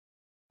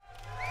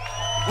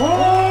Are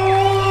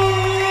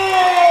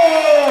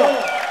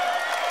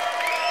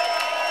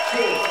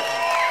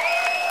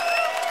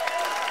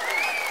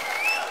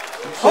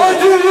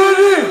you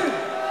ready?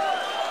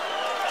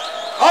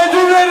 Are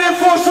you ready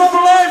for some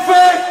life,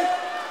 eh?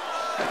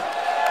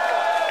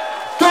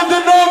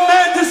 Thunderdome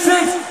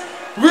 96,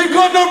 we're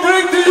gonna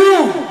bring to you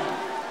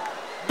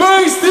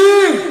Bass D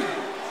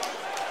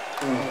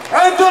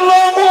and the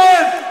long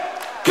one,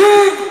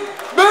 King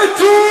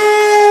Metal!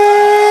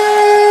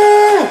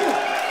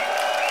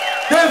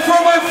 Then for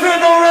my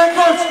friend on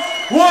records,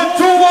 1,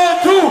 2,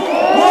 1, 2,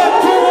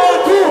 1, 2,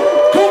 1, 2,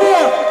 come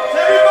on!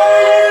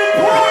 Everybody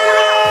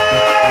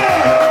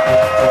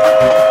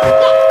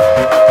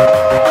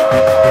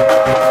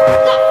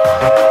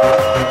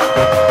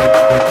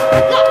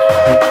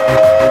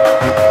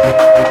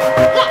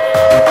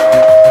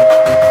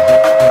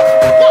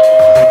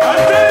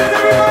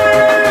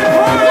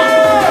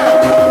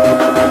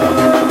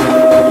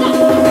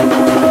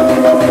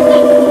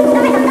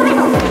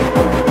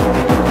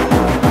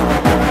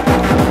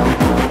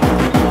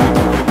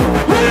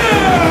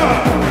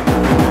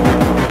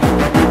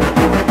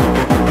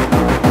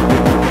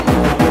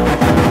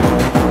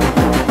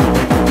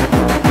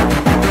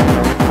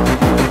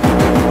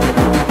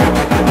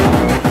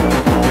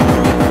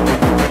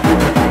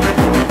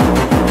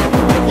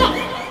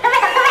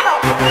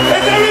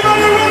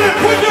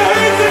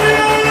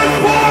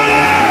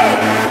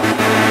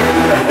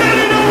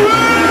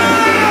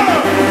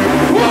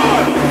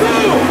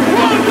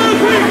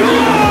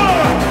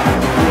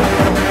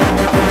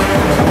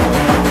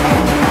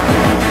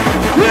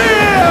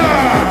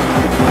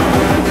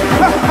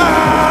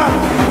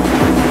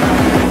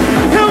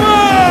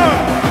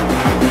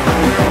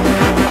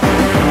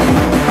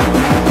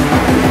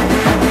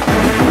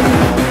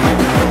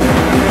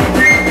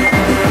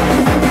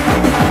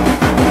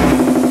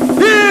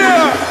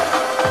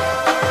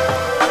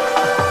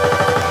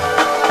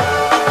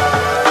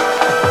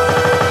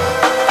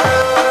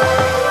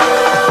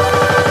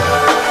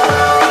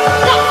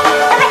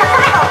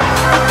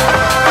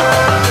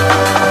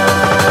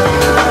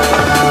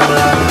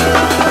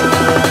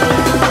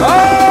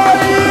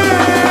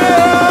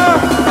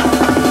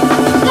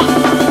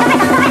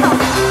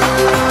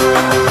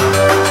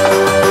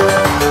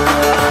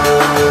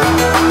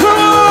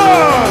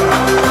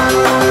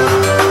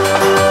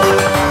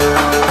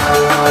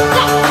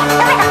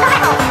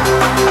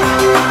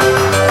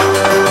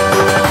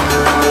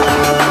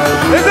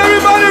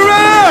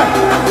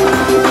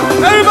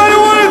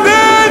party!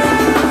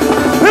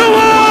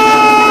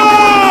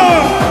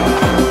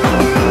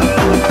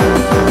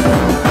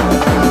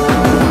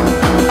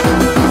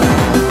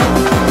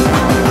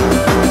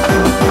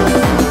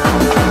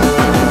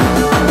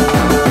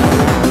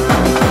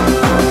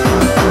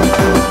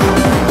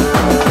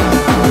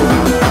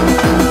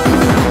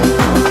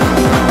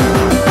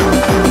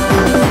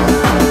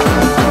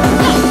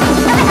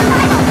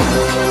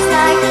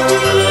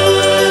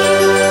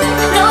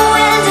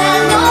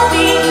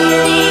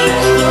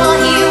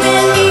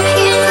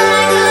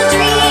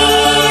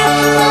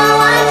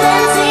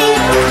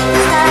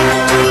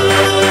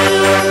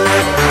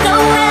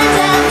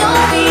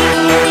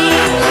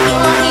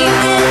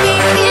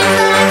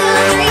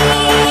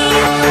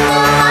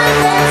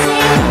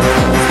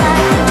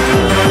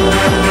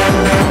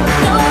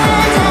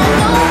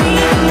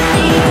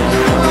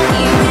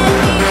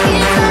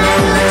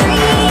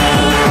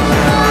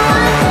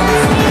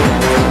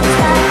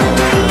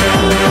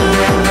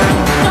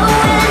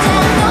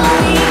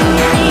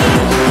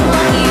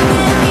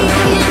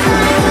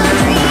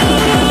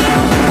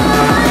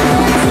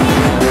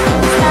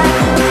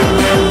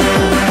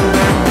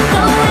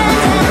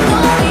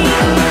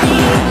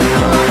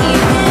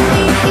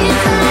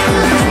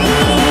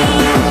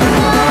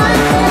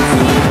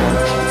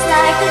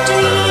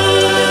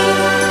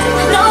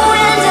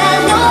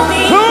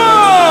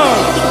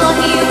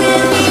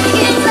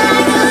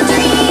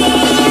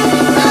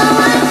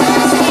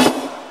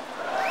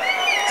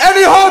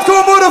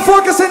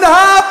 Motherfuckers in the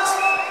house!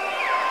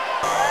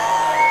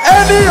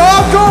 Any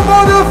hardcore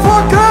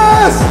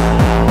motherfuckers!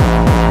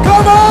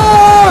 Come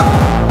on!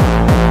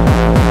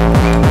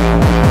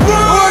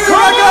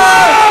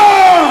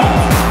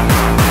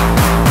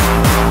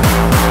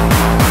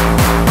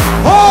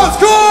 Old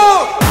school!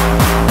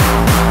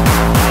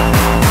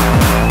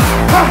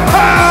 Ha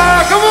ha!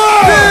 Come on!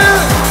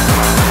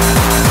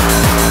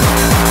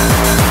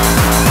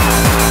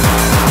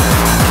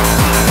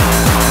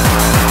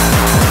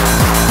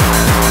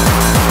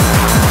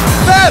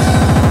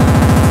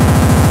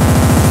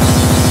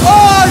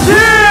 Oh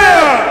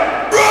yeah!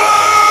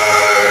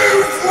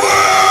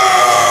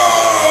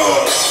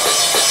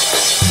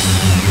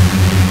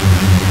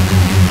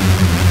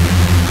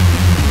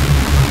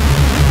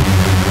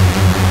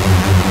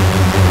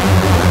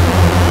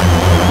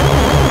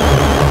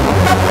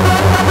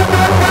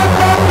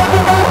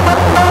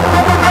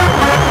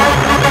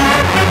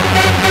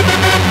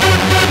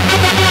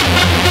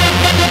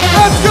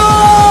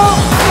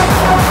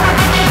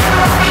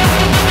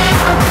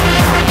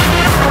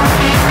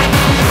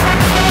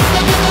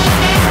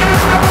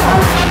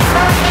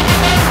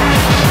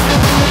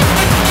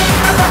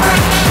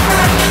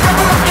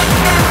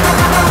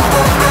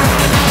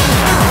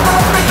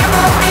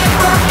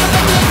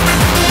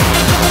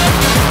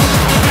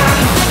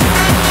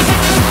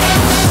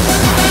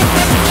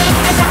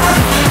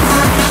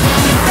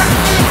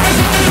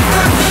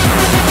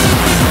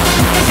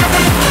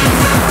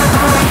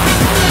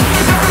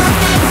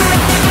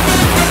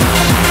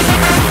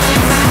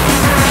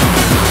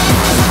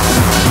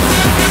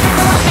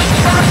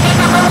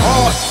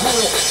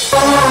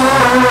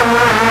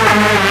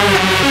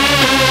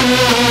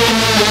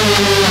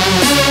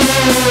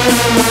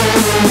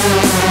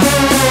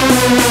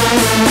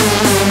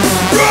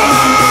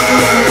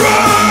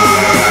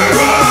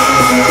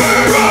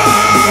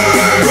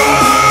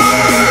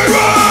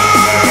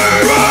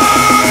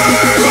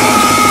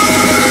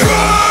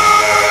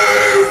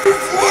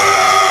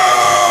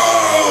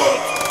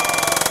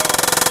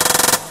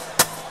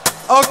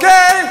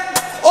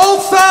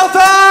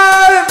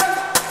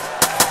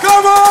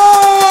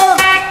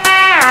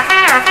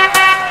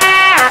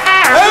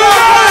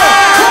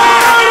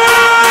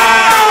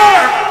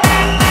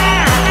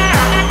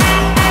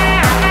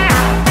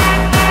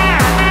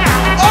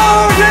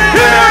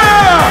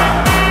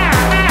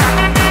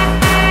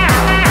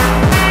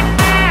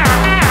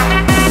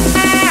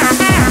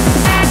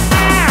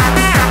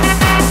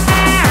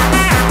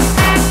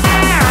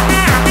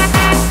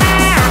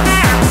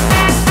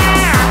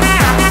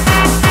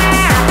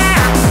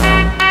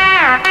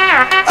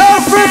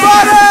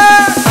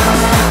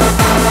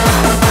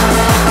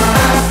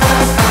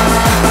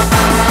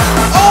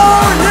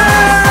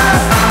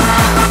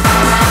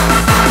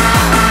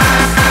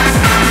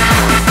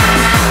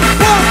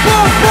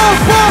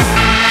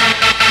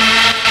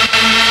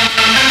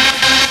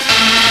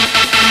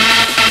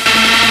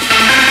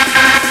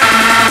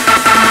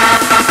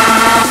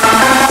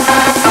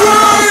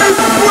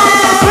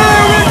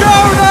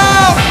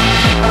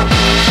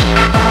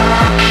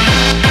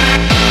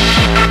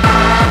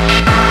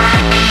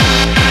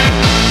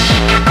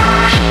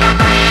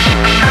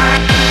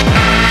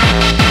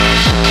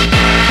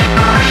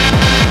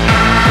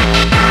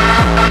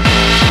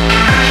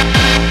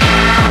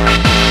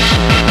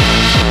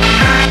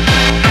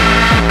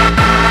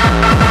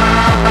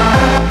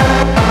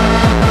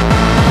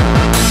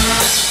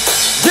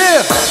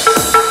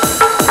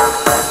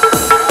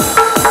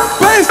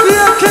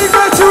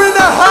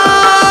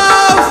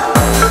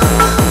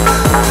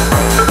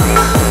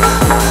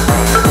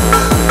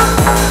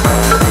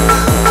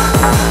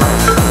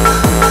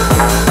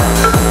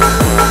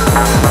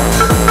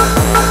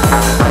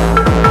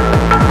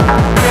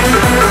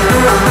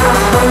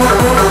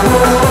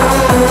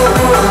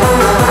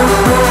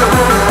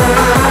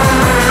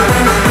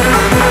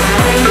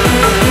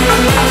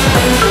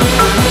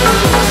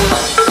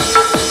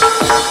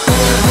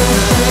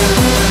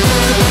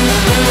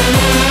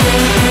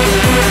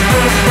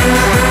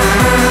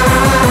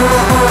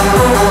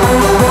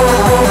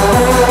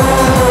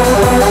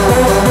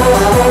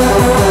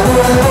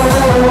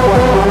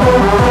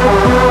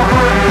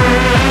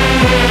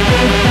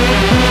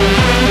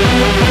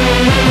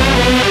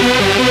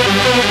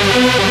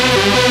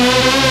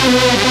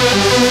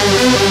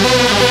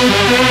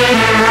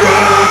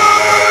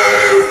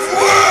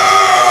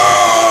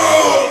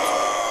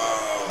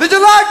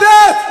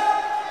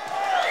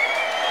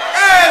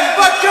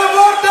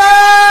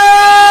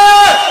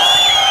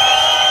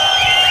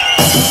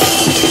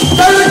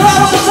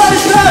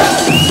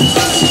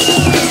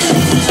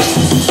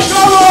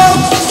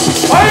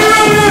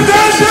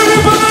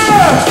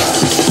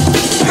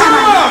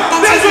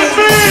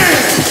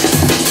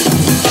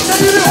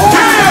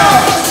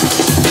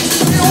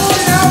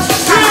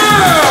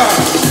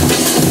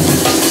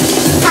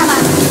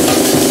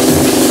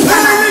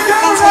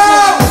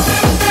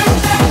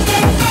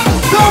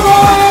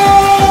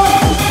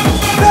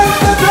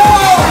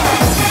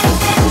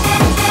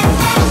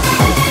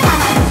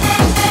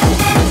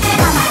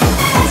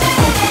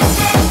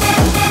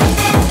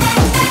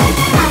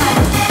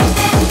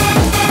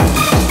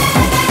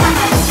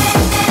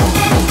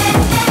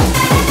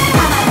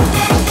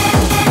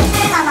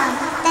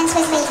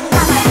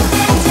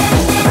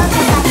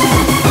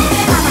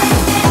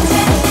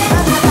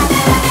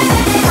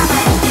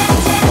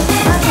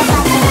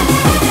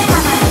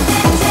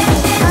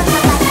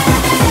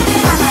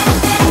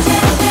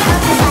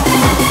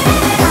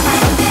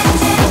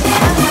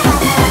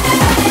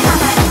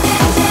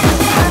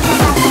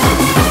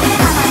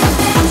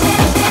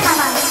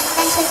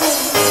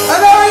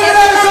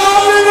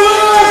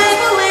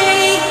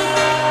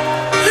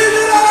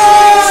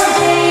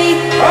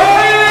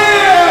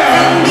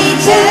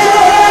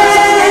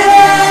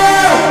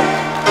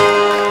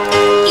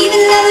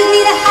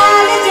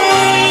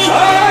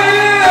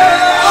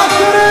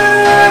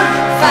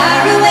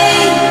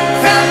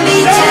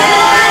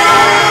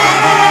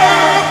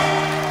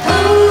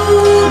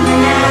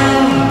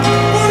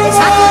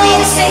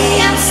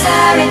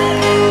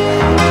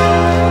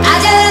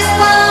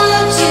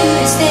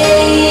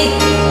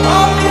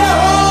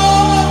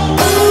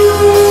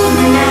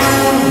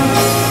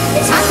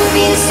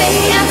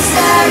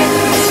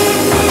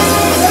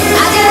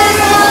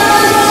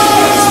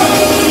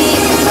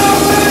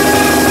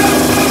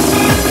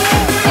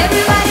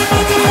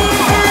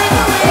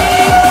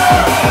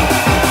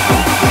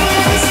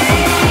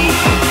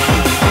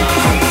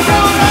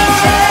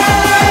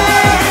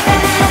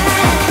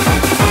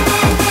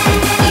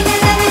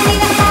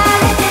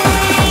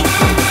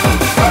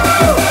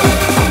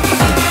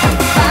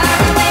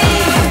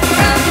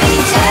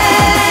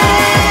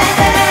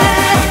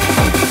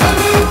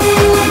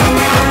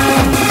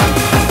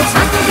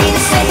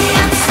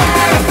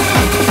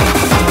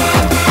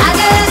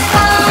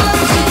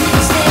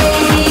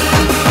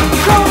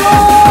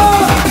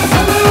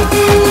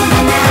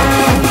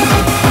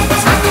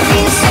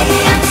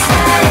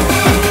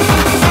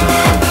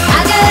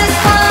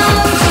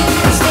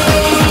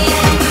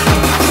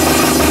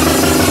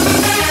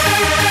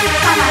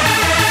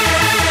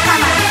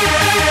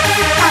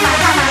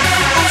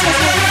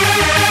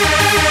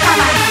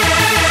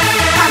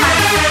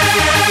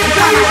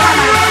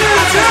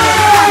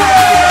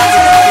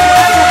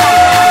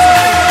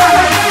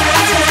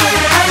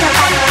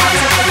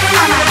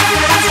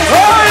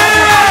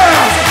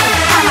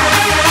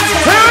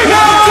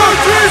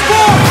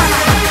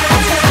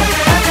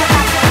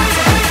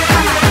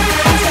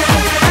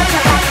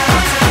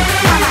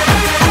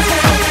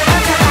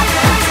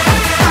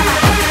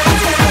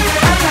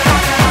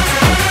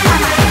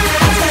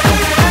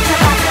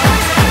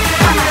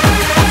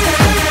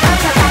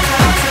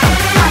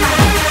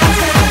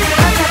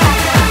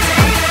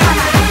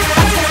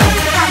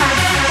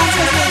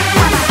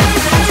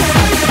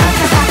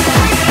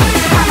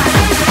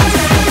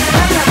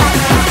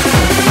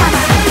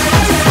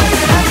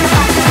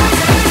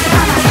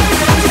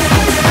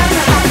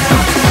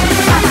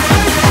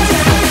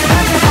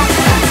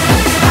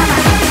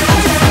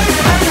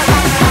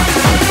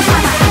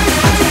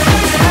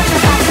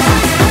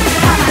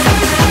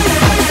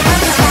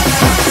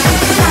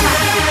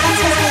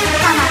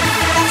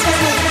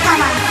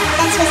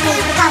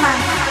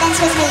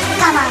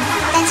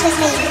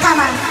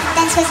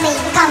 me,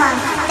 come on,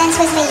 dance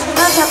with me,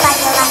 move your body,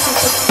 your life is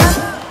big.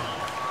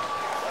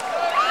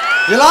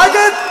 You like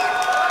it?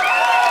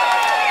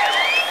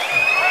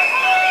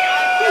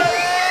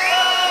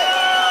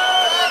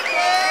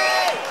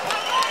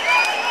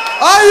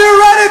 Are you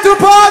ready to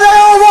party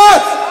or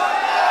what?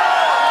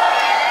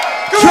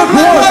 Come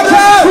on,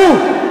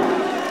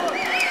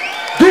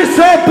 this is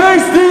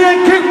bass D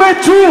and King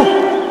Metro.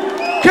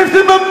 Give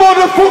them a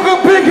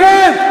motherfucking big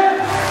hand.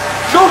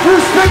 Don't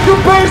respect the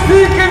bass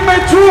D and King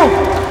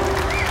Metro.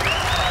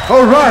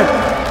 Alright.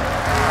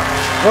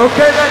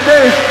 Okay then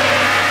Dave.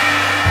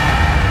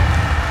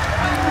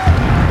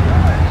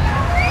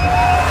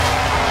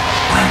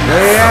 When the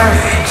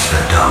thunder hits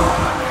the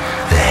dome,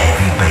 the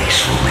heavy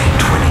bass will make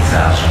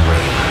 20,000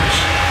 ravers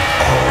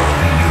all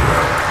over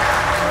Europe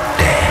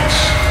dance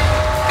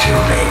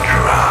till they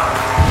drop.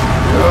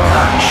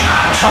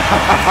 Gunshots,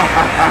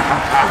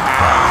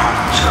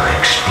 bombs are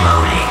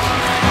exploding,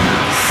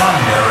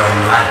 thunder and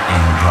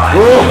lightning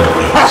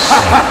driving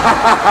insane.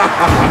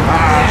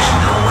 There's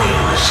no way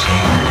to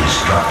escape the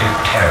destructive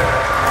terror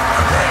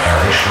of the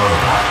hellish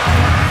robot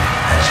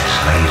as his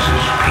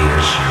lasers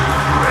pierce your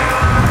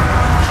brain.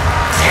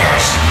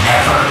 There's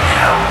never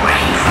been a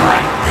rave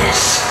like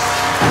this.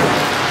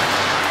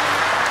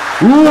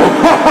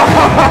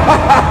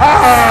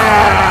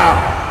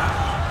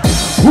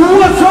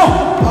 What's up?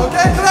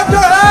 Okay, clap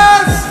your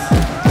hands!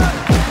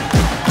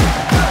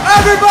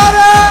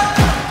 Everybody!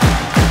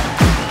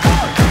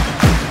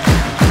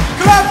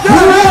 Clap your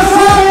hands!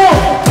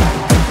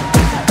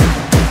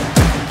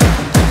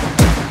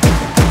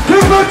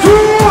 Give me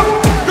two!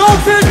 Go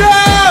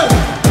figure!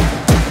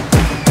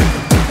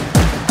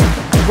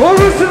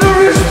 Original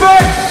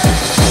respect!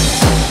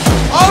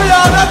 Oh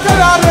yeah, that's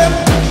about it!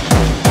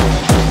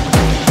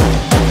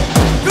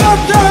 Clap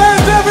your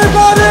hands,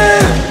 everybody!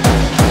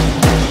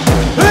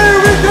 Here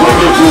we go!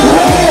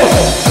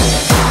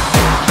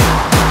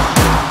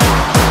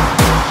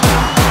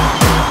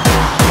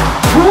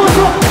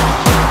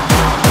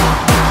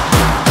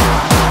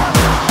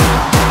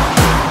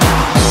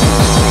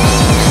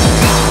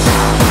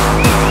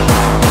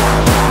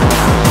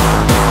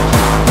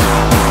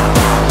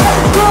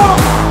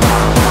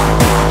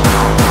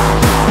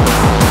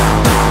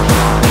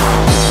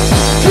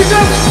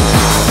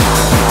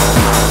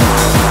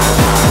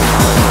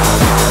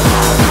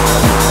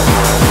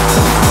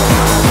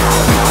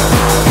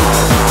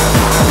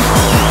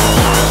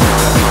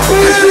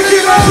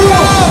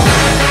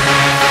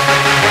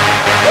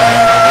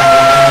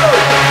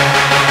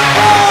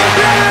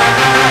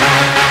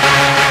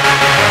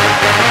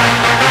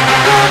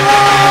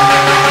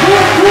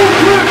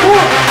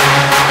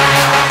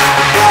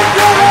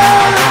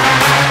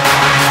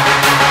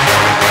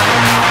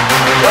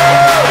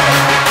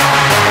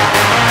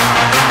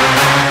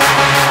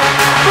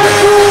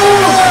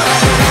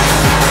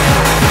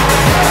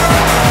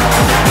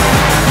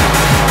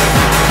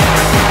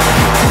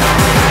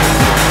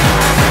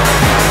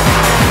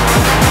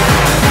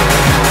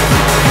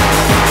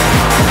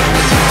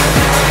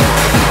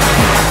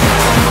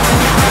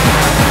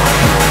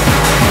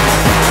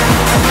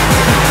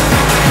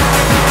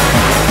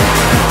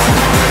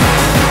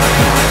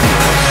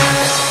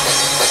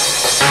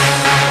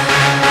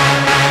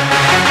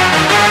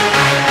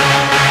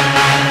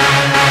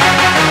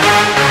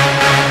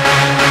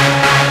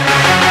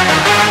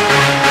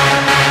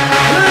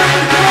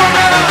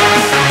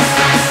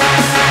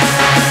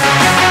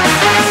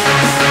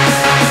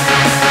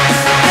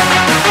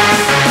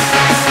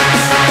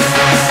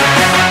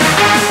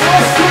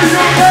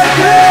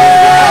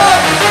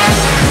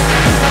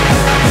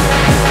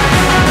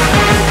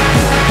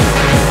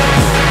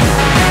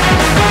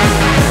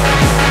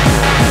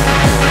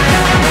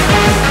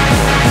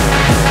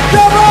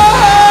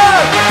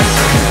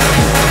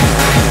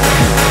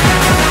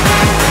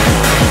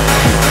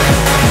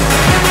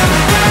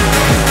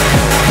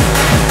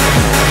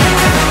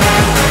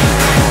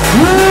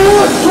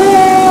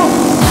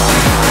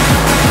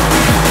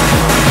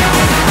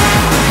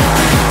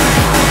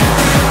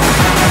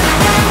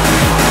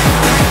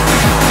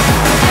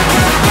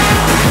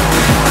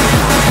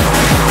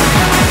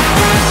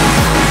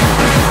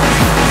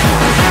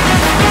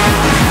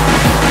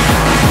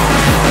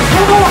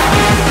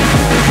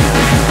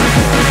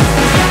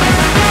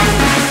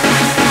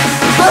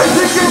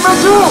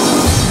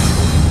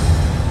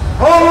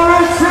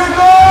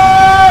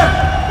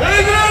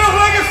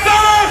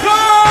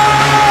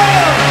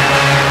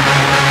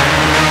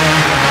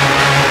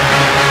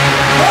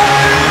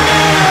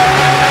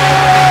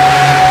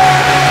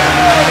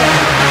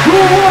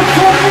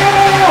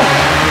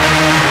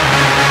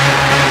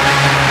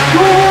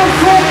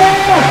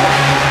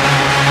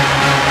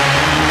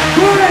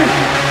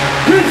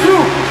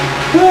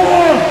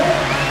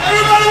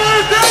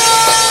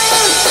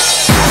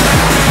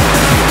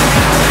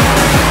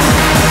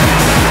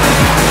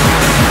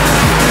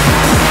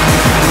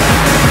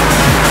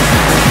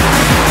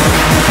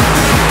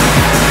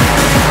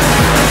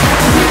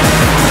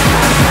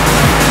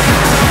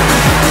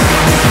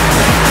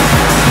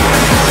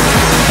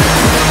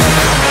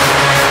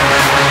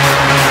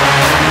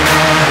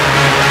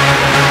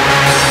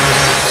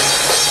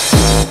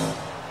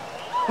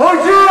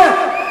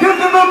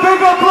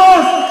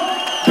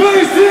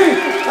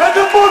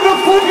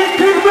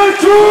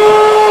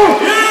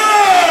 Yeah!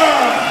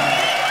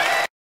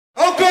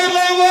 Okay,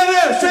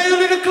 Leeuwarden, zijn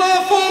jullie er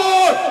klaar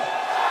voor?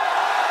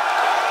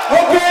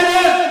 Okay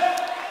then,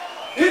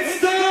 it's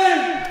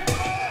time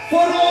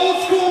for the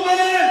old school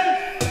man.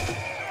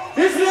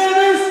 His name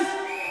is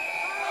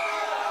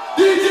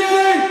DJ.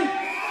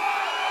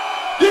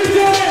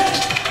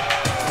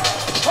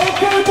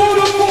 Okay,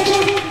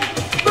 motherfucker,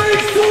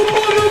 make some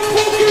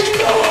motherfucking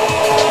noise!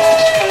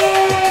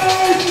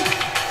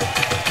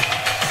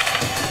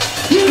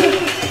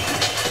 Yeah.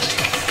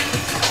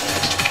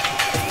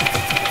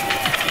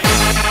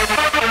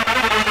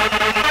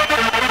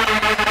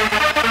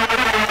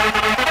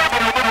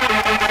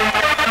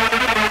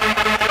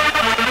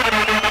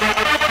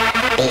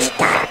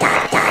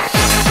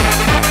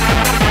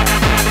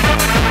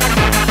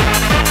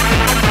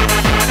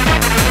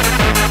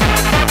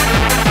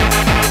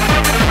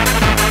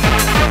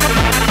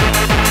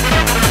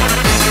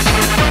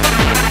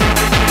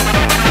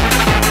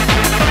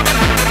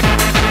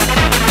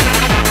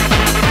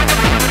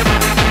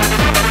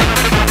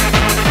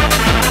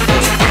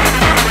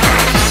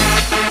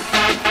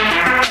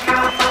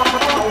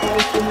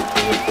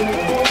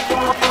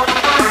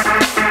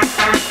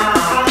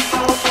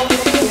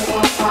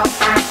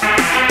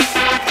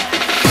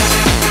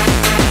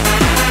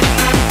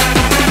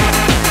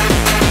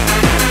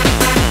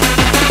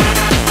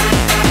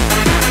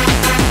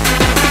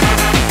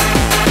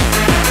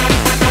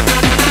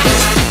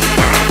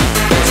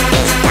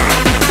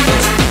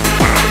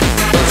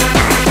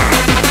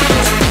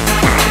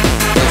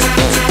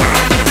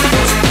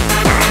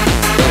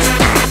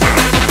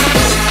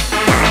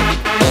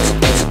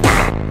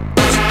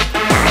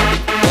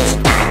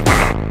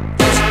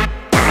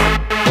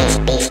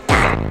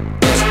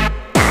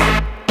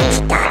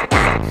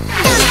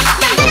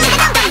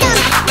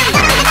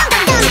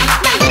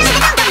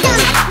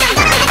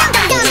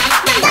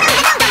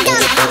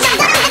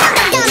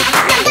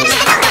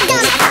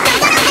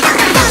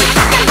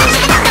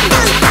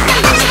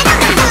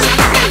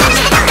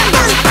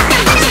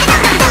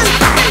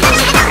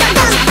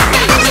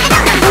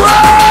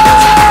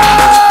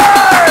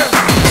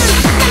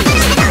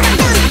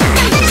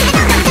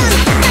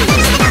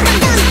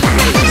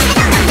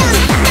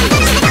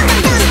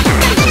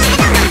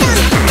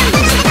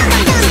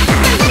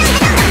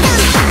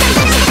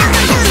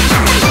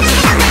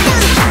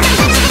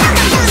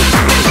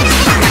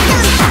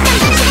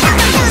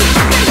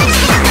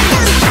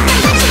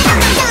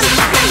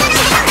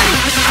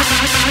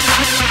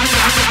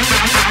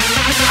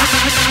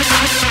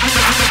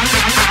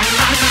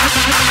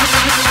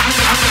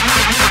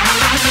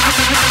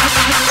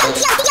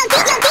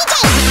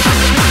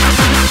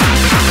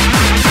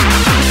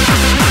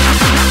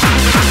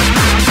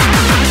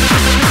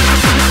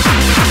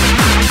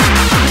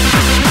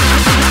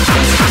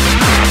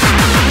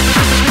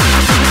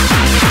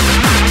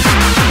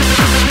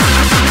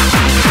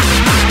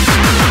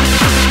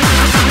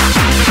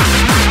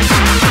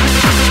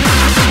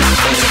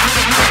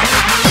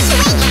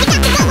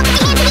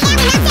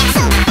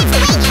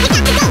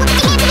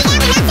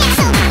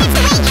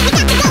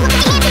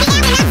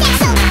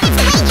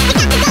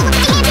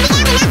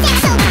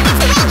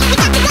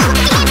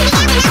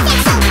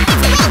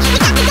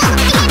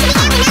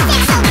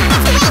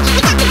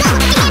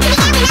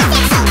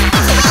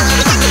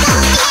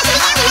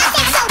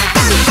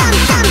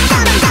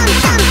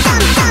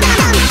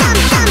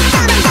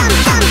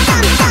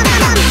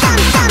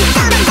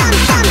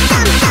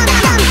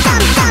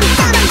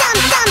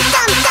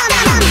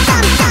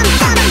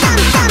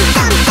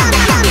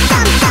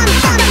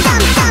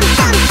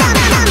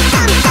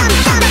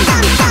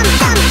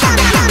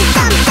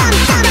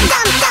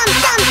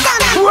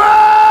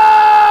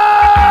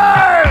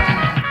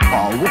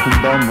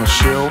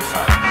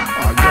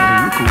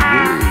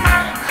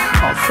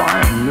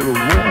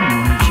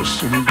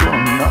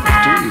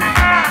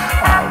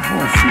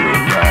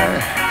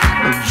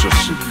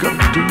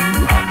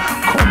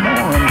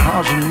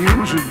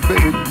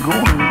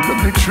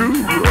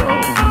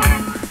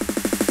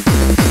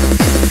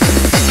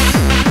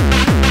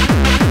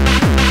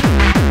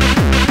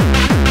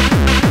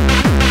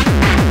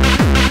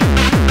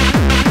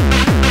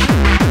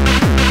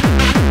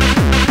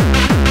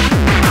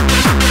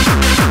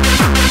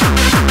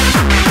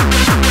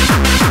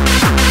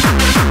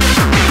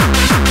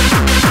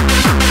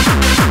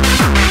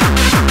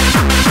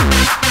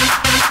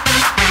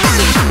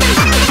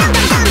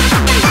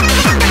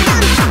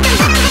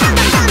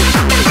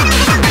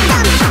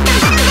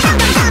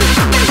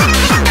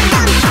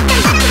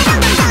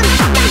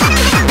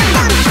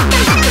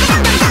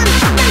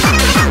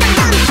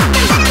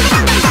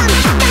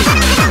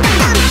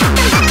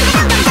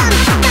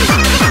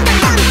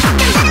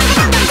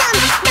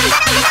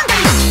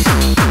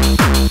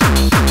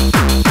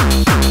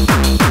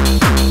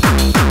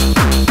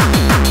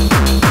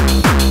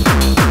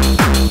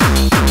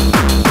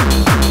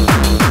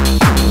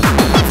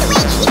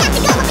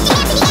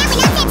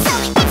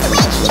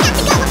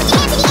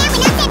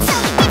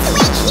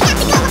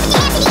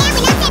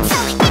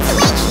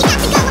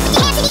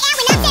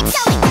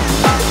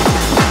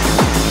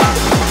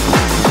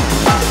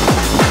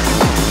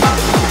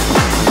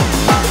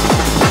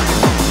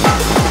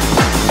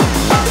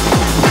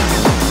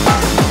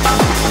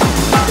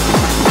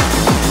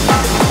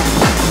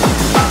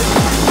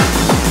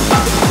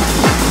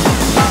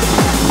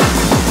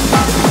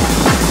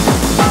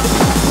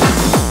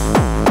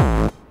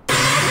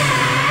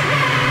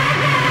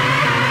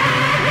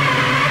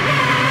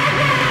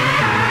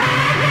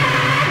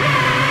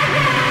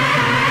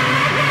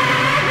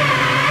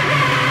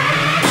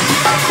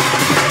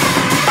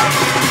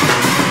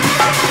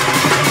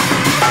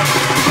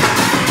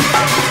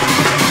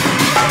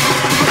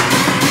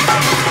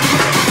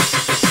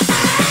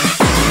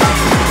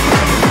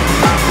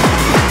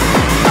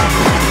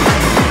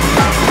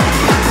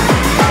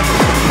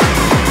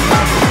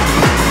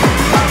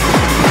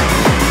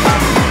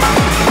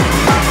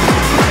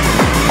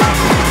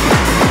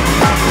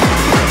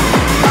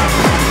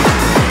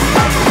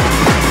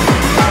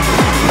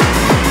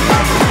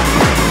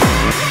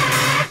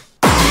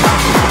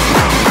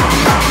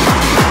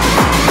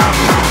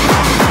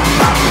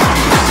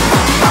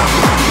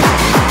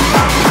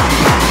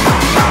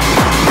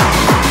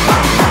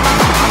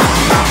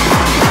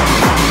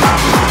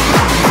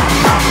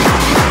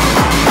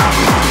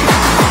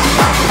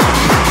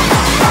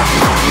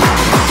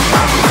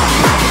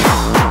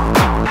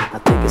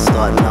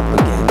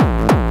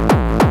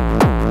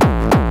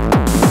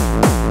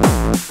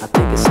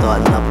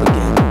 starting up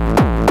again.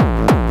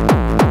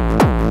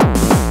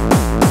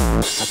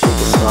 I think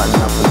it's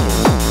starting up again.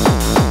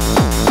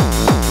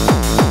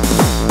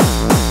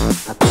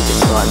 I think it's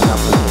starting up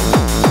again.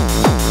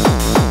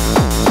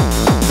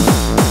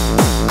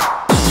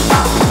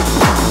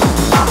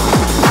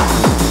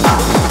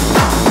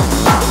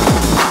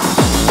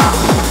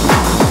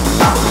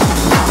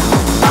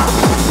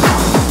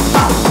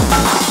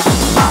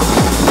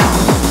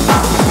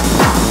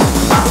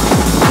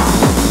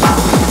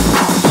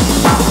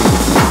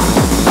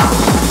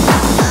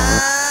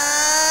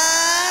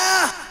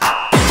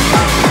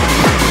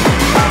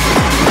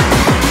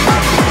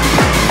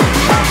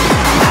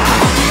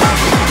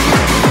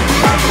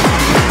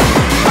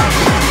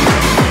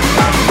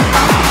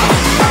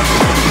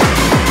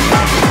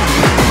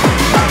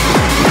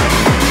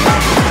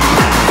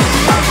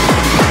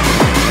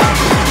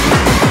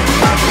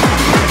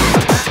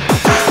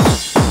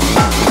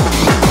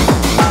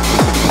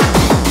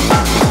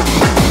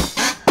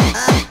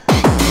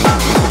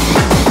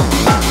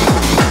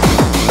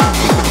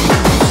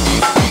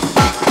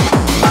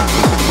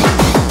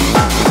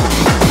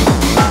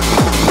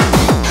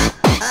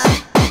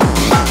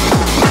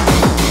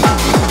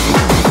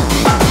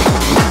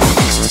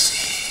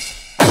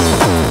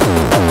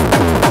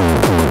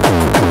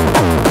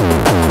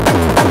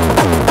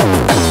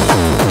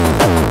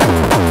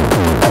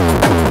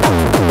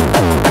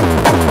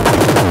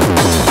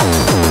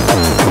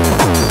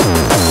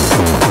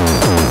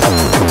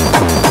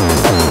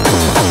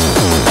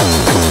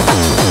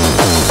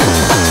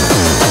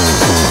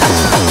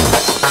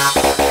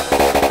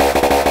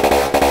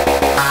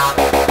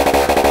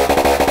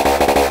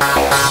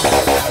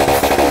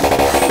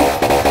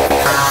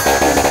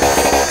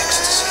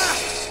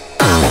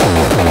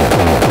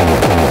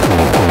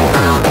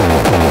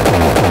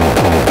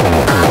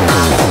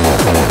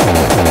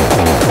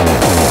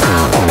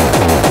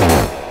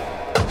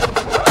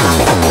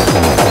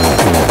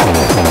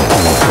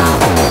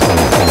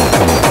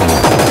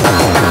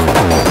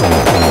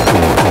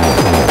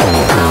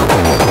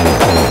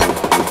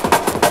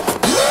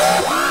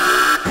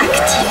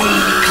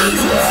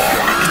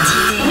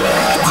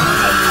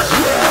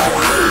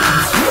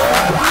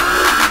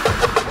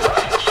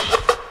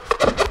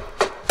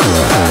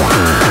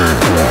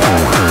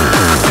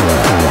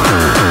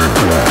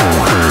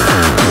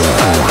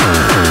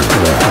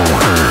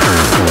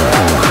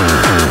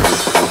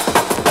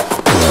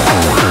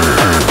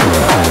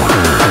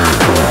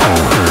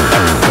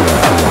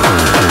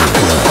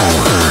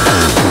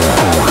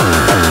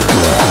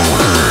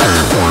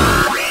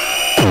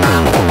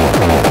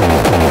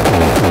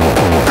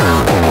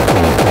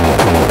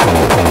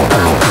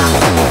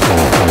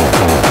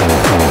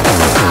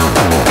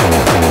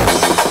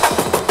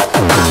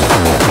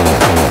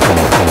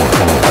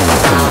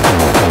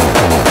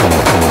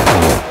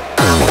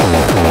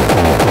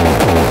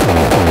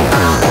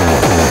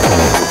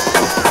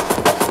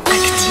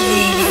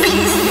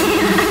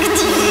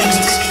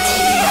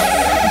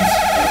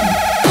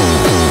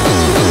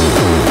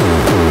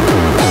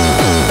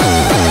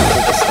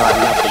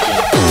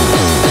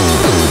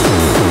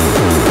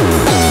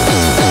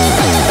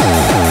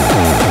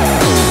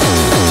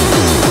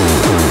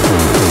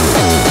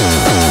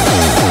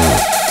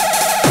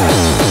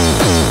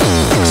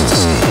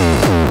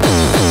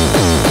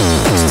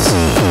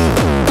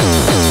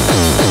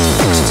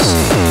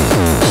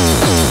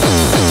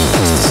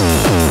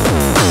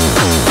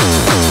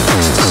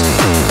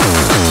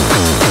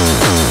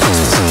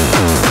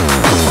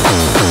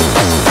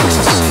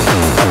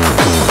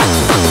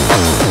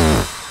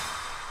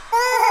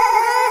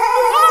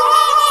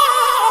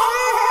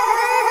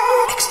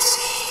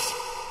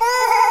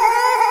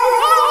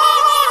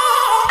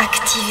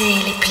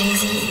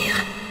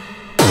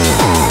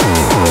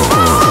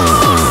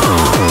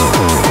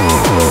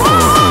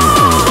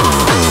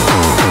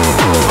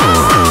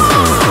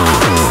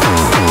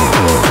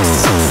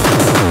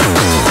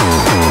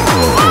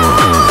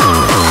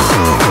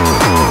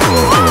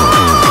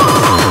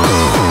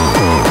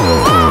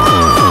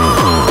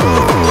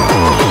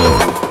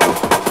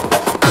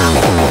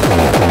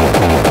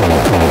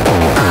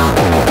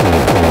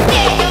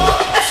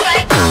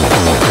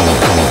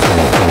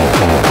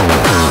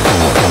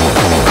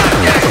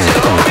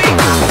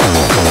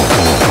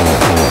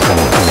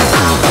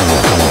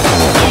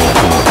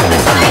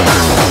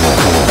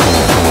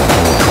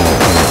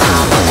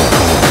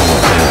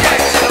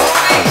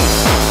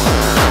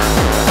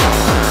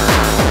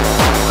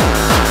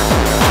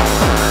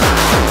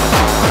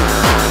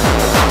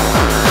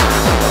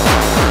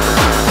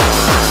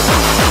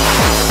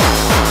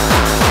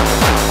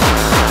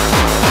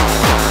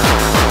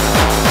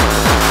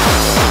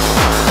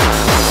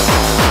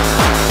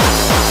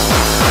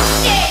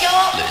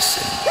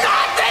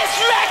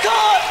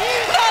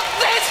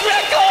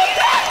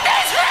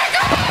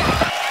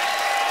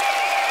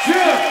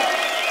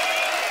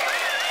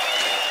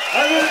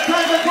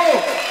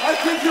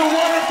 think you're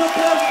one of the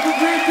best of the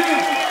green team.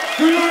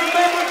 Do you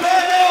remember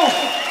Dano?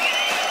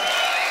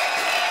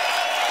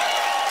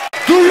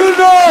 Do you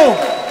know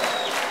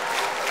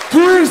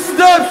 3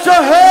 steps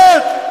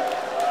ahead?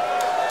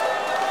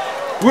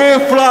 We're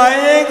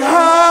flying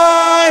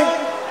high.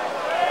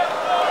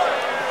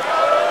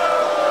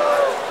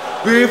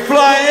 We're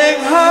flying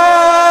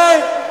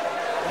high.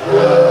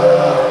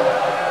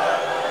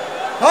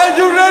 Are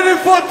you ready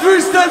for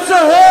 3 steps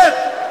ahead?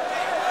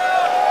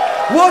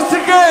 Once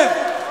again,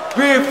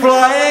 we're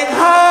flying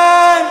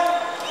high.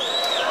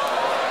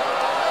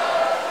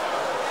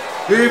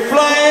 We're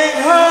flying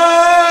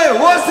high.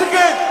 Once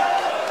again.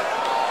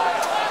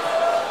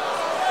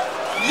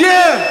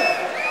 Yeah.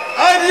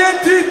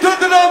 IDNT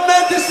Thunderdome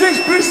 96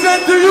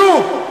 present to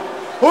you.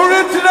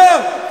 Original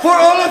for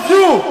all of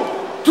you.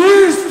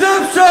 3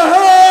 steps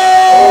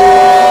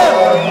ahead.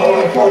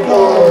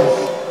 Motherfuckers.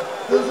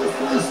 This is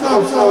 3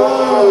 steps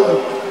ahead.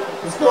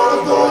 It's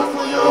gonna do it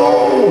for you.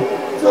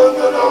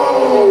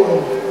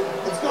 Thunderdome.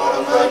 It's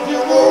gonna make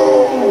you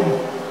move.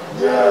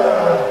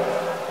 Yeah.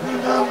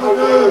 Remember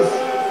this.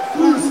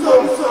 3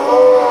 steps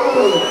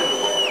ahead.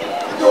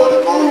 You're gonna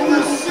move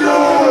this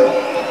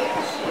shit.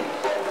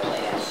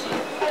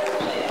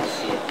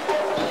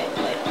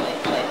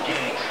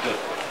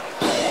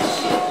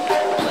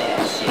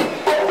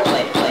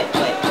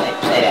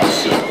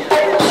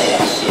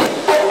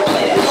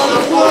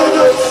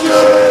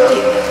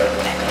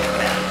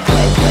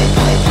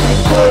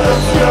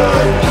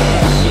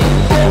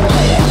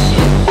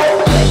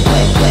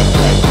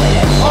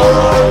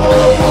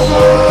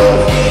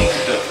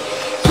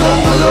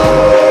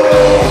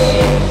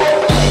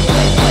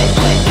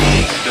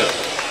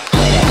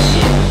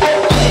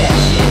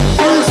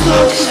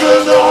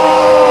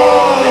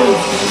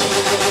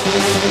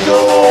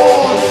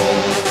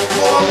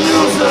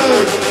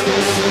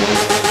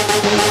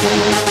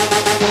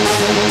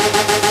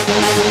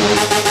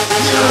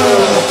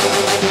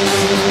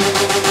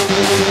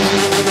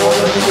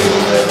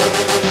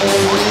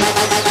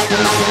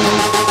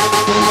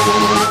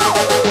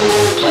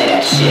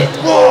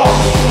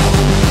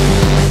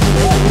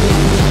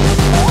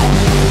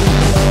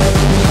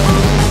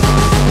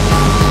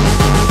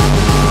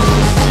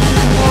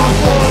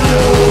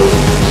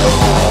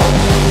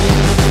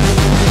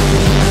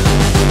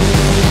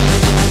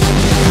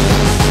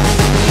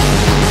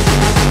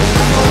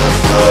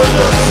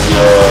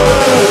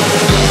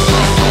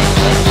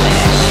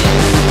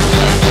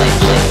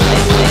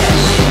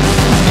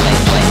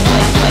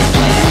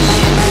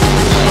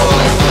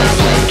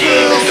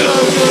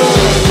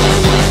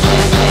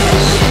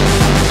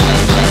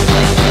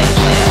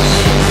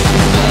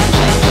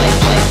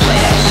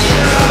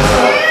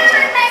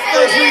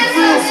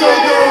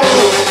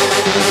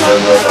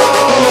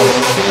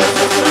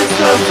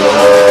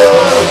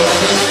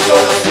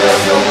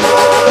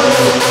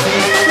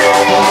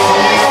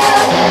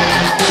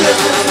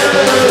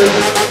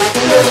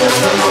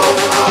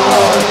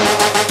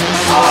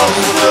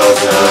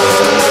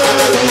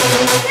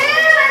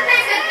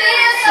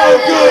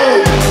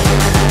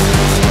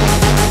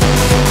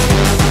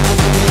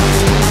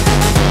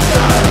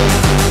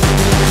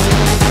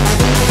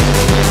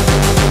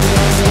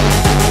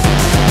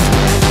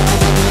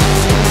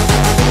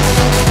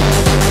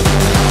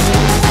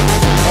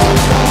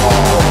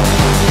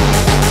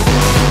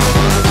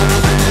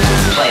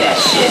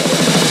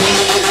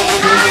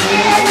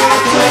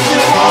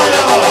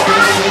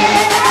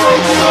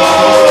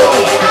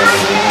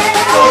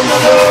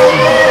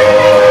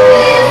 Higher!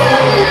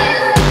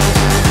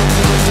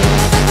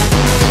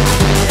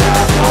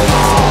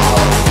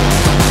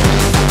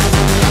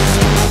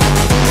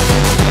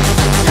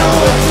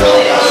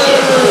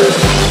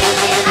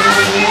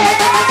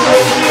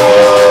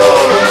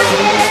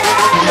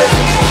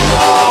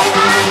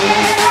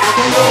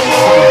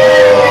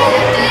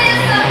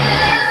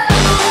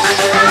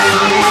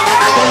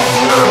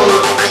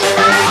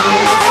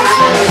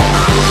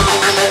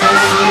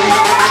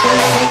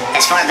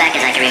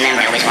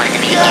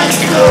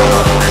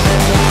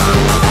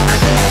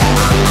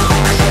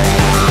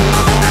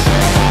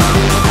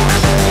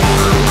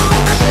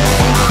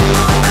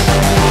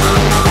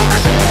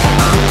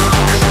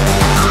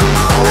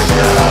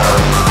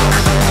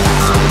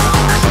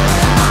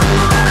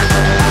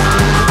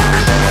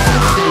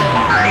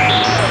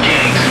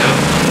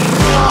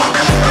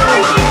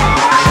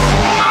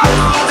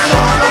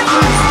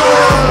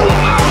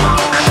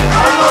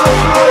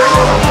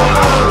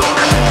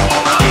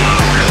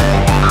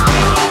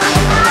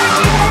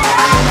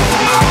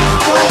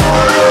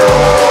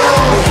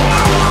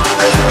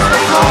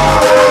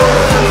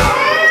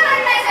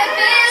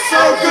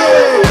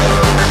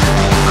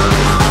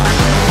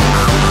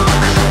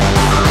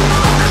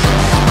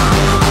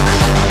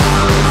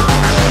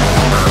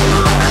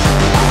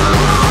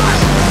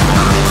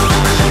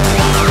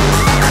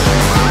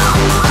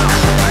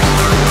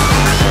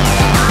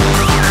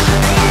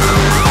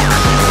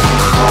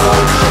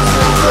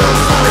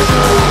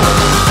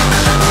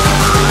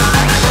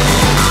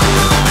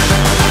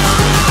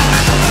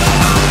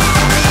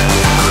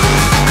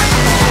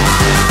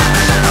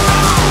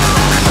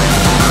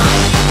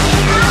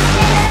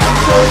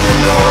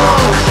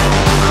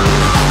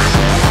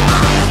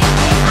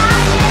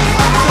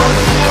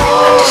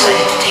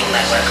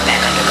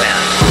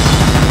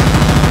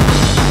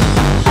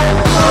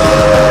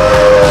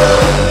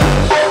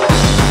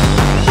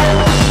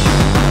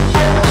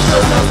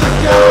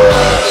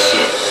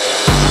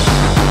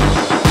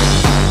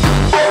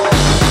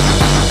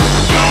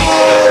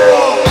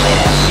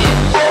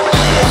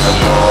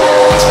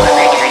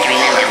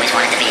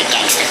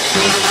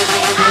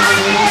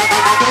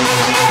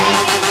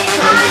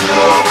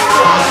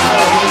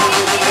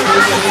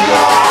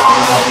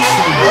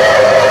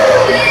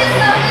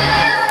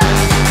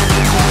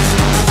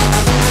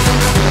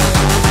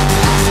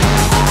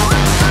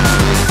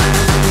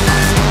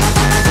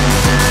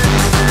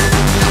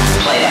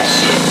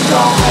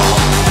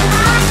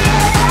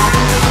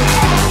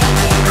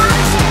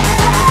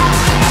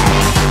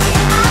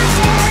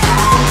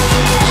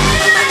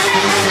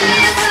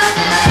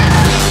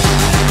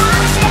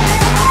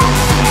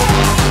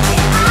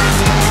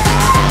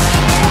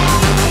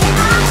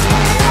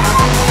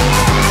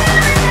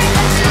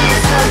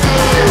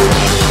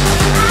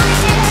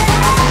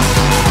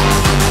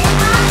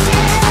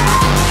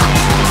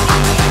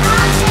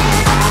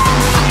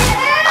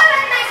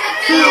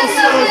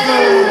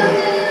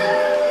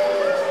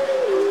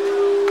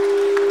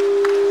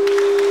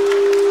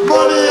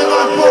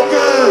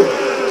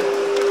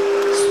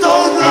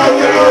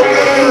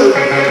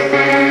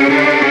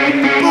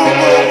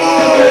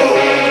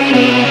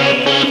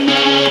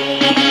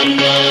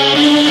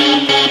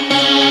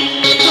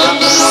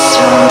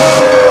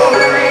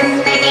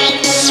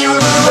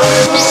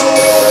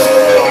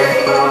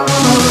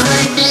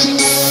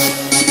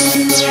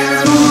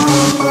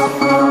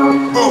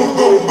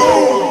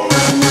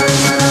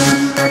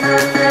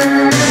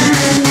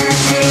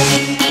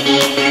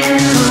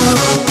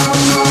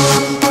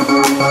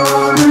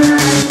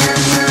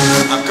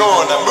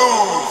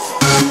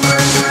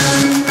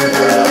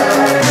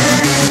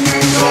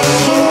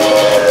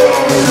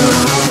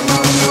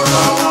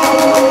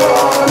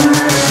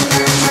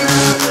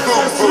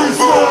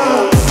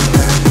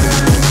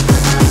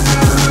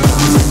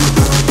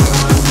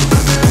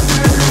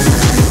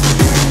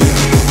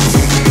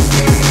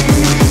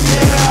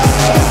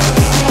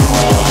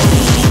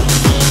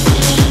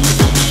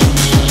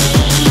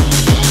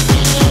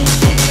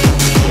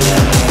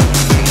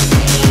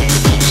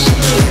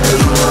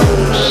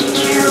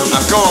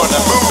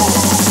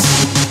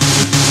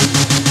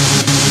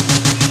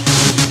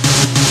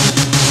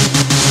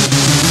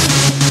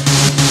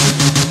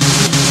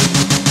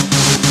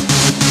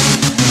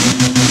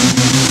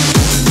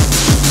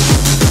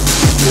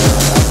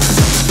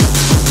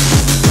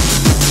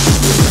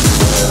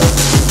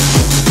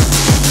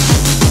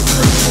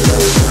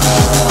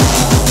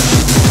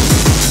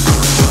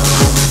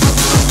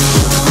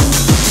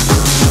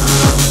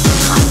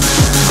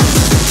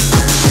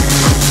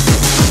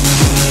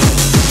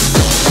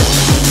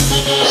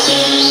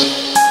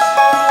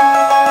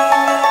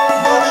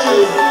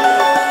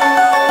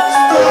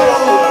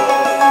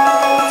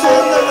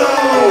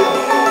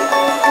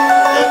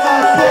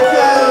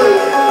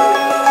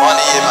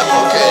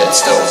 pocket,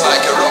 stove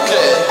like a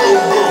rocket.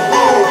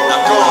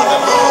 I'm gonna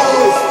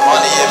move.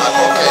 Money in my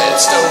pocket,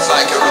 stove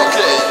like a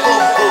rocket.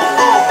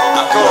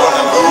 I'm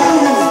gonna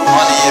move.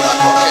 Money in my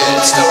pocket,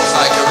 stove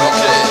like a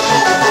rocket.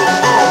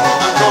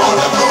 I'm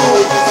gonna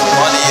move.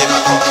 Money in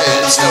my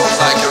pocket, stove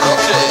like a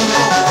rocket.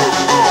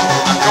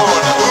 I'm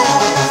gonna move.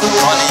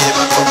 Money in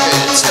my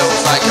pocket, stove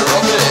like a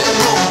rocket.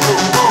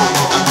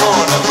 I'm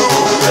gonna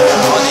move.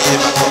 Money in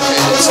my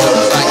pocket,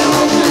 stove like a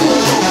rocket.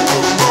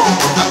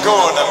 I'm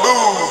gonna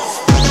move.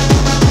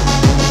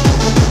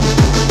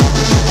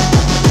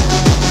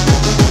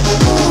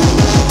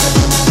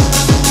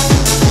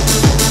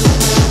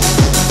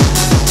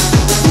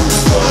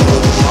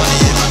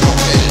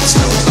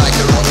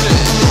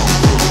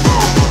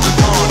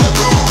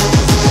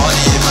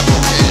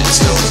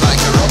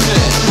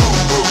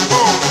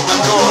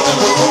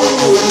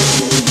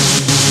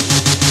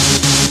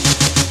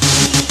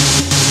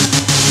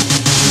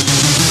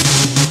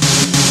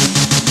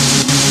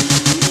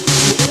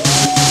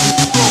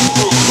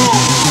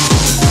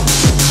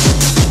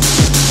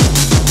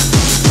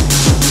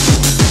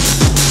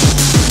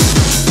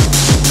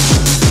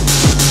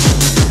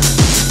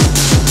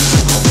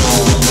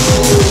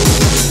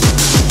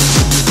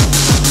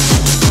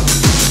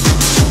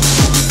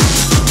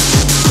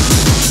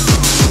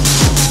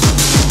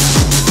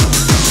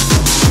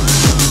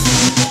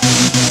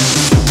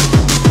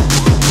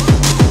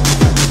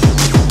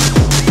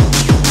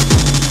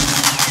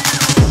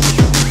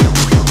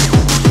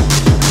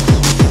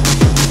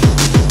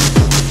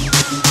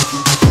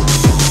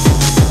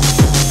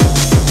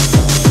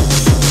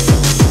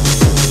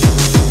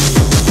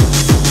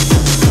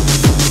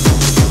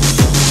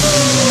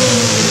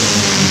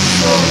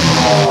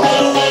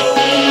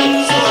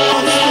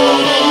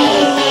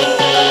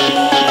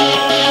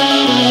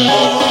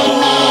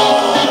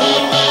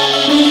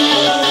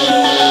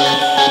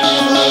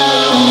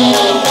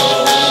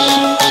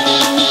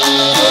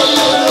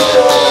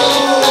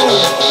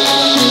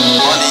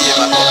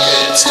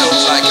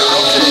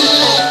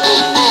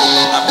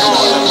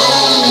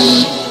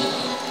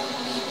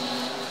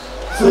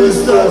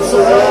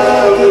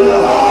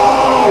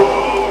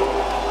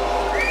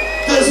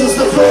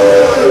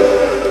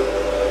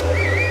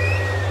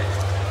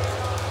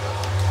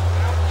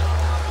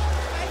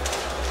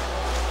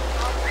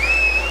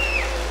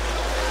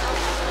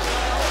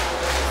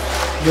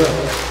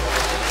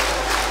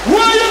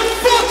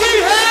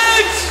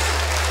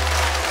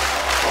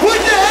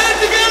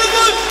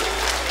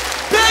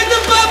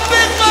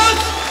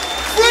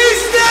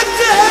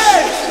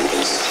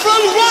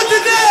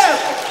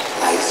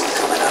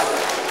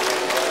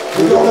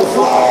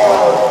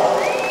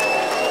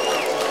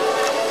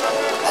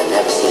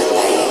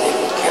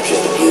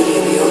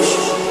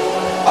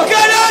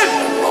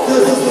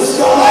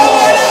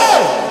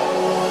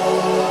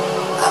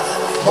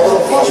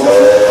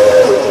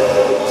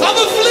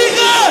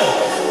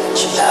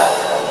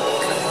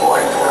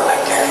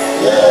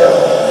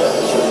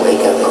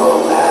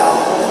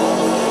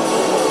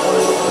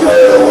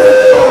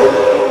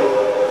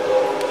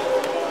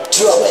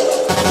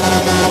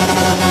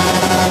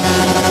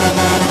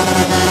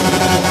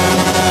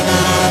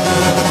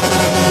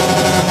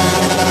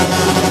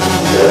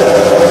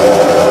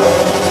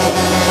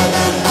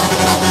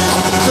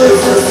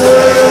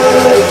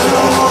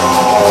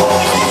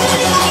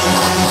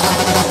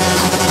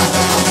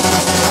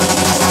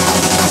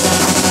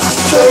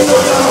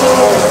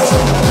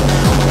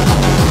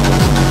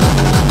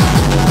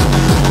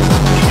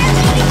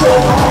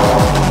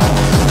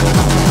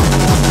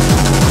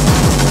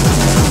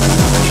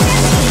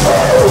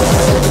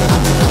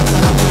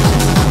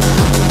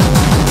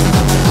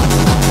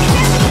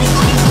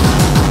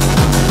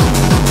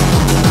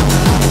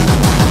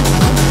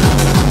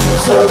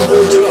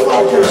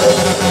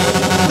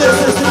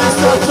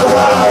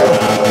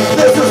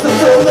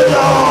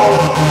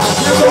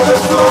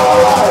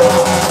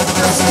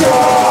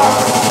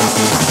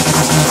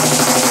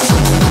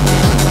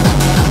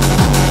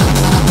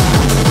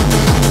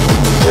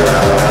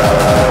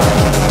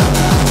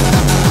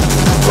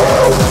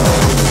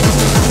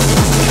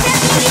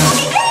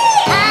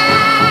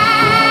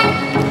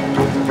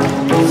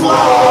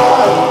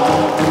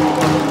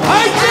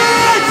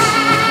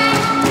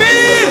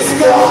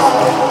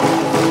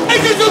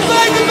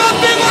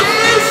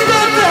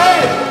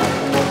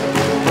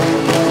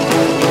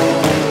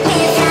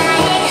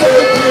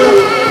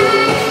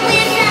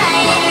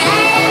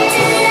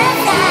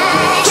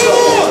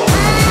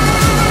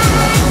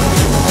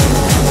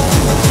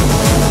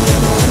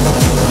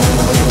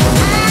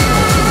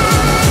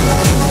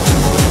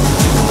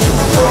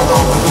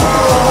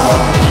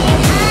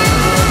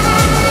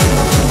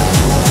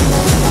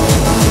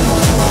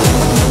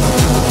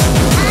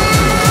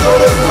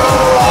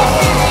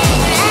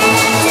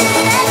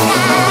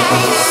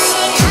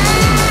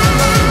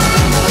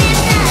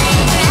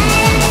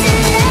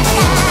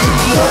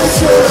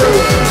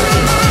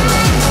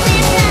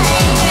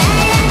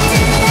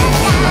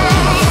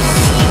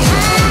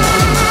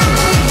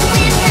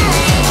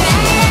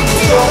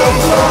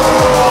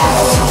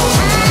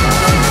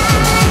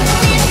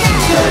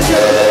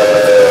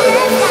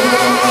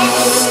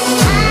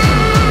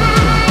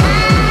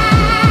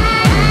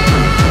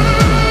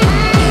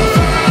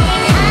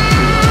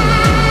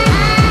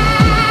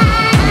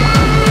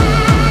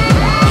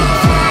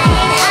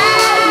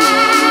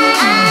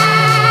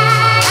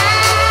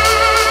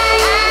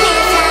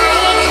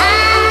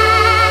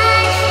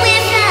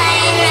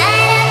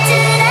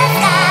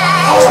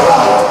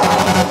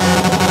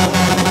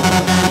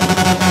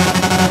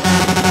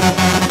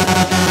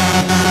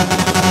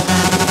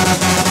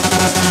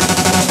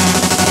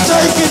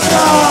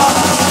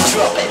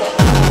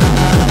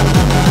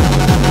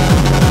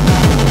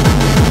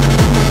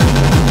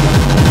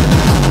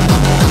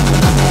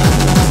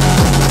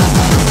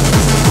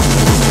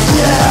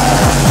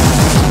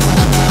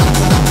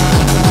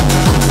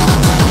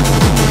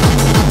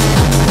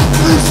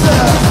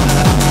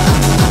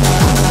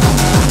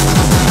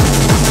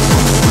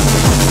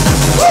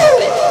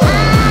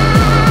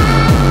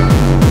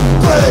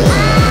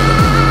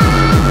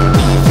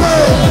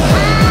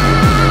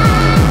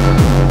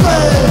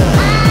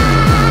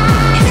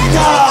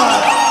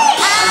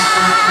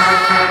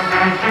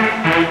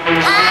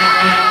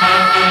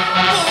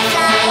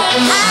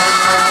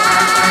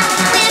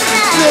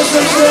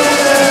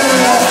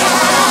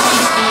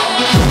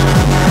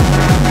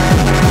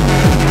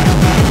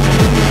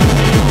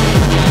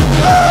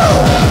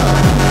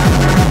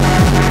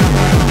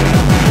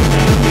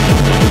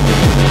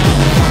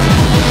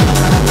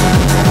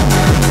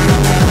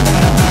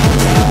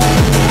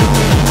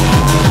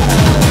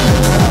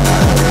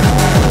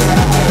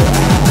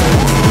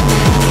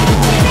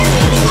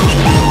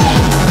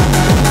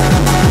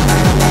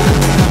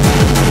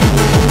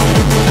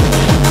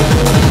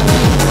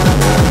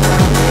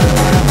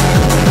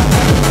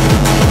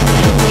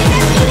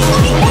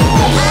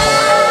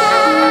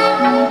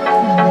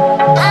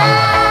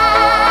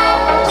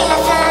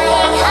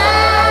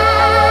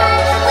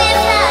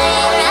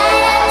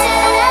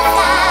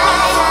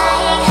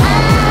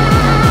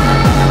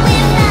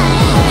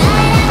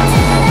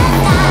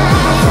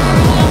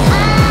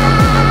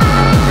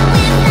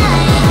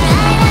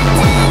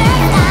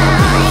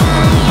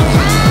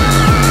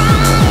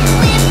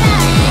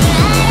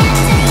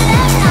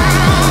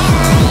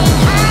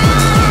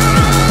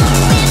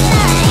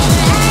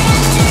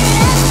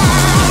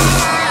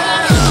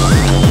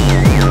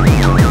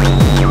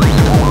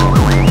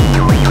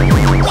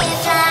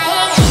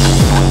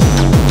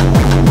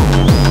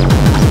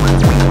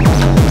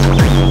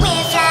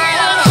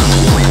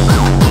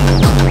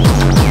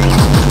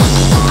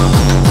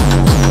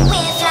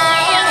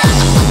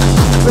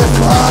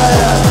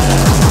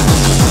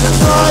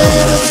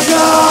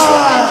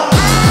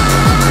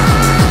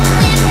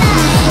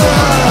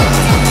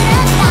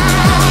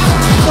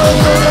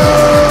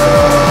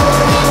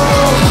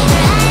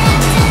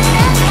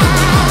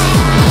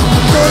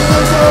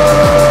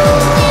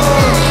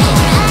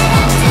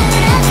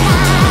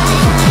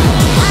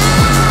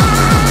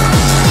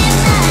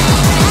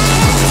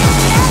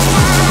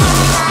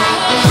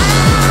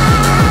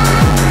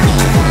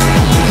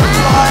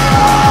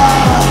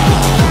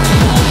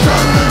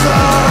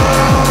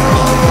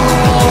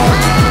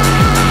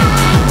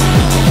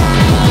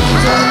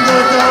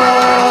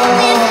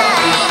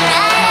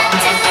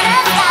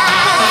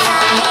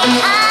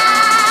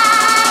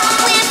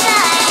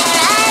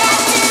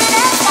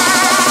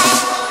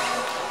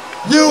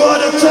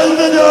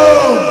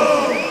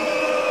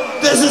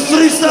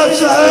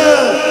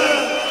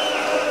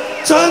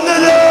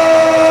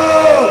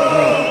 Thunderdome!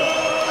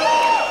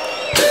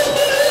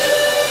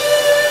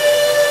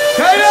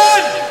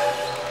 Kaden!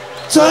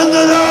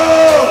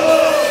 Thunderdome!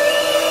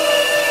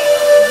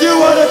 You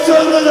are the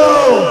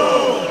Thunderdome!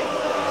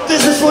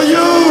 This is for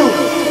you!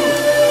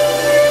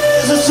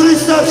 This is 3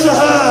 steps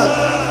ahead!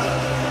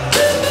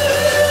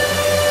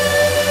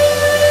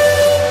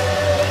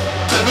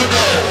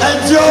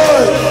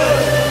 Enjoy!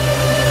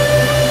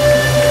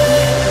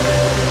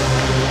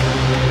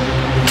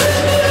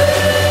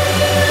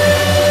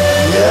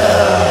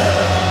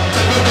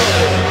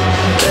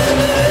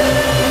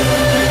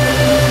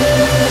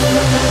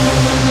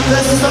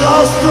 This is the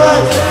last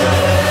track.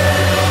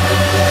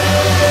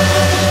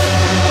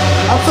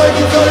 I thank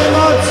you very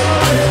much.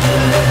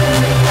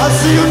 I'll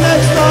see you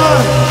next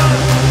time.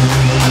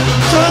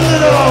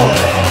 Thunderdome.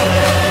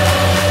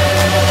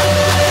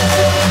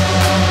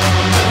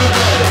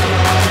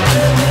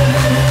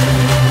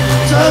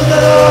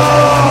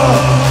 Thunderdome.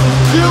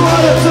 You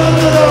are the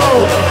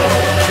Thunderdome.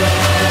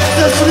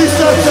 There's 3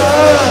 steps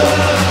ahead.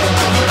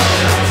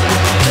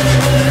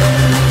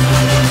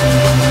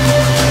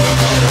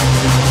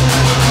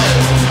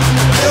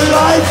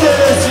 Like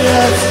this,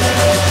 yes.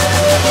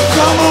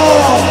 Come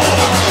on.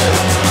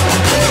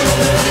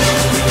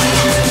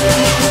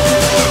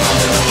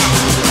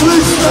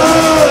 Please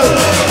stand.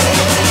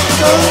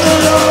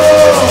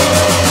 Thunderdome.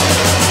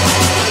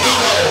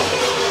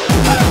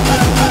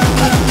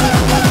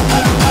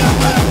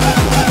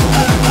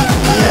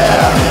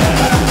 Yeah.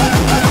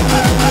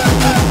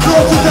 Go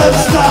to that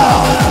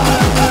style.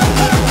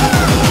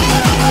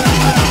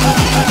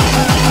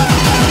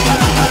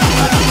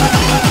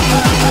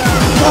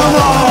 Come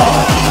on.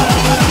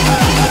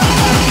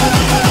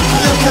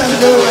 You can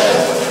do it.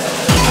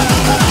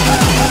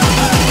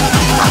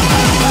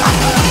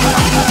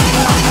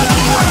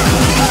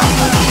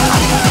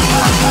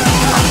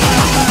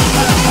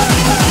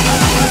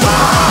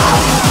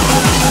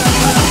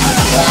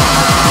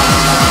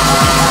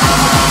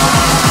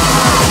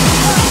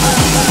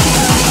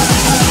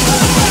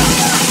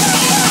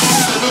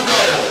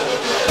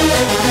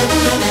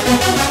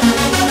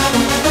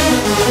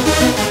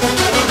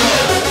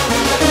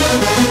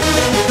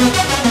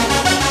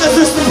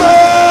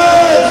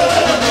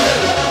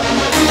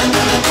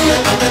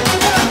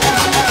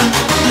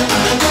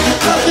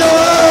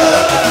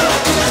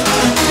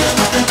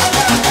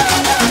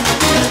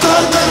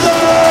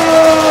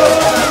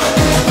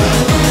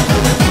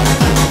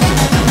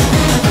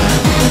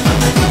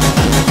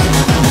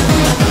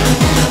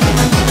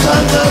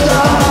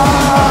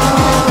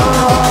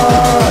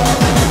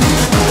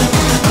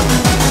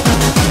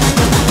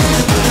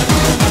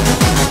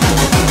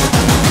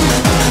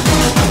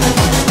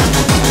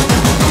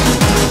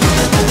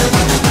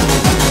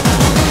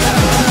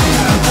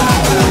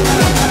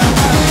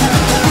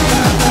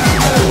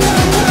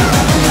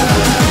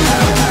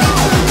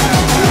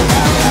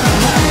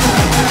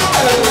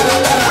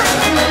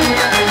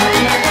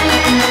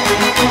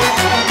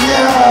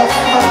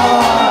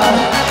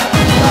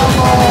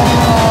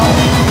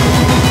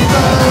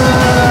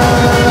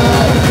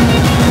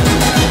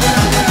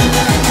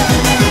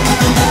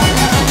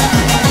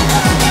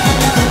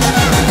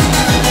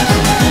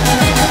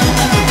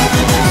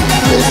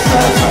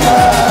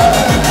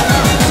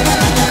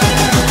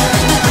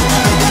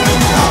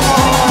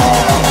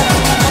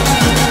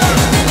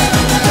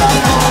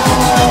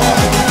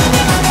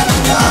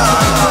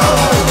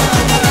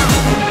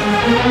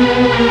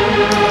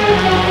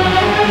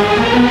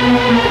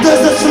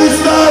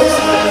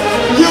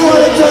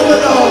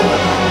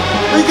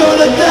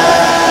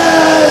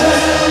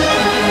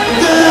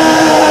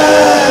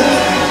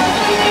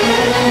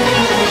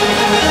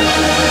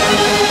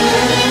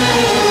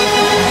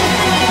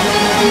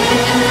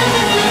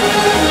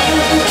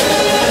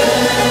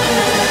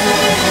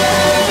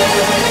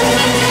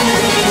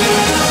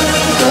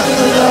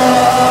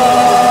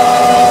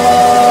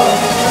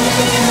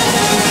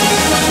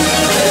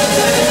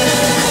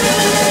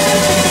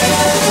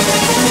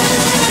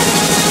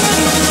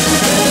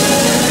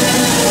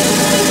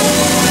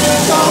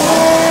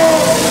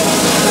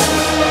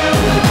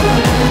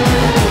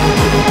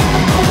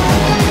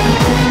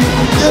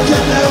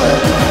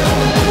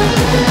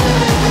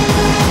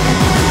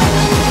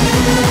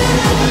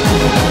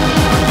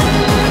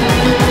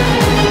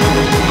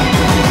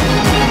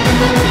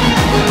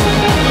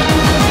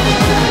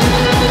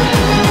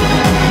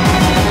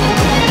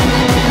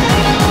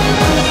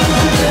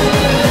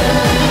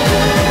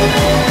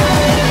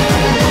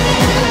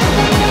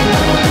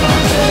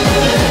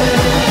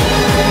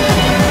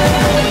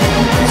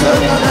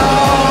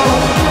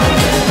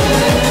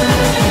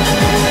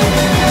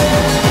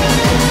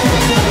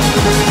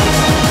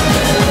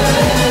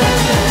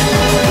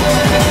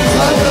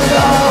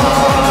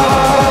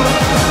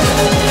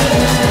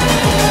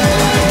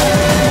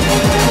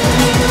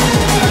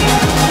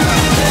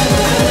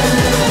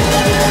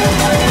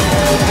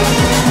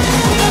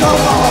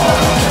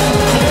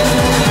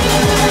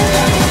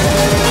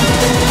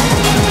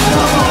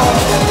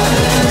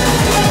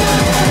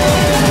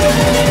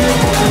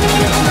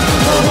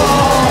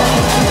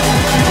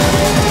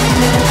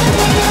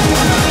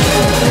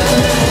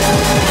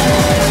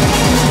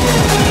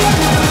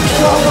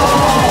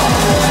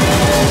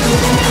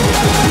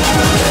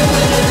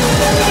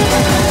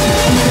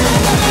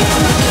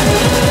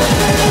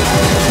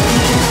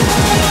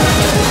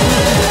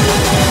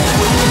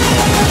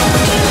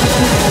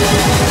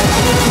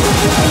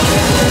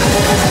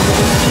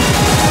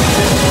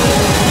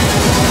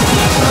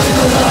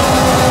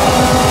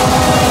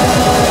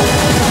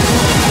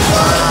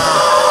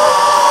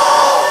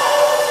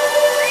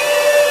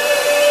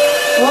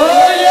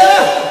 Oh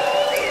yeah!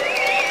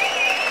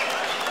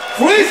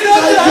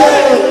 Freestyle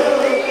time!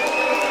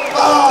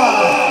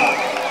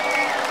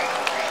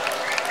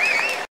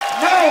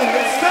 Now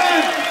it's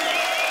time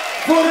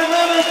for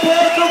another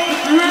part of the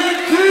Dream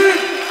Team!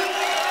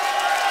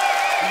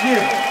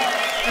 Yeah,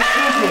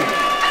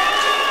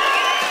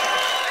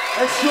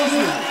 excuse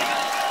me.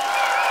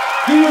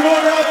 Do you know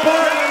that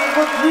part of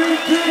the Dream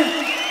Team?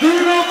 Do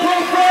you know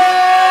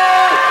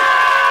Prophet?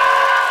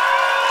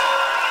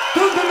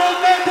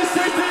 Thunderdome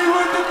 96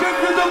 with the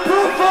gift of the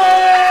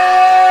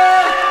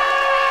Prophet!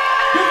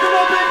 Give them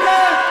a big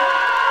hand!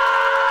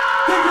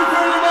 Thank you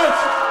very much!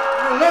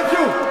 I love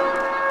you!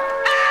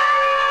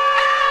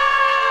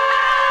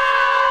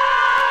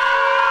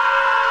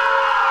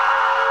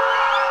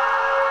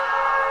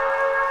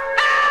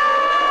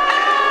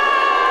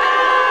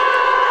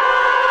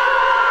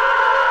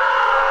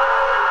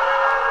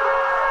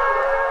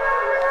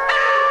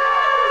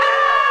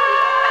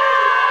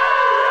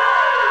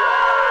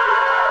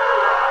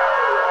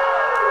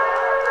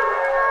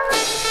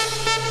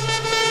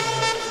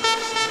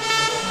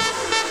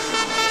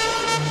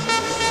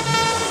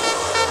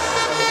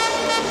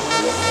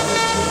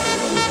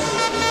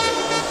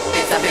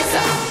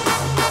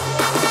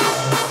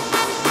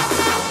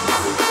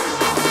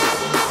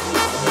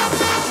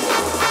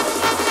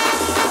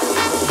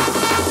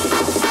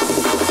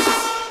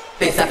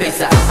 Pensa,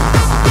 pensa.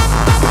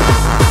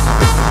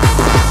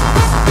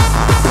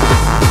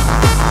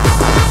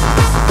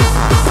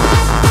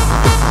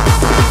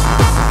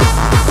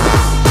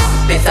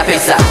 Pensa,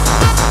 pensa.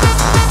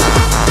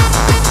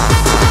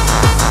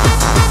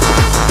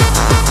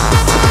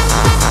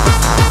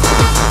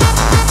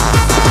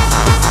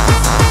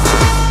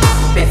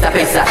 Pensa,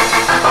 pensa.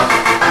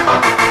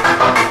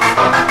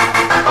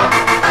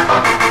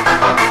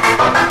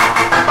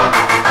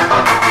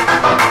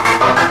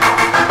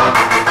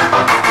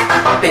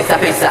 Pensa, pensa. Pensa,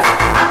 pensa.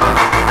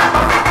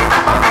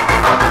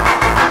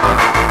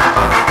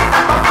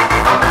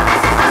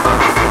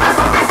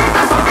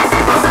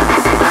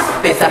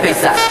 Pensa,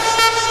 pensa.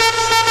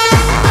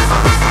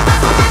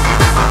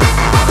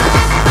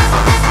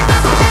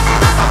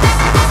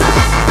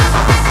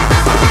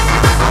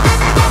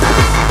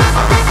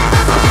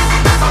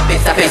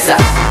 Pensa, pensa.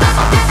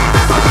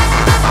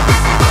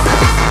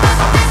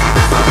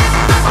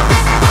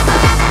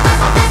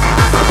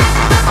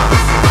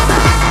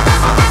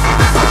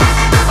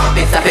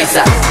 Pensa,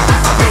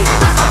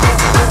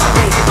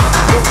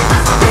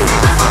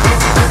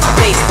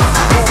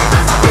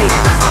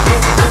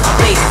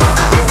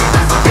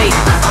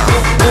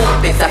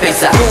 pensa. Pensa, pensa.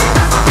 Pensa,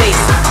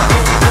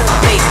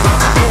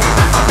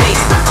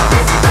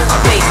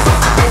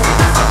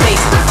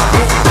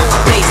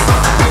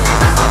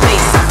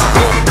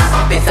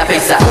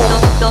 pensa.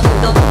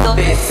 Pensa,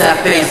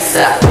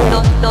 pensa.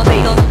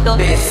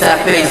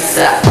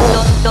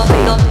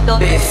 Pensa, pensa.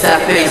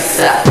 Pensa,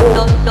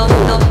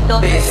 pensa.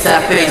 Pensa,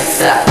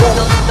 pensa.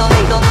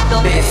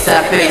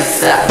 Pensa,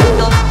 pensa.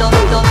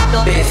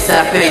 Pensa,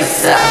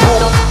 pensa.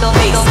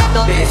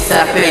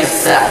 Pensa,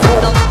 pensa.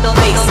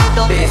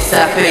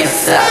 Pensa, pensa.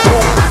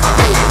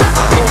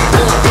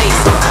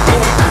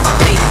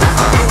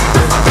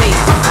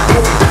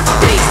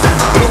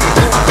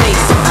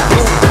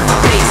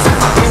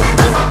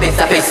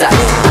 Pensa, pensa.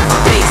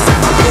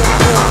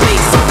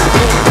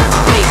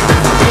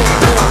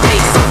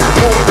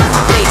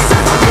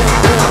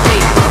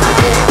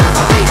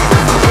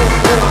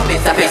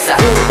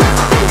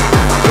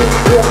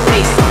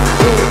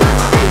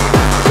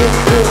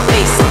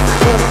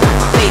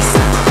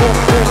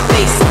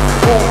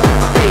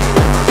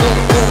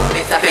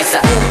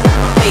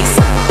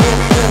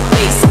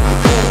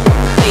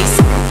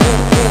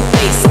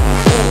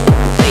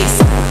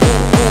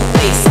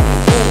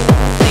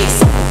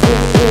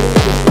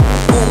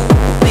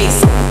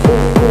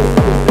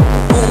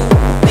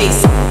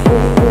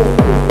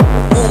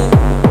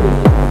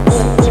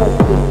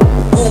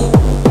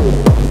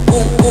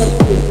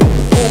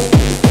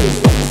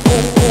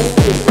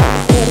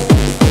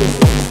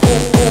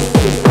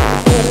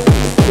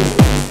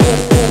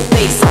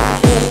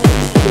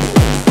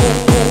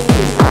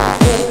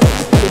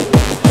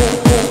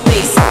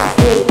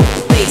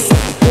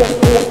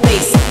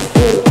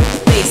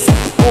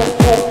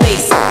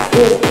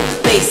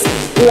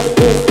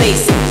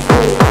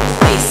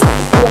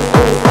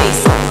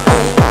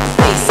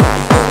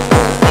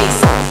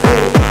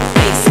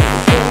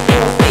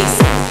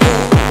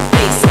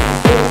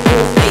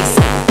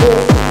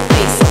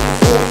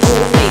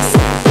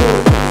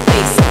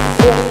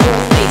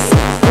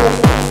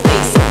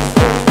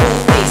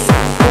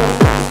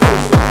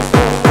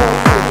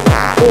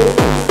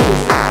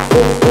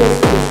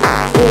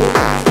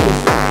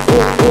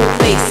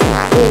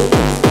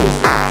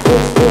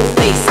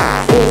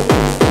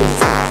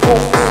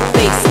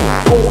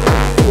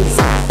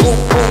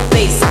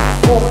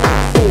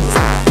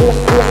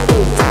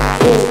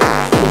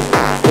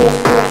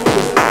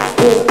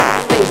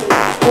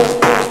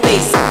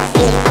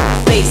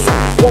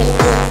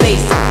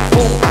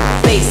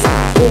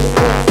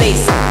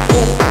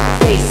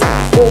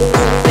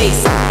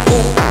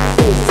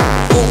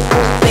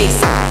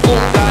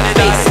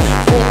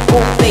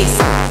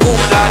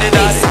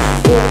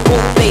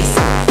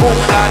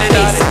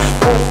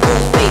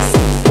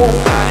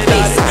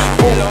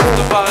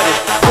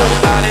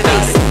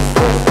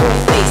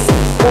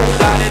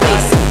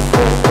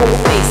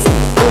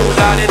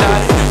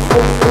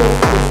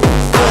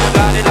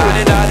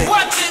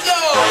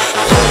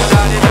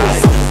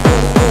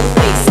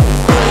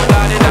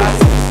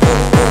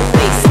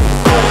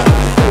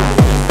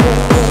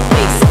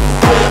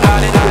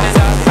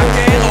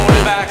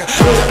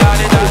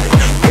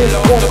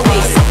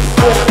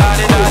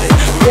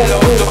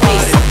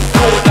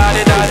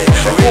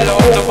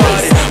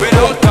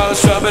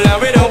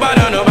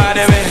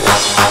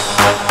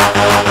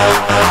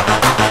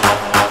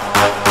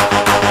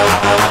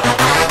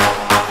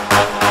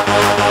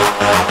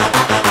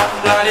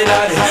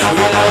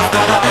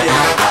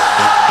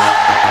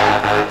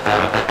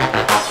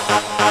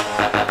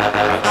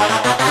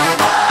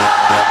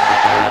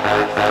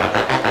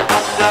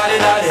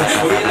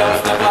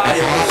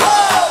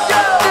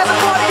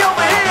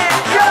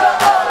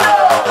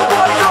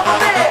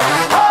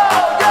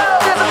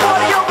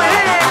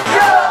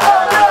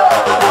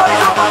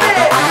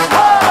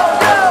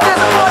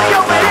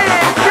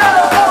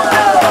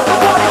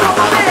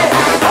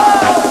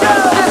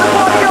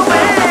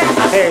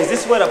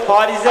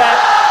 Party's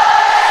at?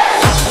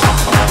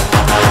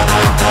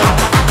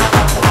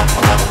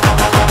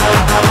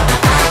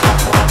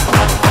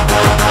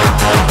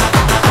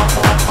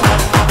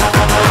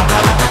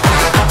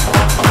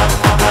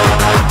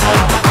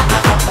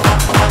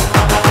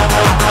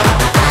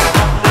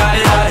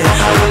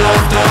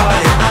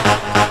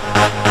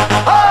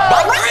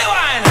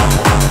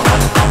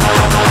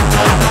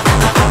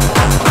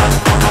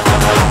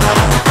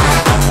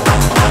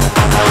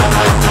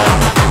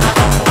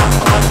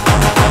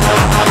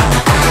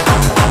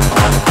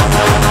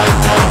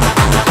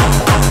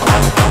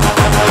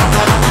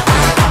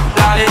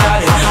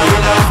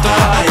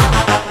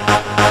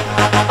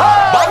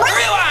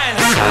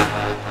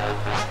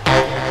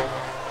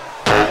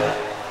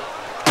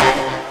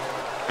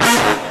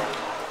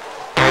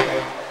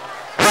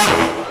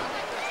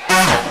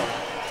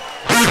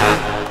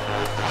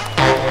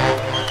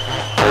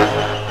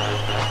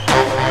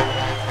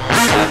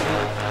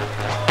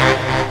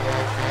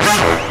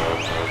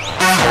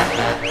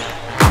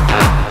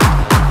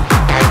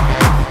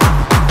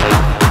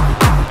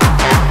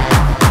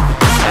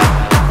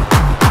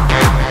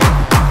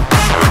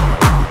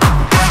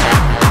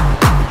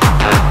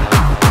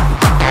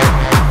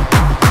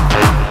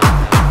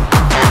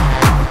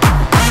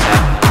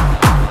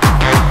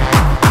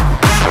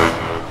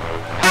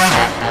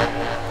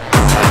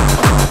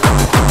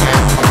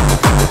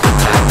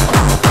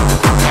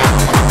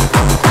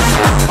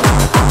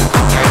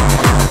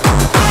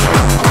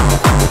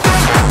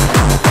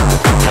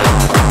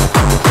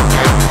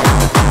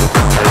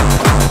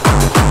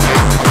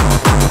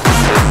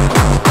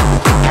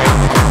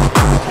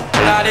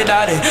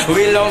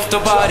 We love to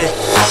party.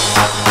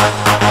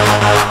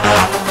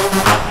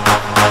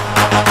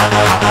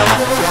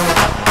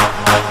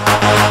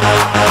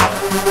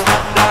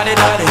 Daddy,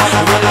 daddy,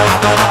 we love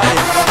to party.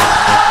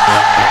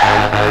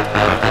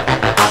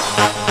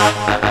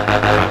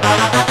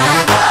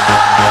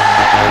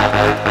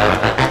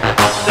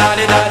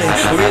 Daddy, daddy,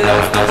 we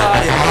love to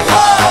party.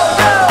 Oh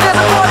girl, there's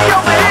a party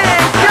over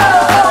here.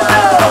 Oh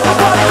no, the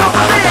party's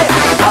over there.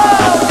 Oh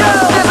girl,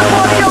 there's a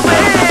party over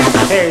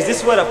here. Hey, is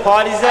this where the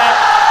party's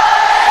at?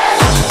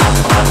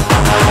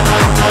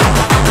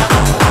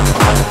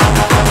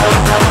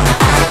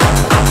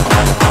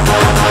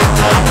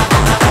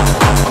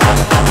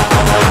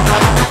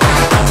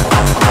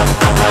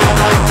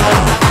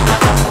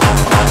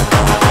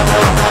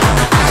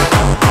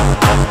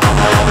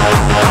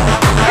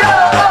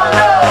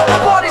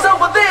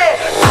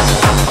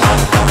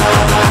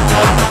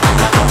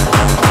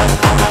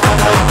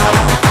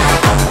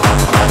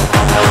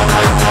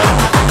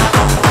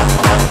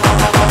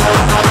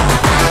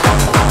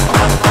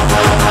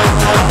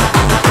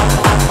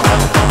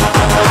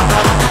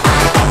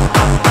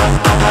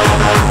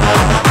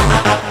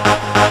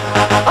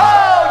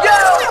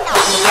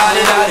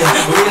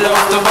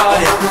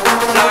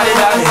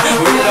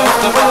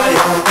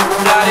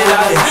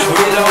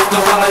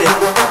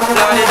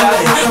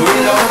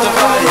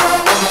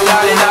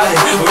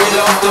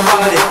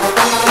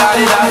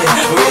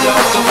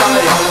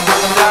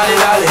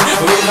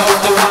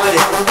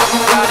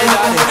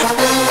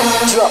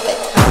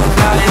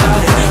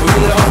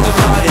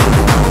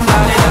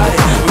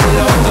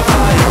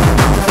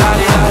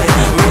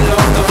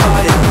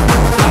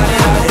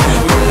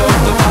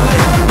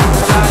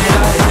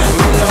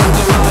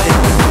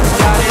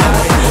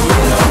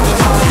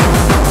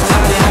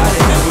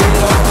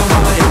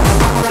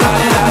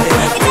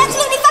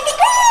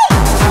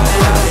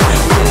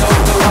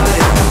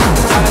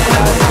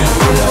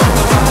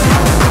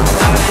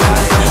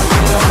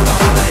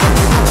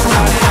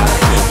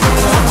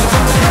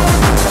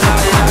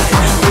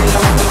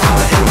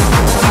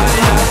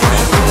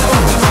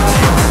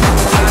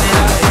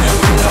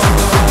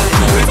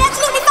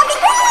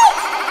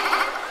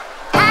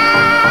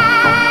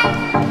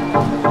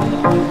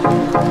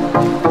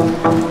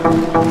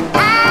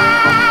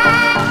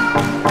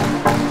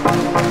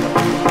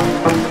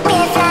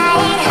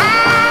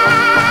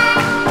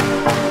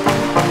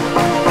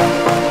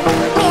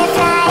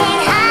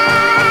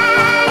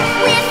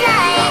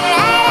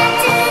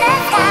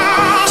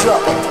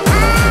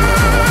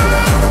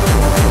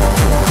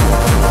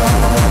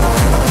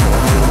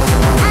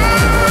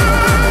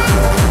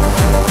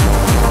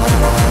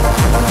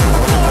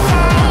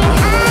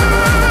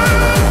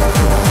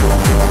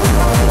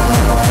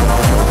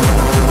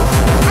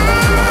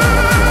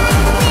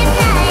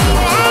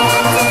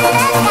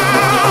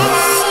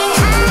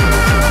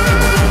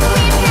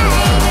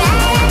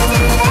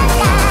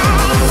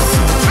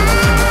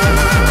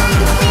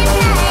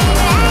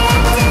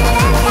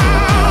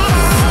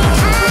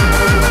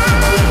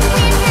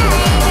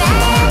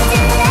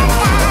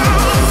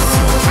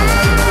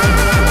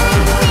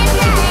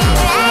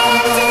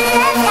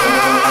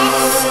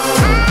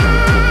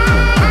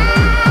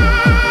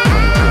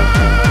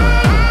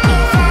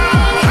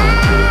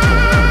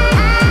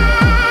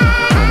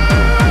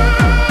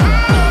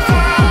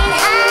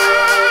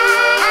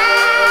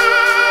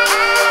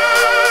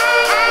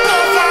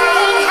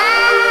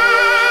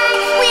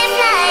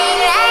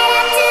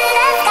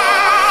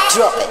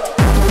 Drop it.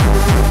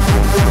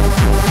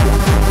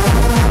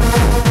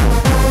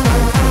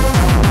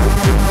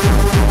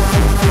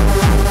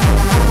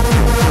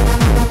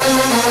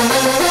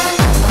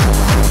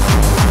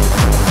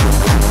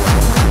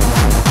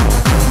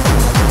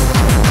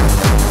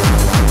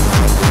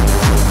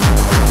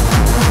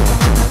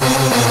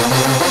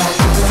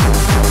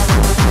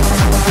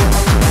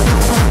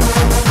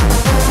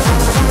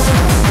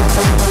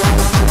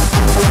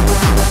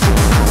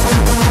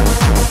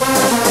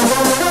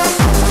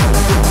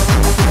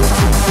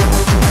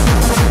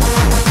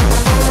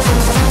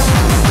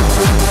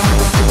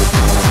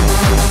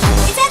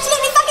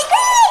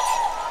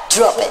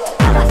 Drop it.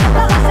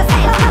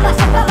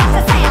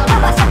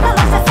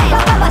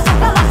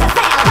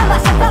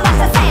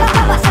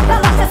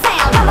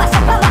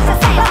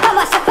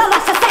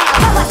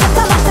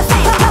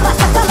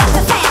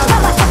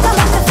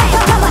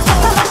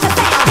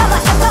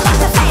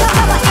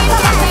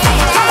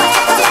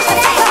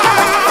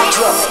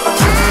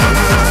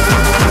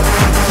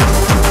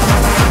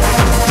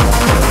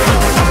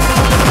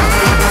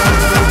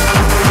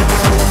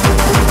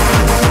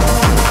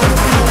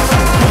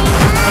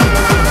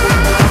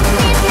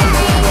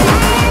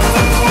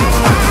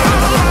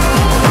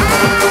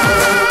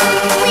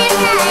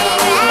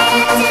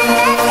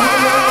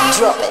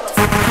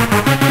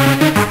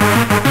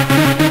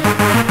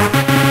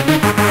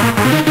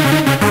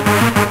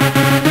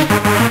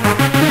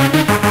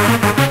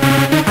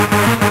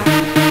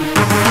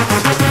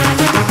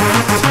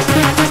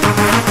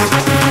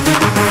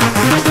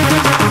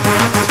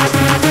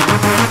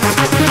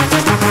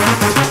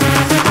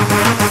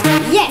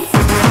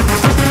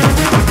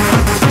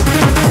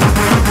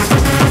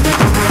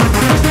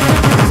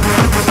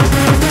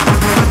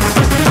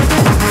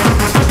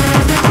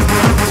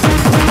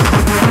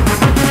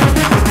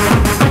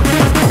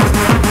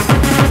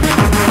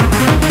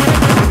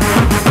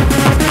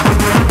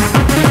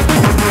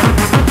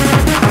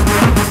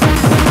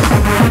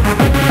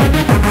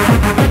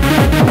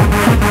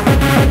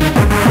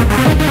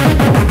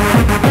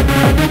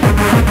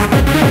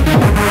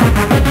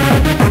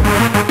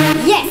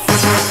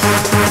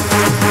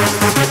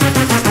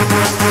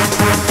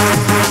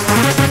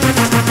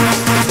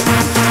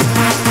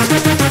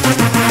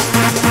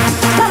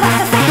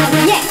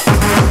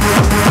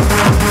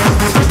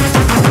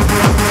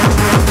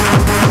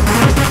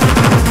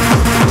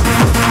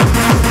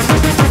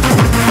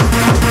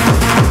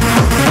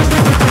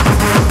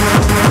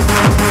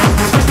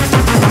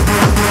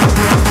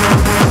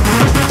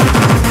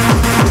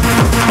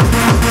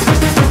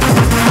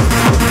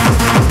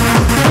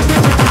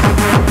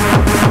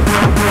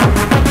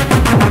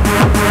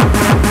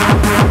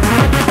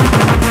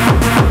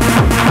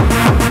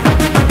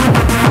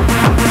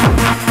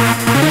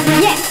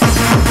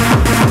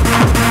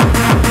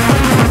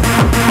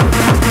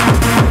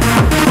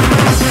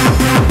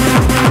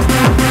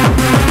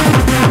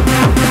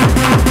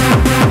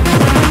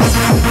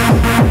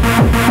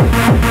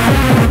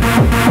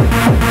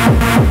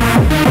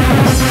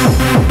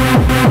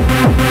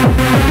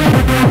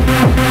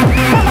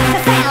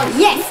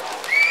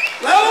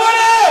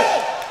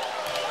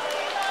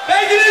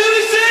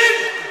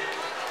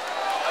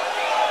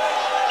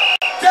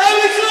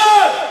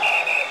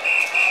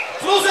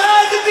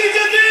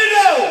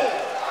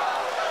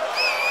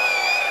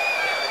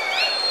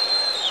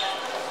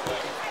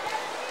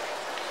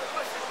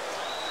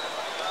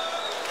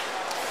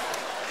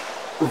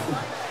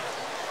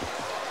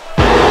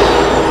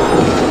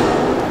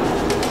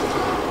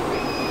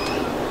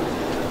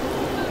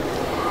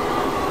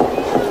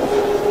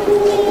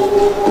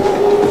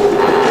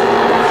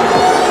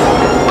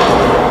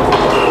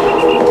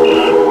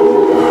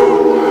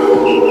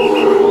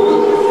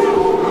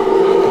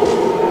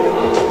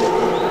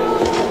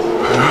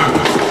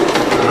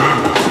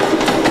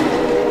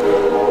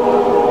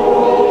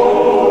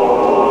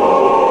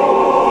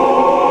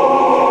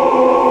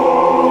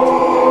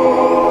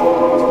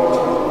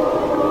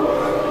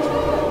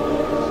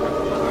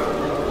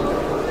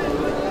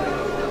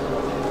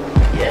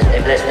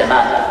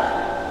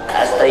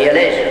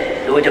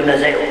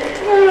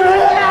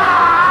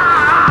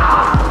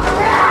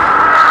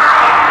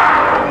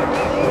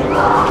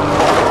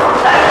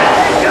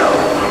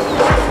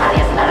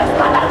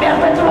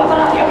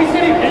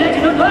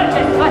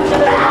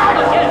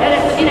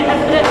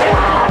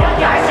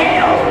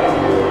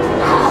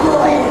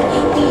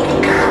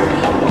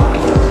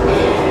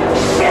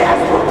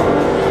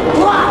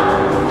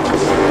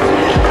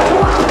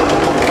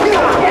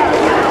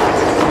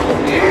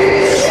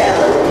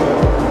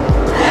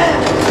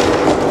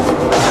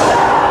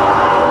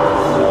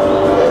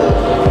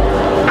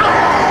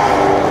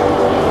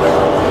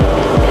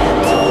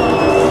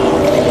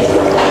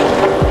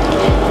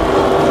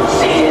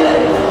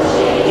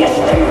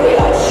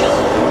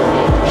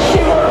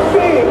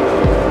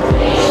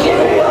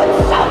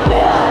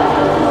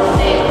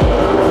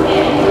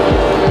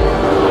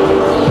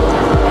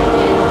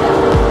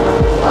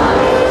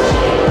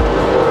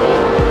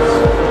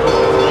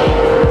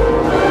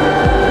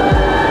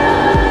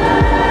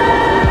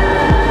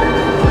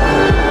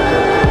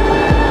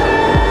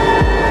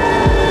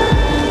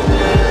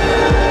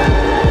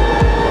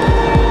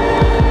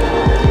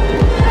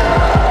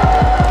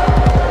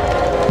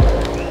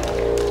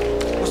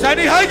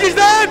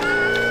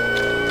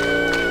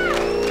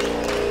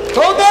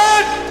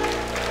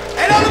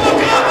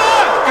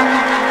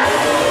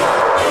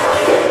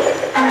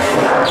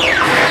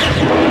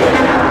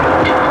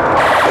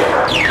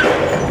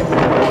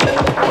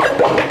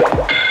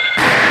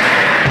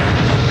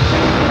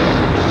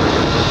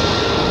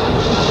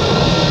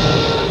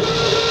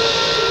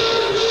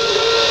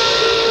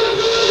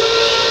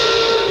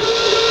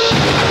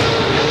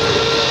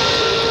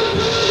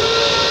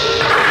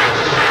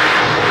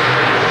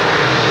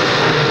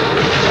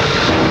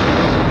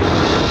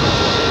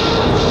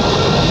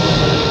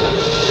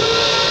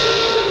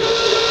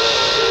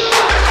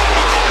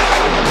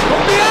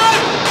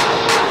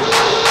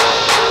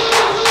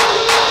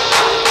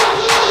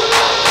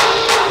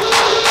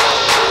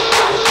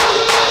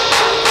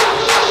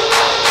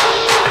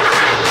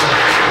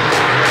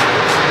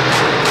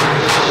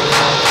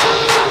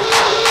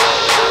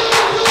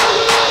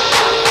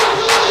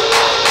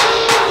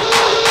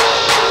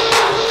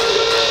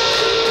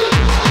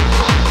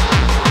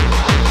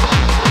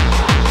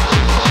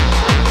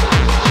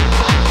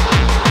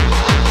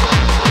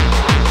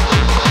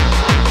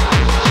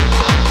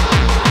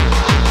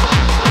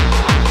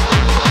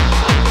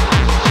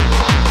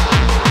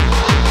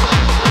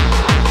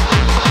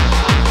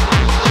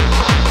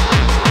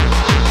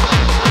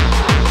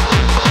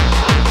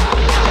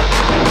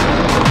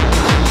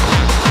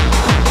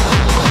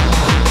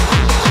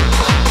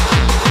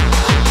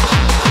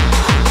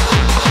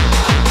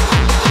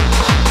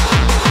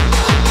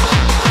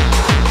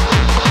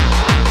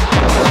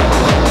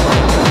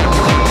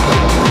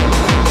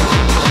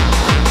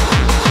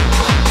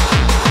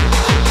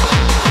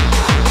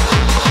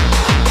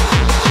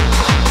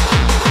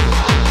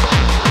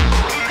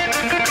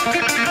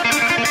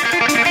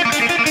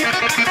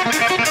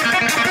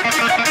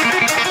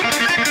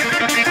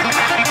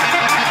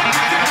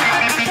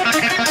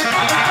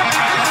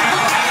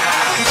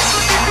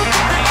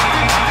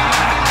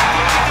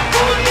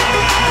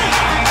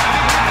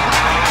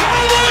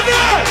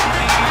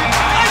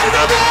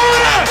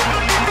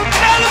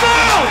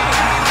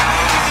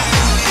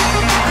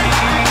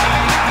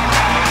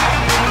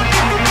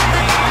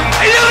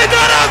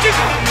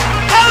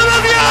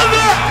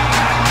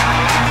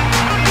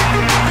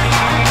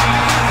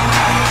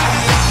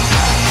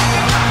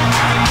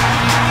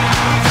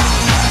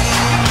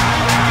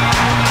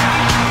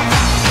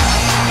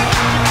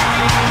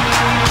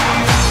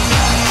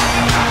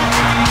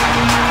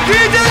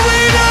 DJ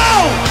Weirdo!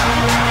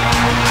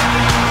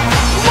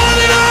 One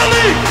and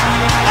only!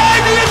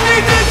 Idea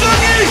DJ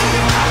Junkie!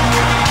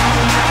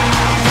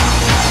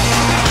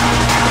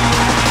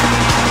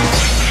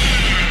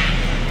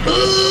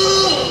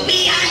 Ooh,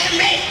 me, I am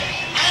ready.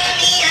 I'll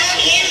be out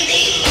here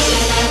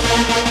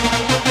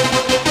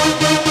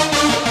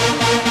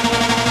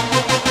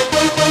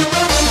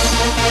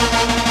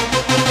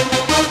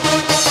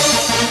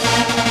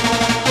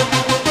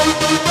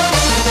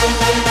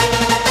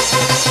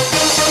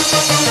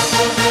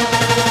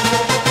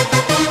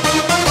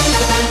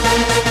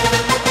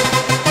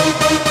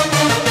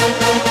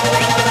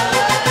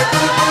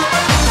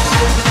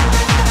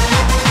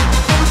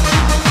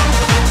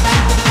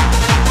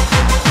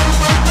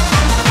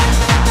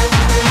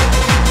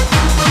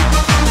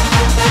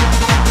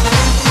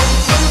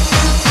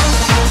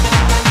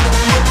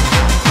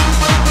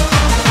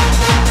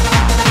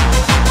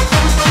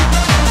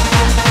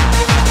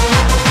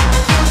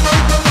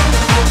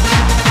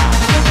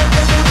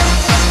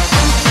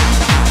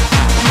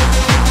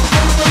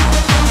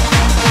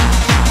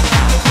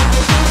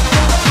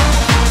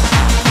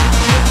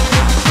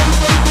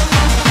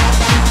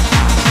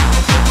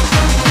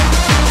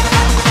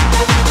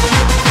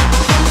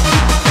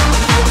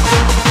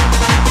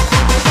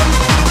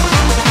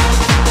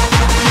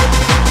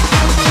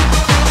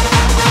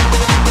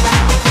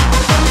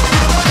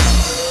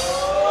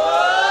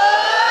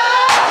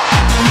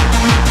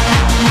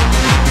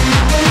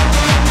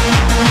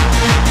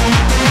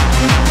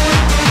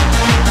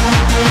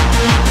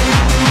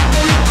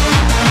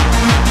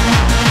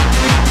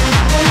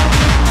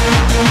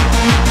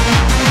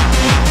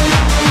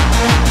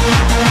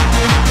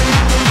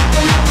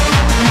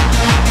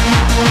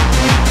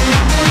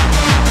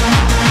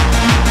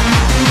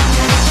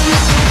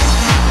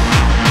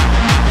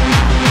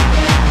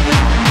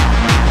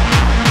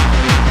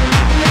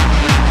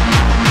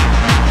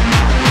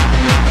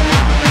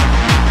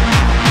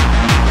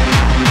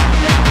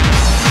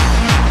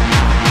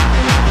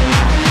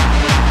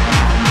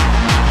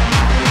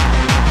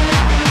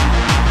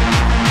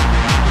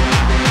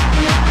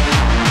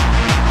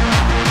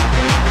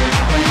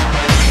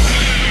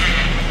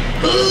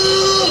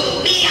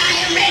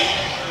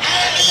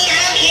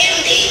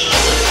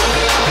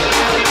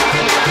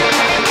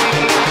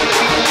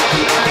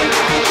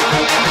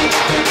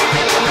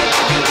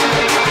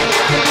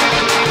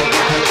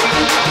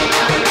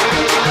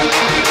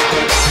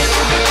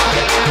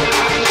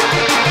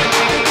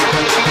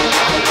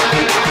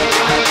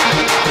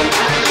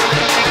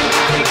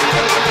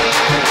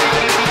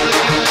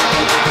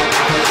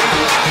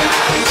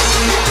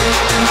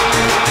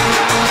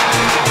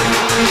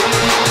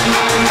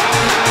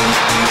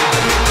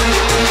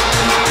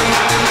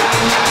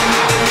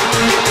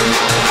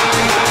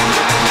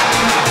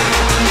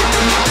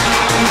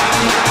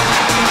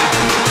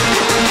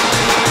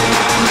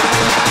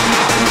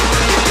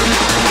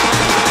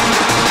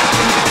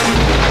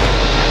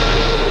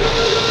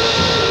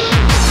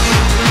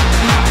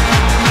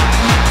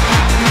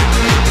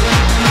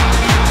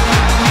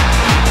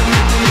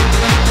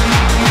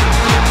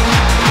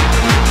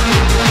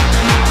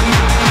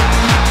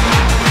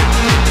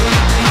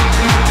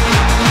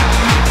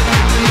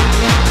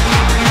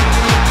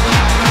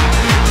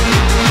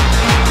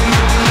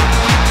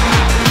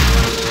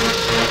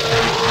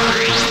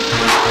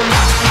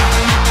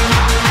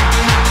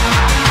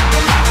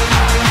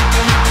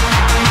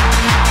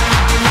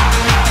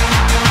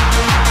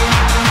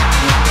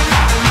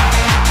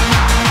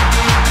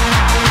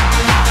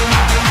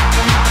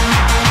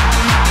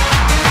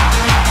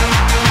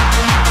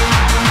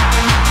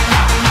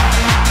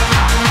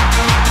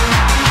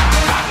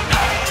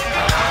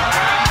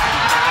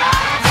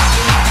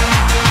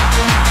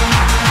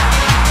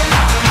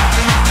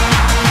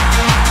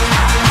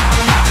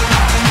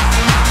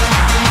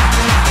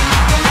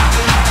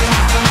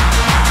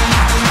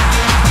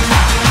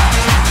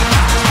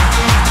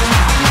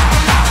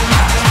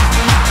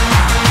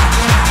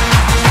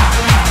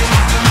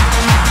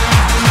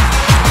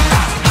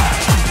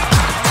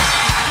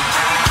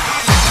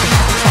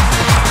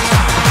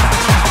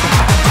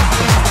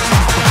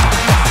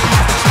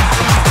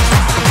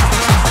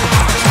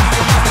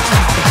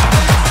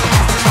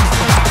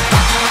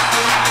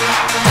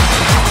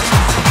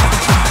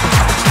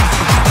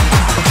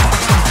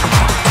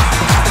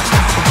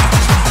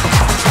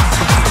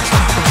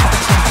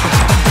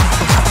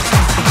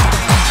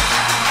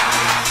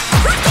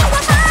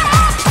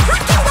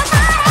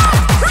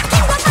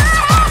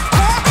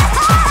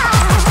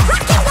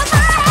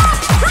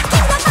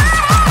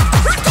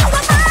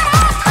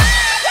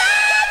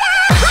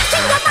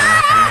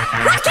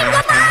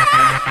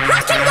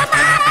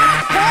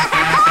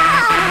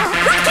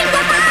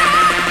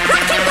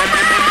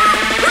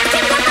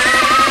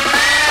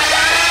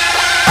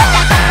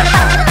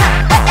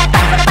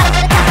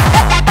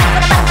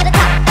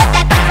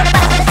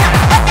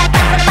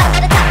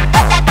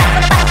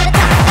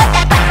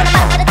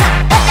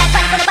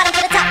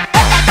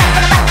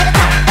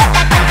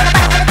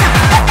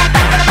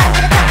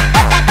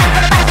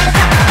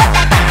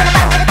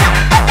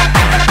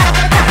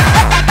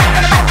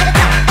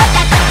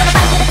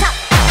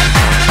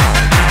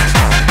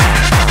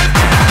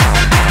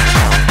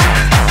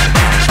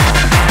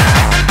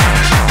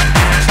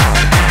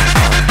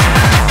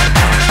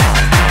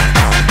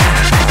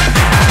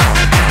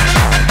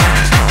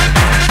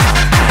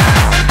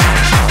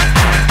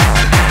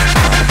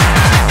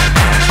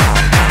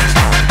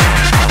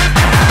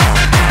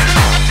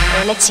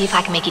see if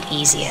I can make it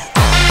easier.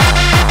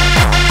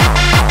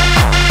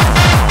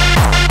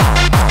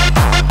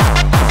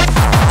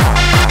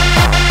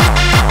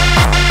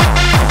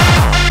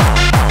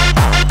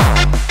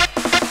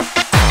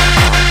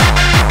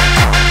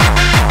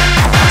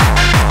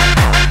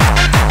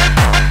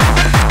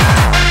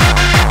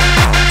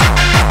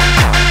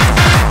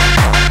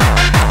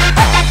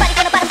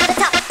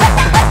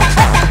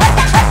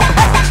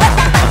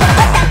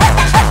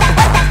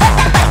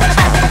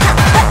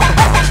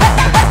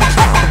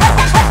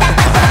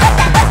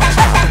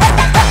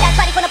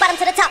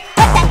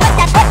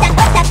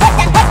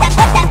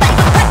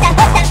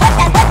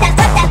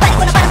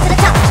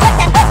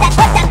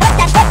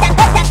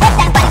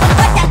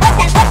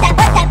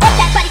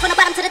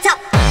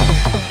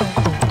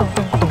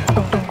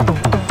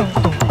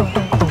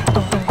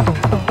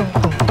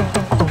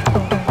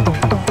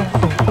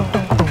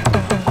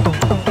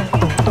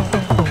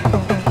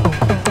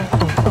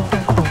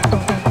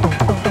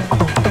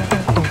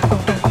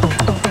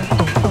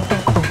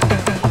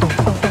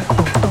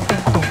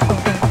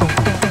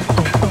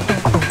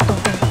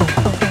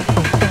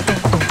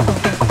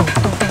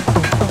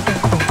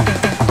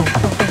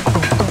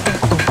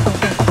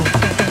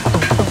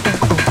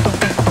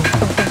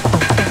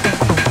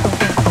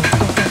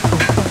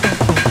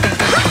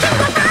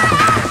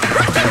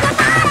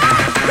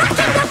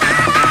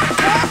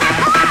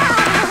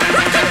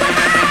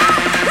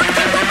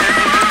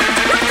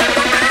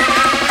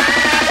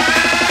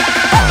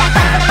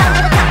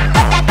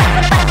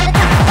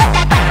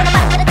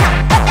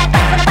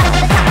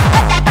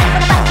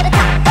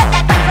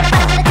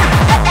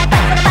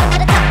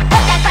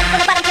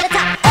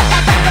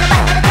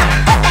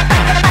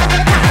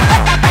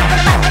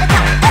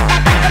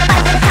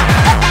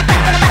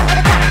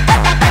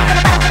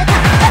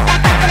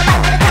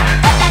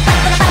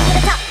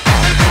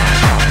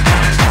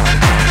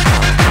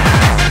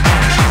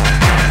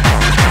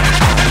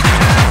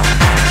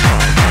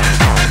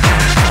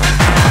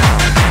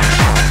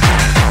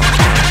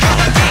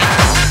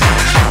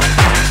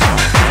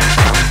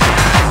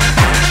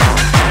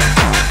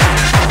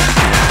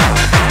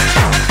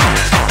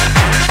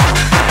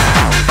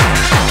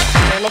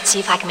 See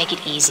if I can make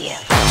it easier.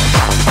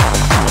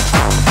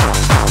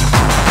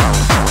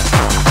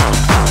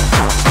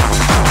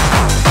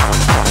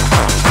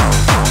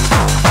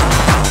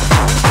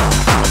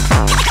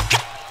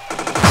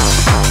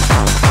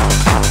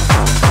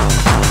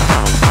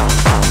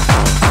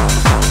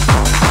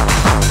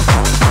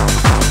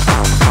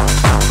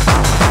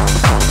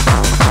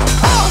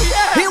 Oh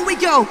yeah! Here we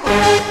go!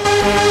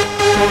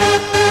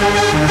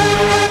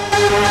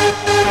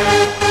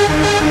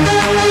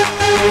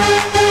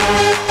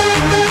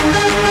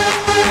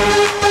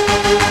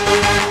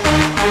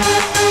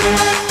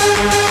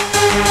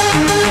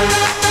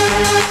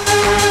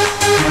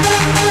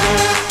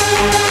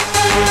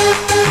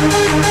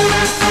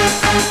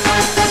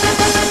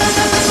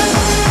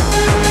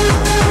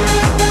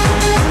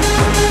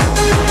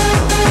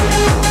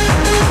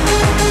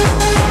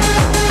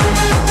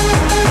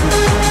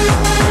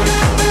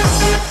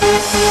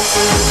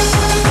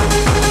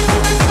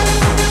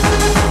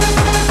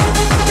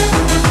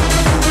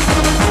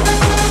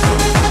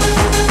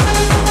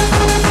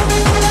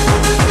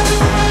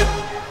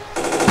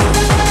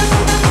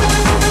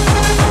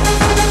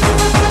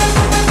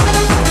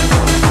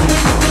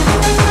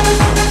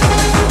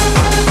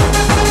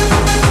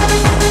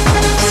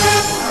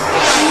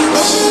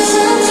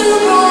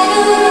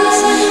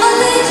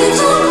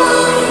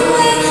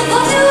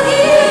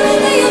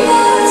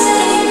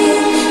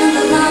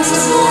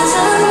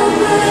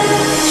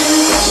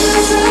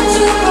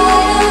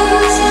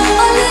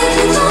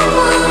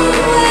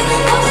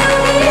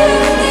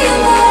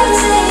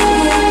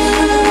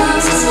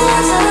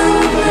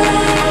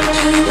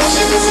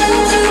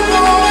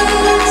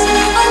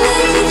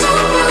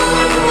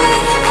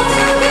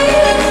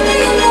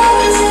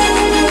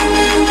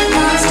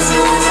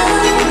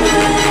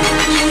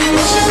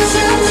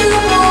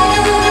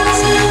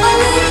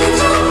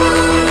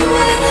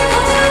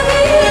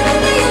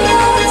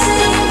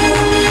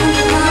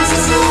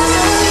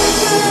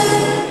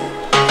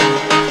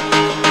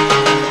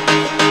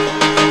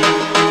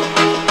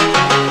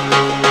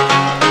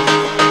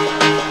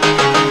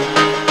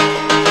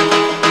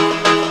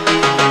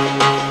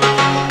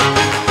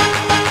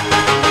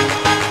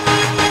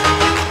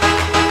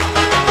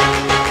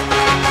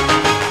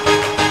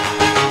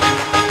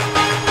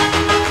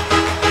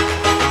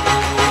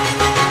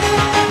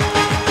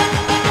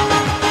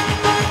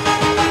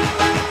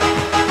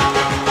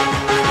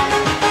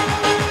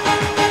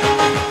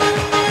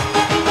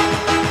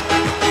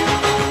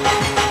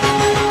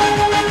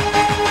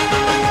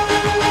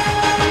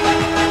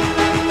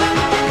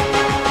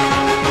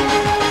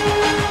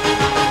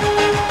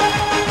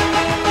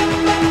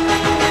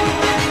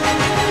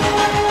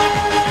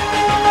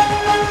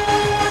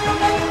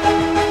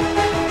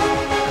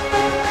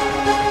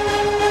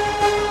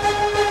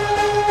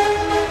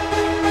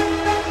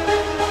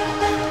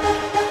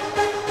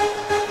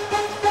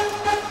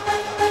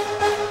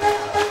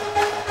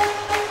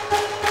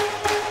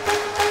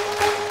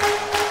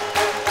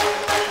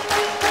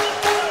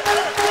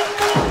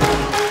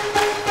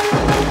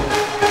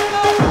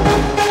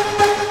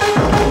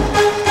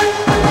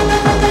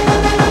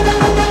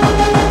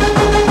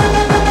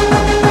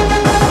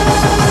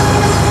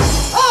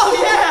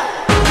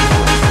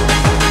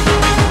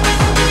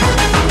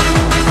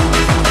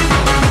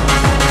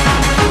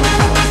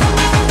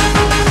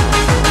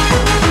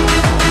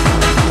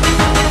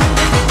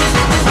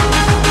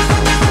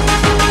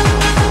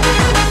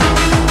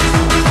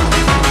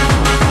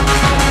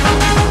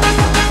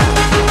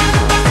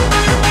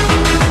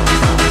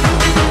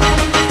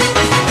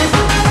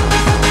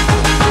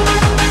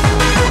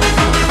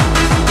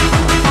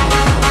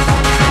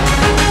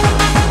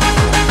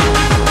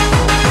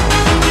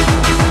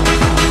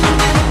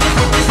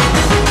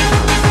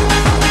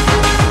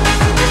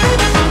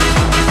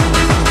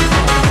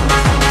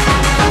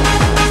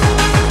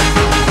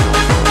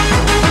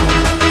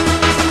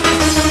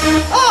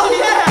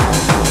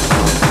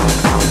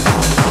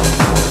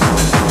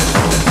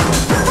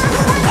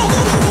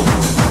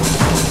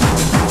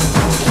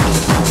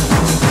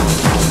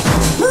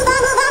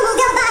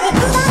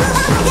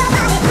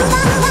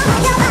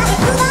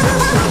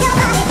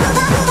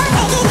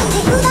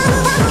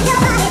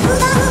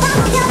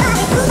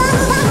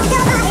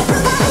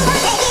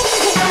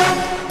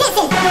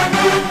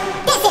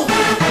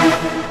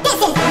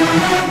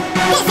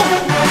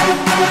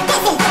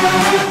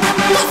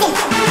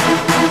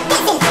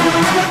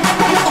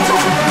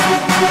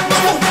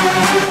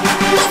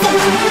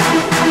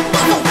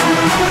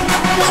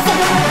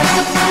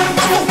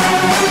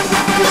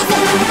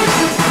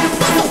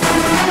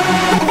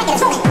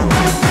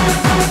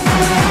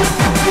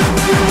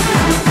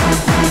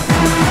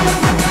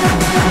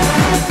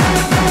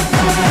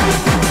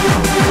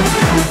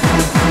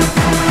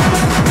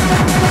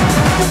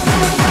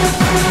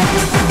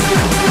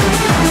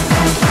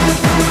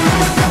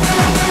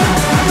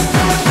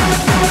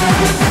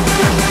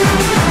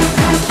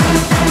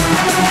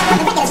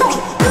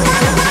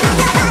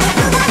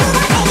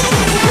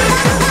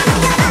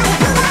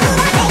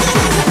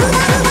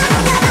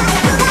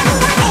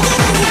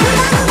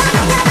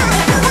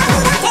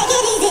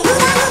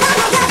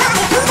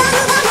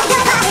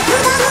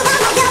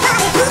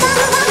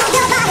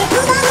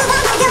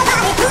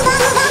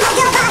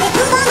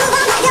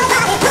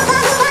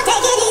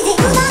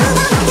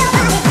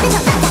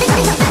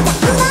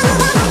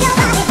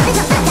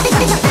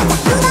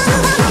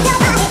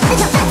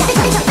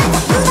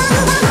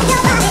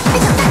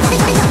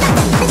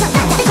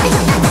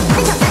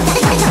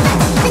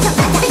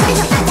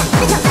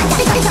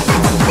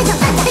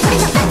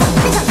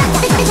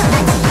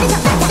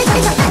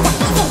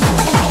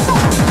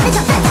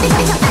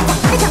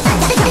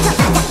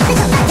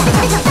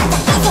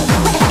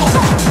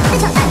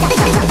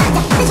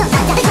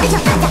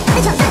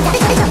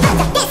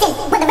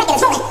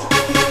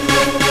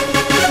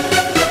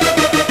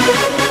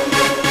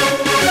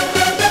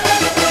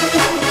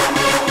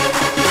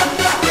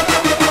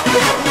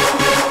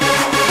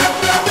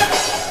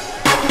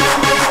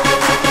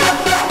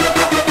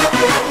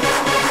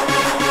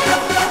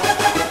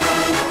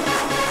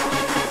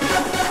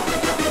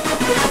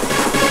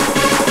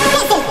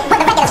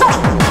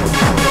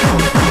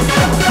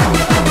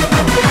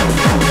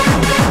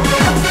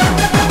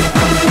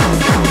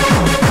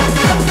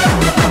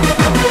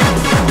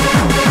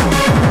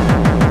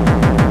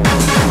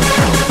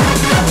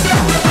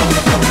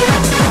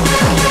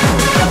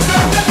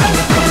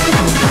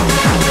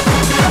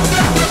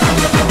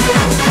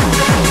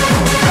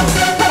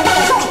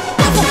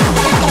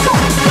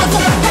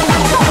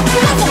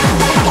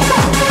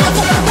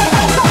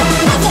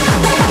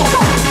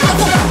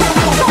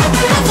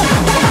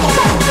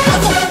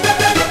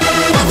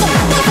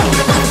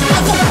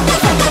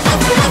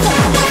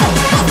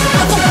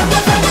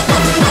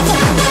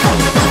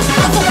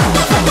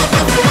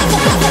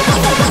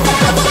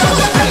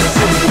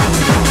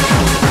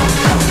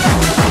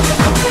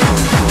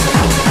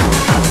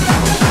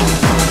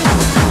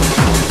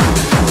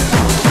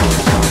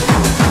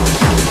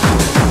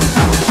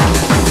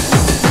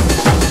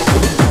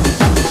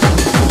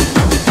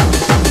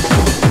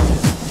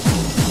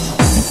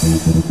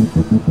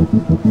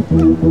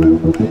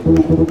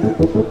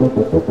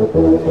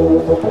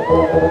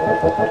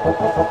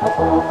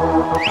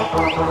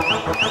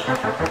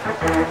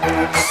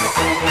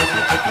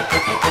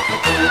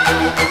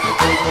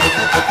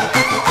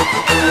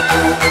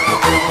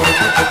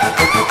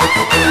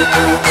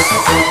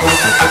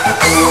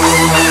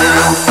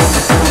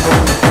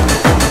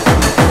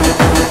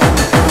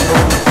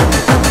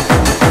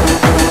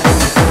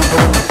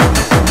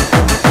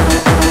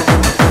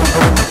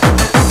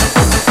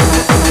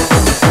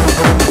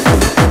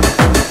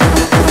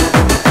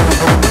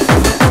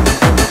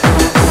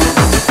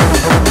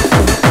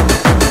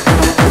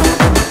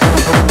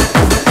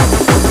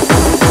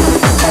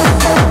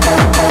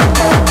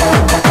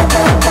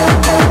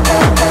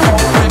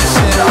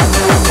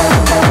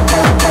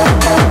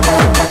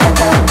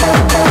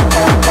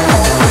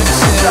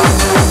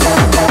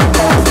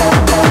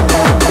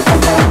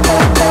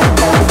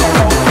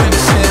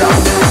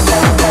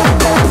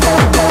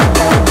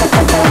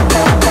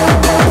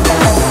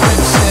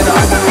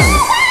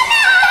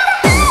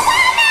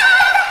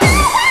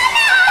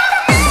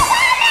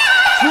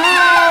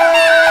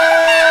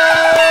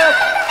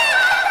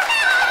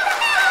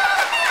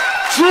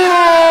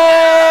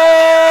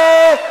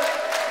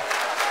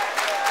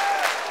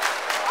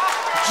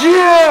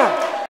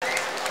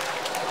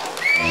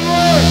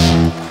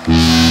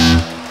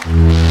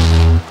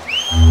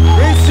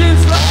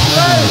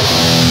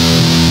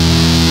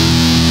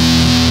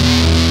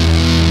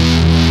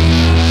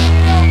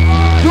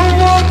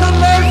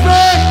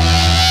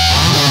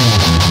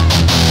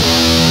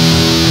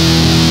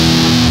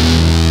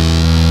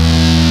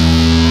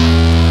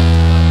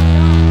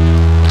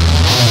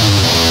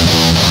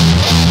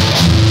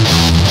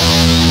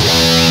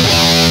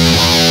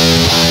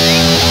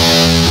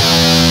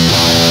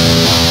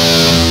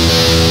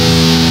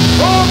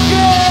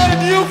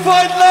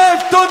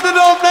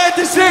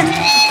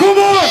 everybody. Come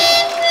on.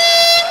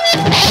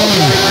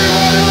 Okay,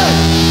 ready.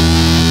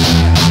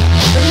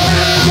 En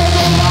Nederland is ook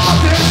al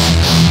laat is.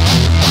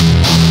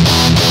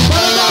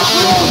 Maar dat maakt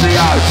voor ons niet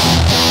uit.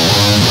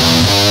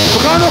 We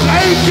gaan nog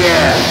één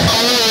keer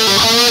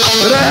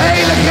er een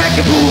hele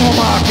gekke boel van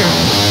maken.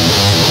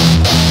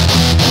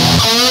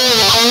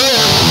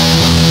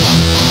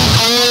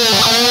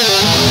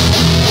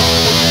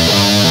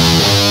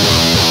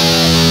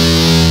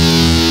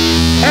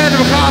 En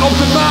we gaan op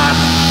de maat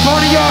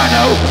van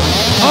Dano.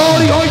 Al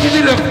die hondjes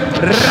in de lucht.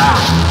 Ra,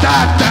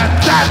 ta, ta,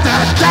 ta, ta,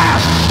 ta,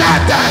 ta,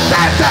 ta,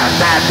 ta, ta,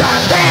 ta, ta,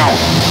 ta.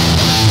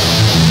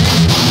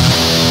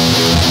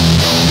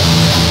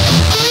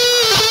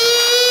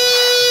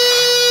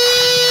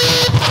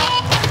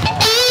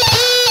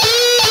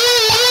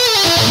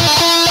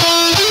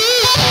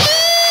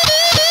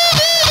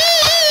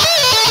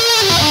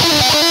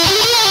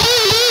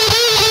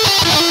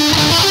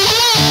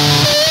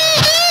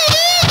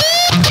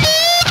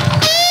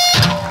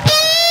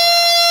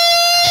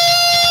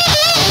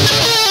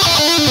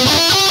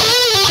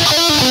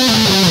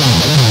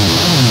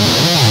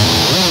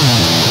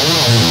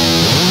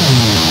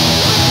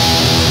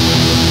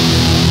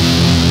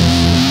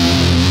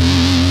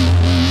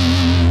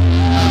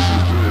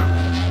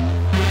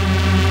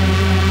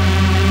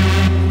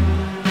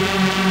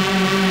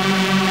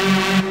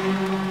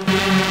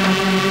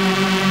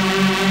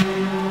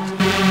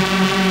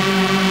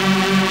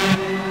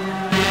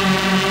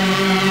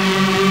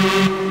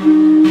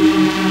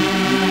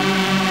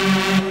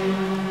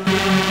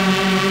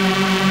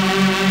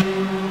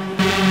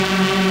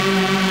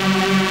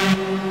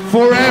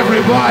 For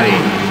everybody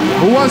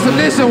who wants to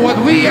listen what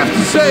we have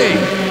to say.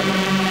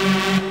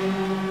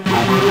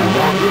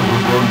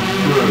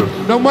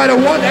 No matter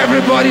what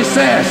everybody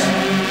says,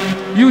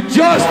 you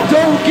just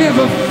don't give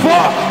a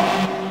fuck.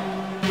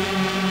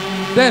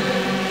 Then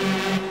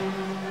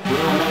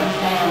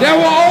there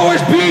will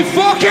always be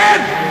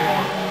fucking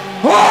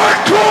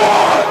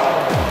hardcore.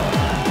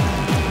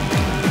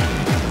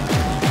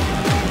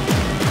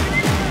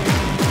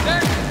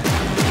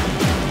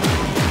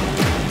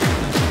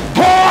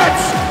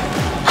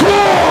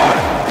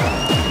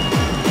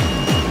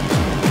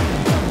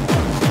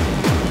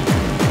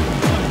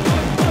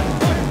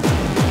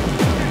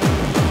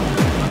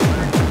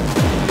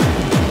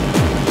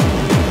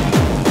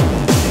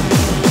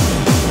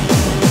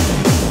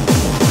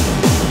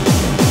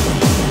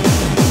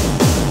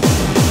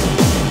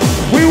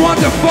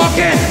 The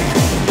fucking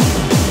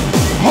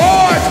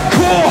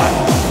hardcore.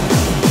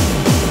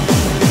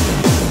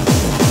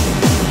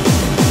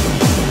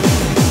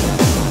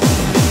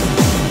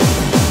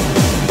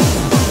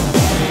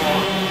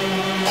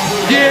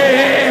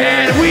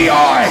 Yeah, we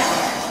are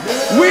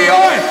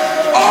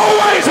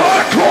always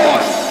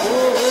hardcore.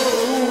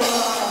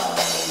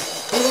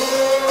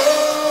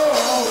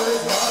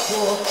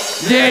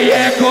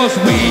 Yeah, 'cause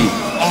we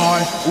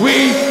are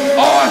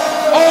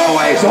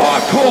always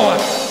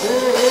hardcore.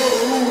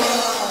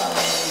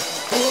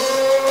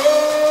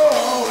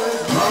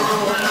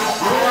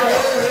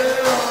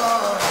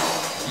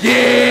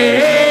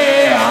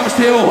 Yeah, I'm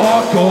still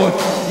hardcore.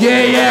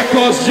 Yeah,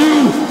 'cause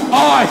you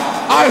are,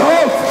 I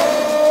hope,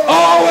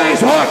 always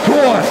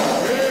hardcore.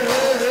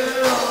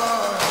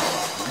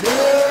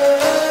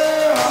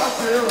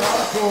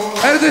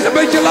 En het is een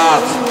beetje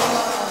laat.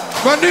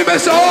 Maar nu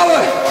met z'n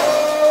allen.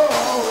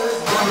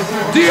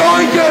 Die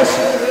hondjes.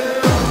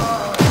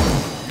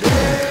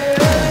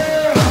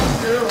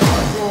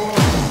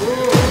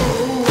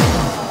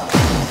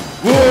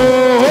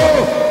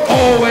 Whoa,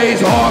 always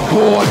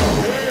hardcore.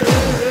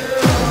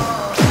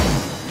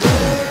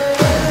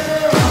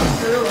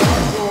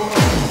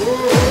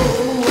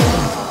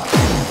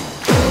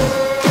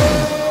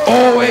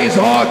 Always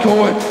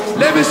hardcore.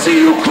 Let me see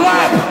you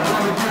clap.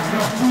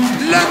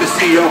 Let me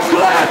see you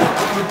clap.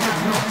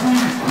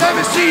 Let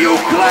me see you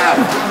clap.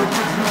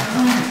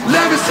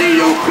 Let me see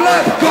you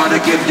clap. Gonna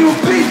give you a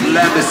beat.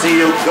 Let me see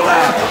you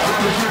clap.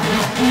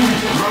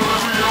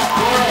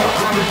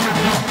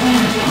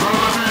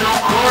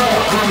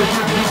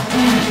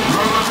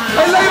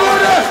 Hey,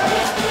 Leeuwarden!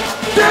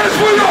 Dance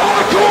for your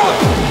hardcore!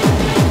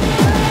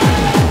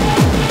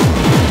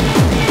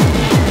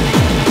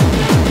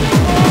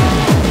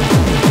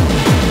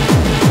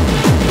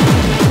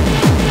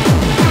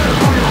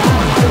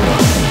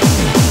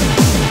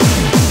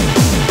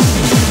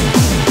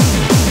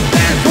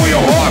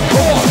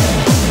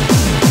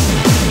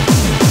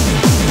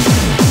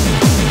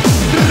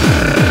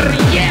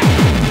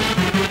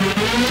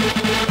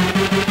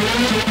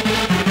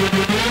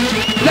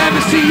 Let me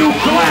see you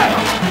clap.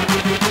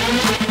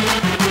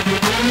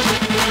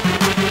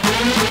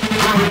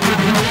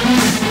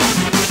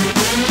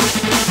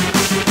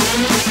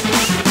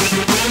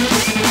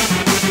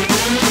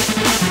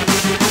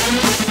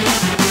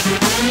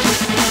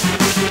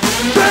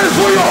 Dance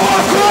for your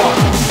hardcore.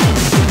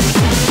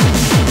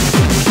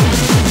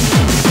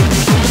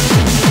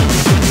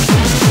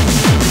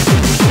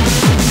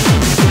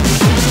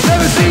 Let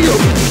me see you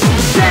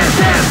dance,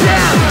 dance,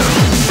 dance.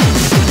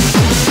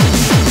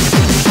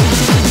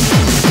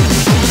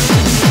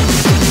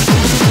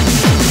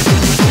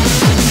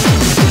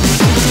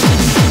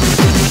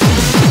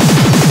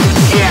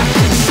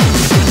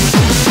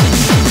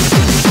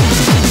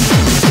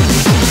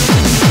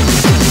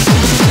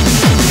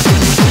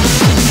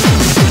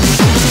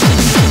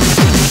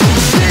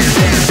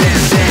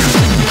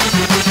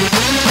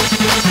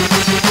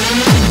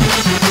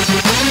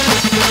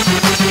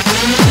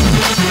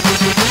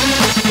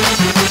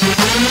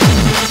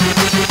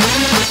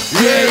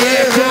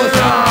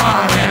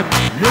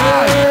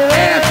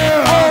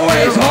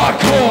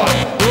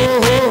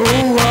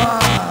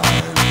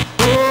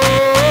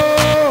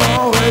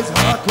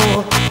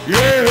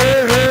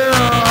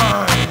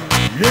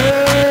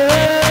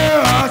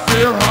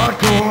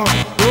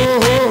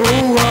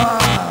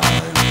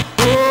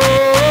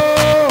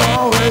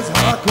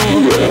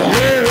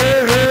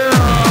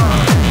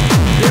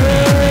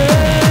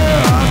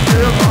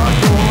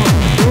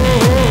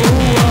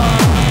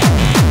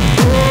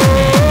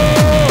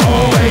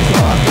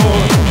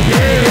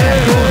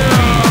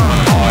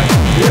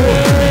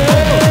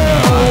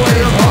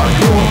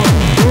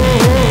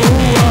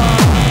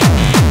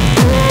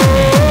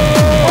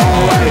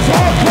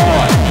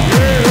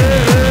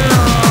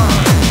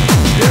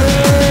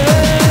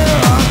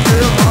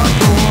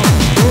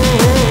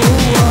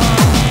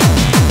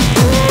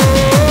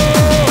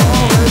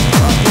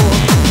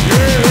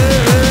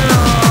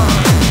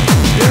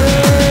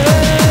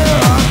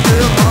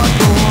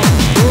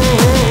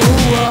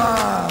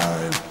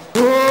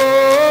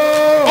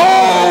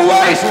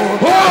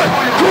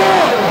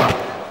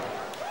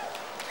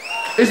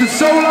 Is het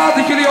zo laat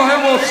dat jullie al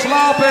helemaal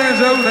slapen en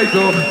zo? Nee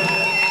toch?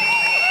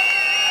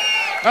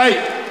 Hey,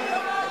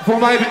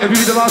 volgens mij hebben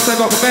jullie de laatste tijd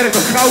wel gemerkt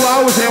dat gouden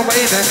ouwe is helemaal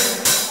in, hè?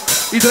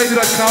 Iedereen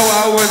doet dat gouden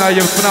ouwe, nou je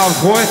hebt het vanavond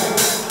gehoord.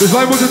 Dus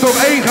wij moeten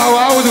toch één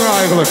gouden ouwe doen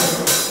eigenlijk.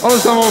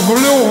 Anders dan we voor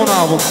lul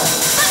vanavond.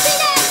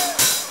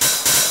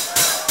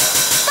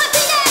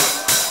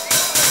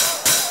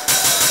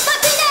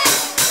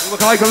 We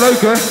gelijk een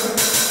leuke.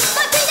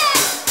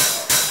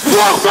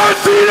 Wacht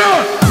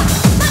Martine!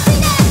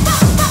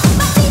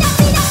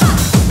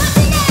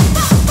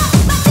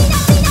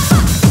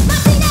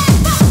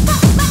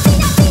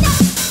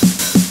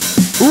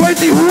 Hoe heet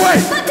die? Hoe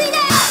heet?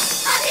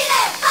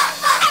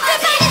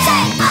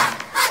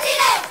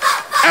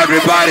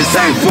 Everybody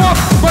say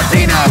fuck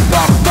Martina,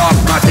 fuck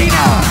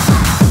Martina.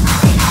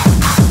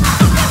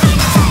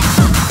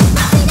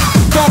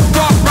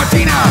 Fuck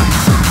Martina.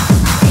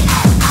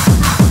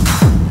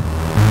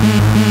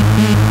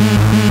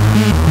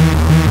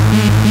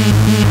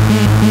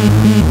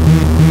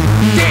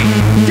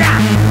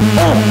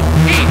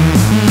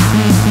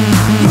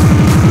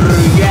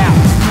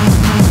 Yeah.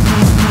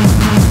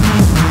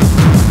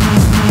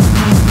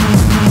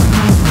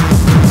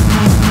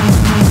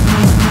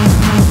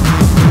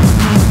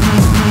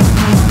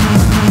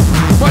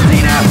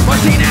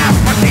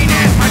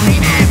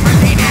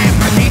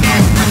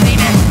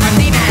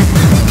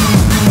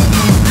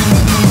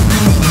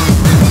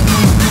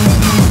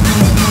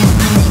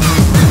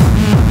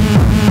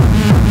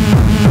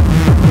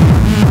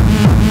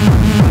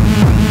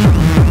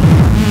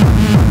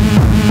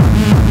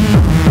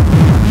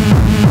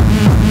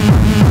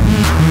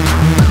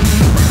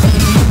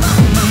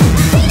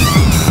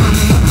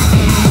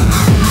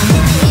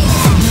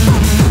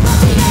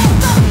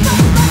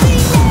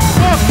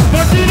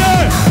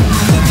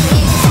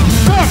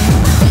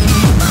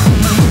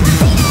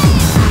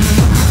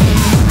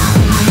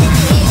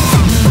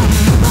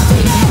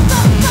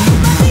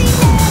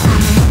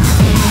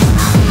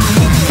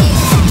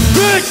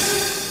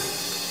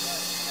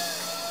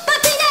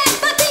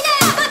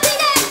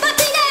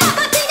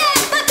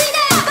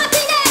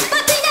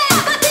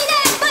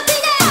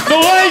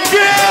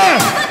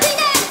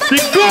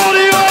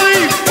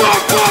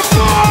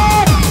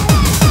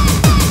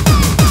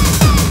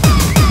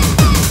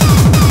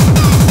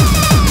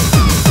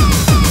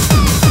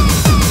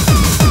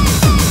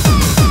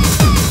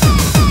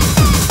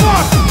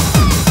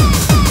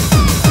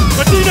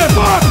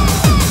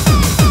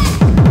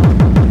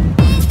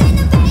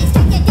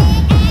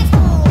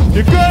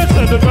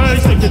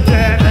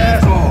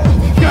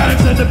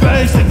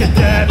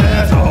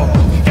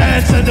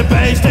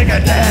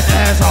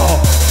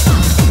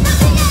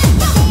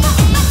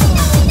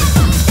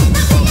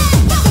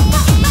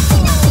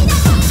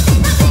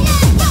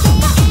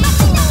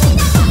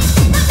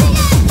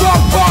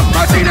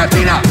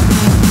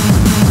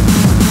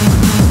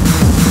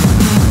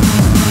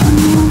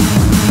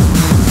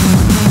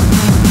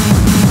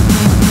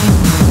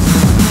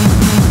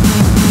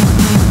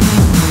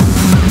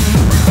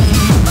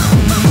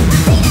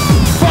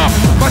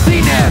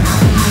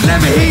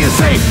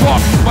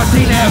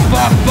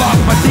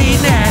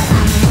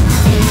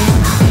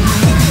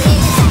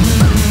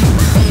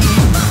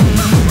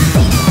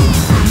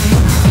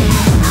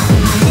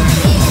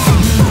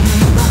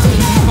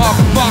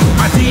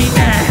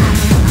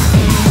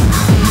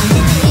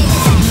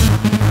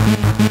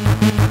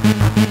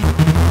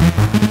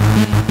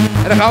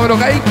 Dan gaan we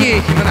nog één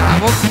keertje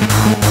vanavond.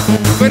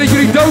 Ik weet dat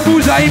jullie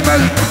doodmoe zijn, maar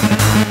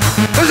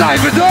we zijn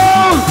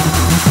dood!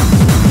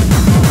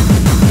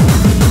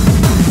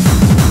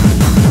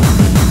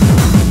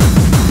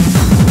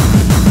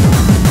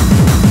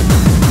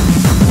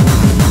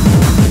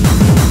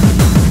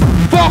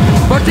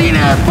 Fuck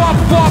Martina,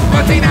 fuck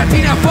Martina,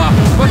 Tina,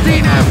 fuck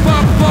Martina,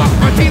 fuck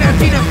Martina,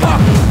 Tina, fuck.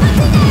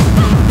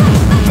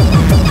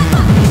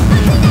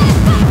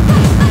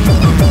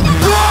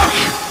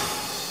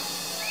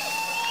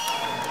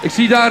 Ik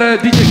zie daar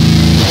DJ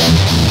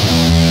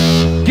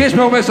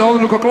Gizmo met zijn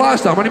handen ook al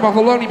klaarstaan, maar die mag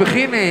nog lang niet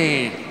beginnen.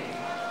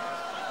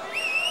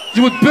 Je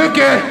moet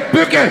bukken,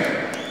 bukken.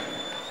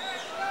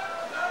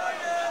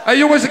 Hey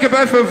jongens, ik heb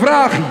even een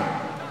vraagje.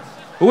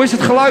 Hoe is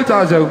het geluid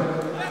daar zo?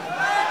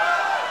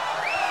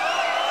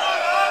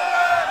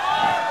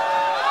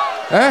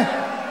 Hè?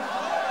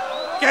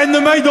 Ken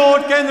ermee door,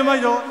 ken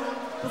ermee door.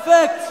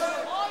 Perfect.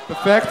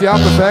 Perfect, ja,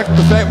 perfect,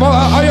 perfect. Maar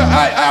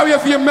hou je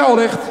even je mel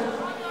dicht.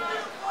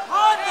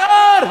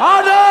 Harder,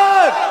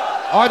 harder!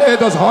 Harder,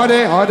 dat is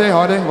harder,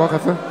 harder. Wacht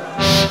even.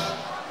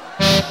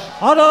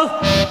 Harder!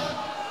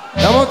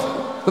 Ja, want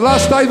de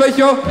laatste tijd, weet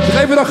je wel, ze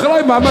geven dat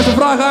geluid maar ze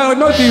vragen eigenlijk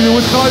nooit niet hoe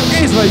het geluid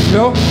is, weet je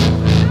wel.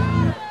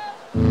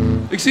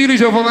 Ik zie jullie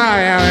zo van,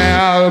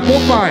 ja,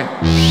 pot maar.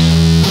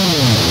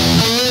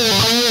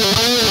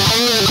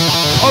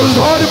 Als het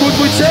harder moet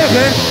je het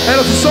zeggen. En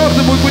als het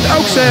zachter moet je het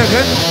ook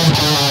zeggen.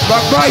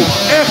 Maakt mij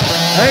echt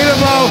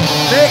helemaal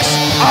niks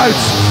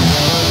uit.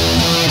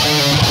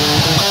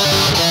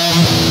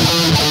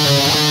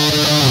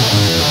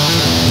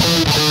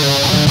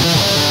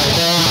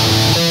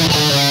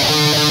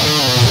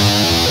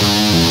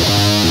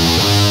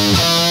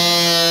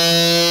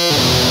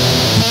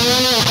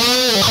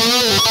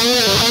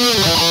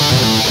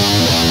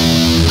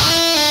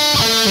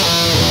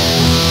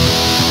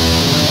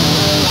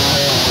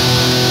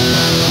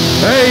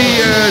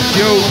 Thank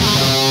you.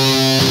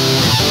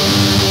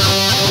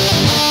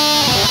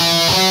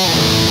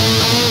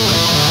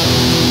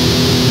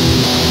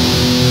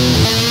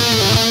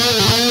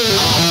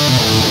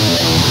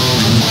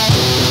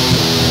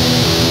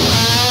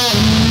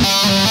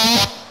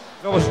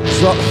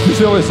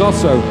 Hoezo is dat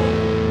zo?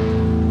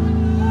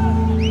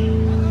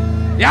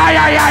 Ja.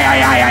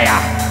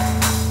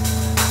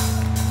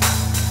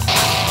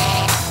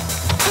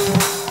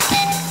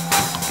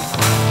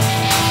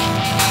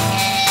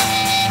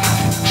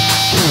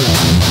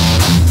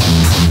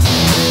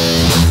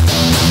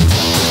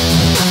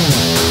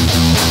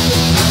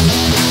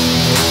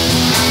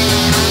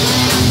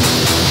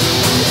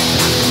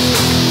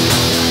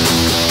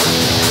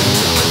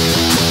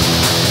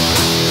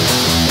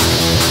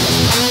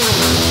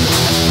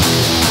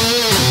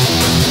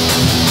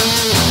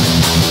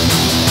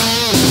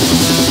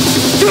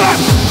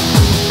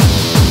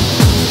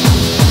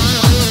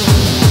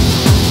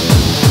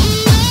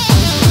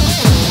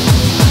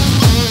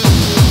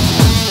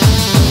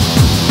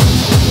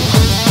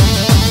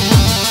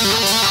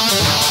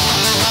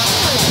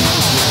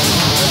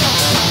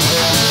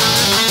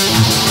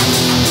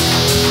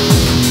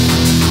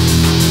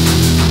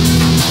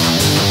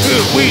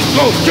 We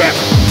go Jack.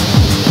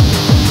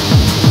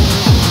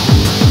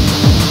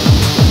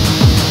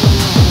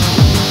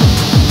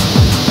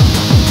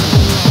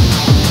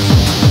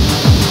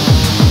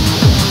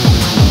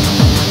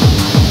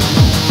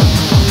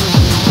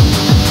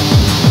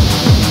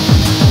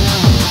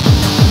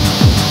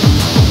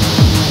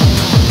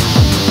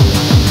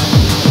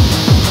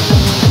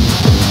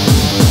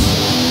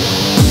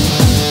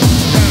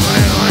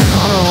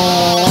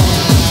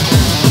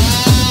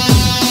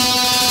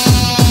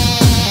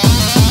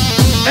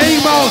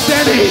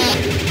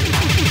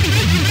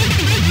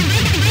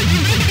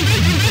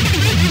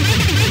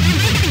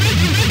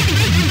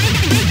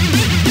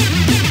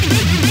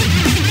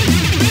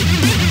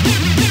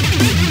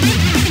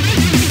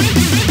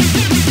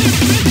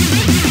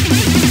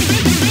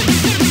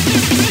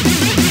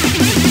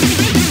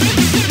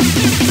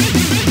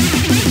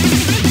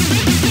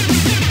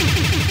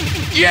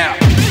 Yeah.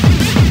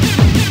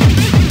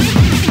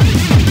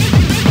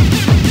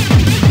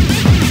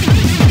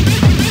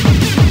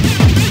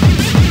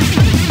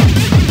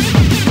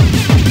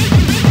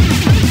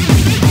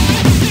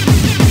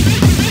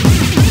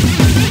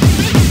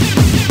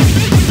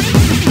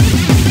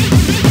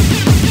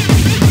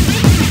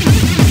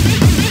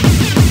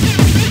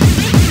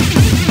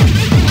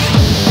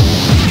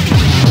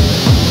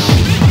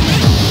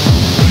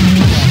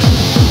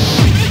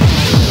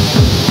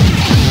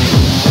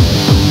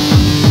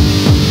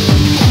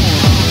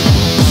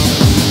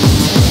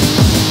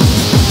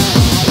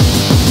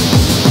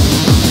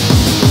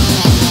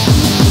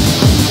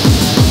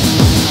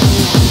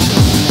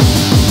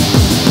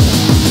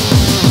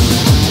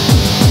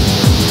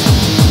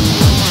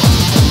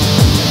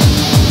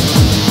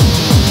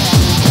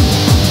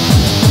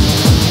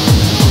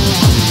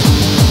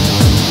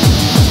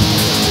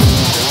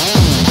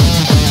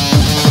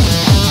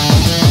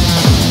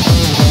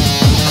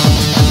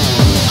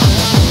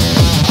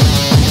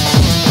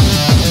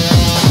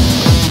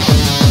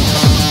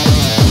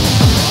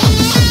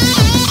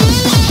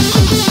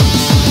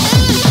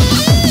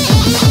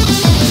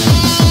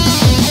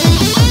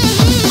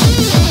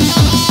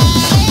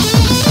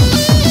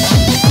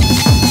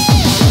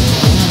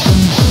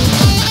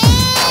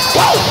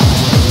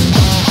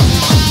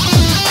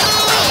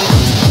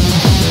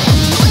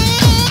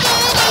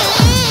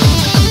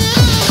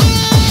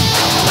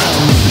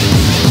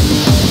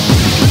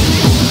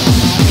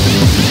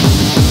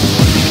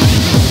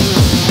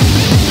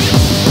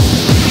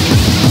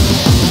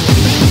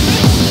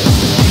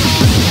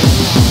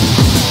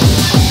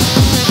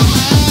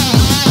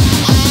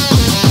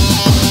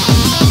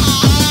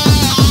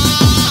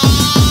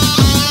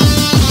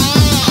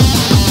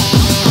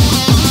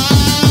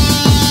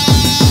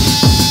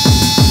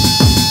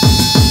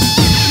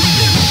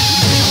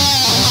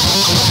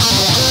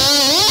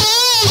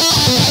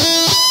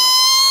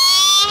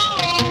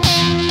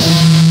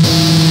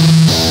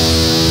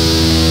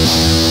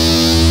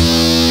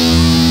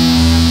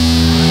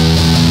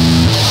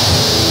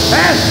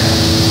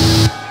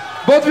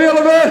 Wat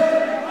willen we?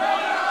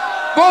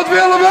 Wat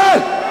willen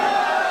we?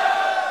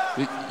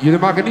 Jullie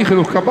maken niet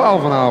genoeg kabaal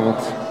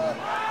vanavond.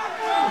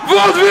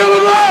 Wat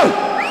willen we?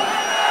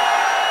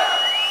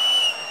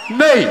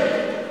 Nee.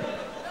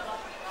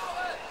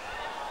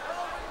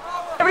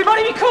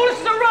 Everybody be cool, this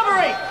is a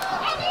robbery.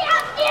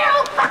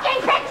 You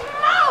fucking pigs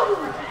move!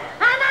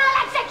 And I'll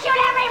execute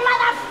every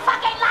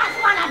motherfucking last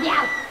one of you!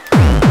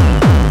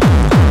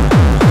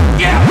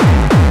 Yeah!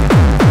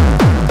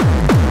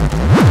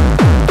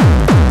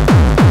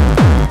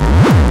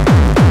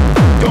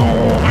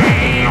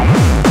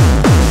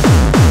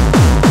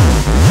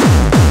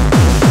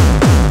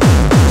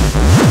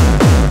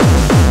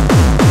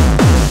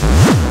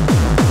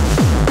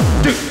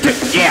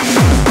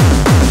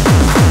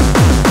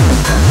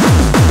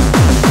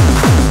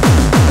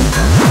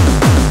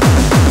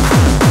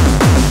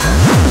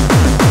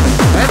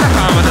 En daar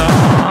gaan we dan.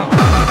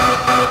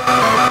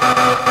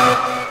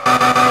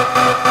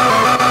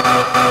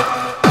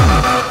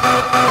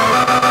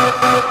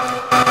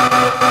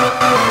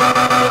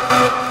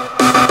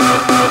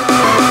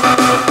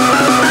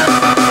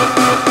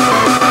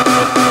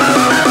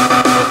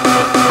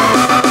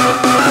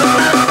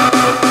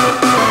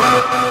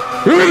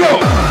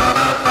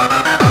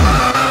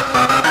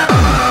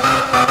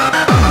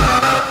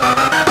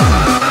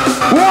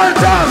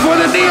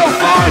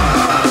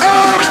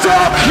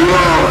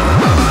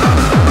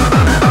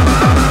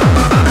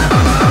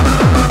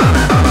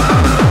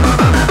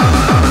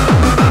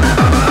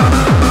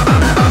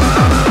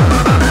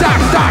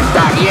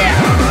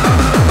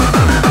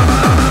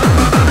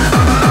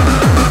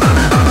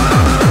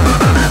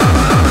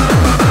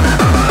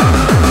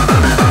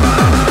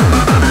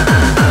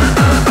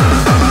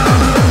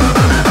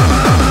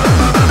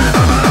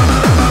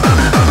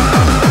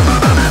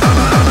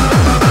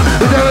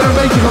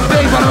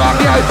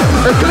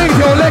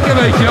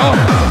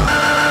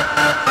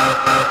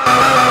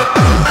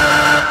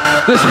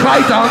 Dus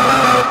geit dan.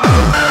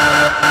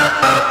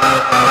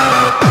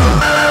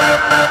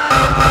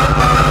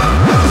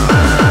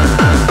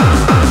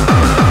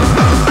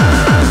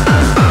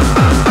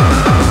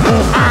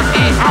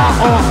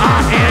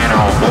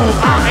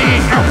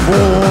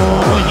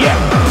 Yeah.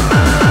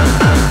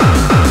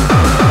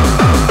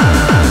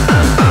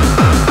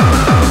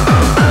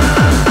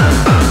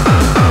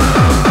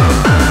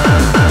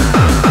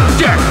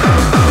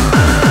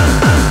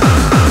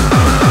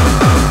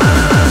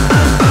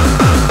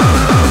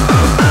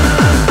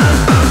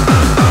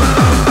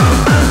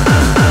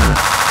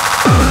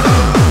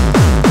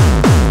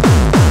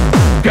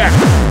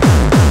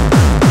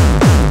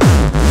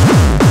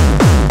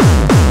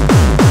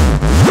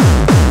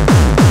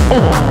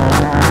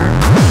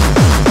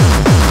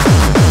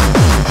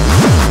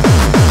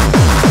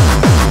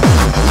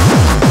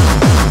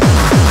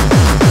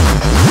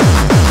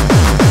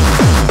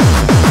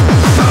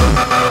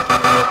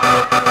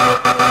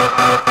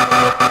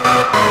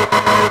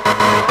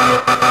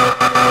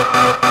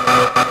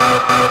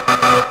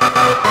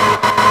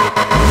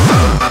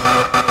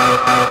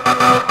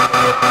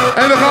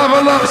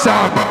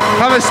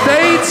 Gaan we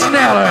steeds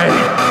sneller.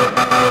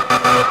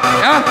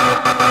 Ja?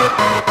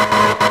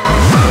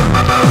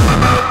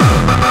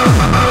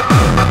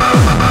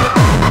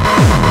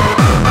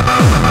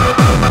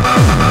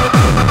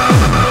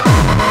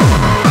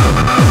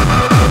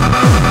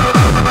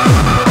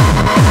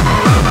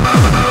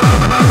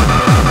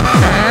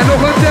 En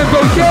nog een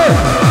tempootje.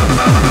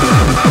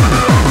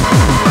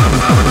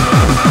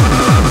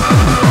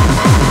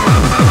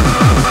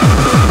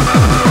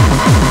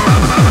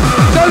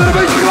 Zijn we er een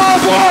beetje klaar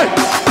voor?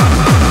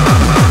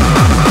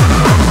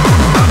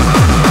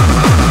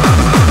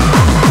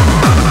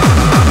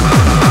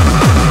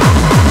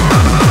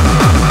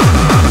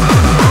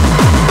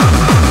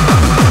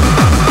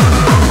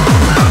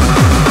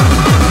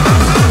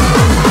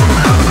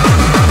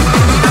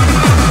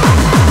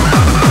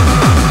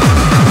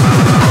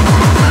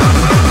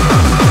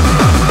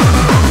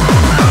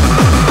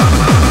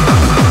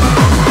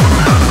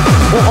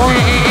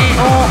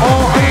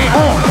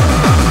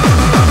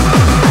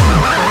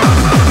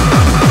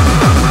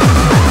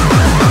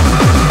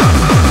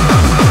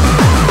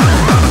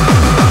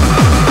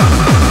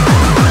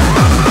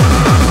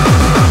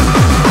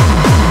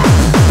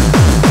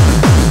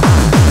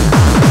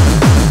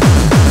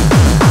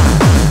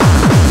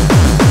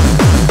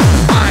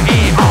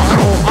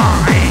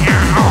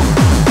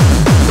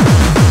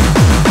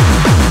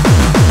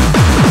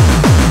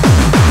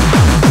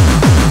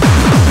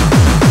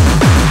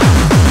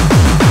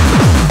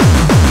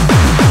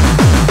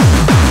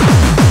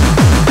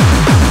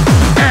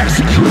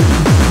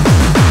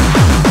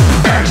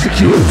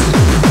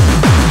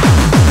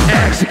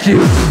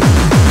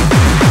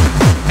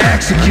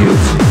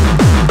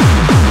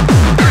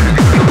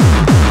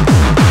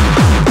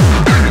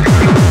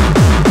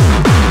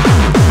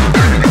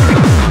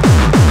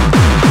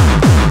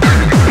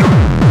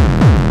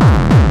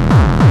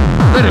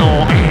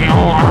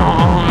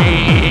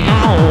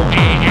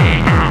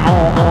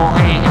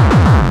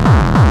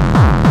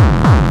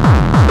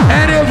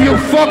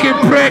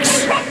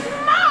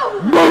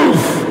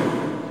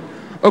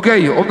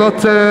 Oké,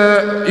 omdat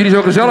jullie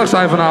zo gezellig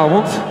zijn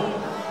vanavond.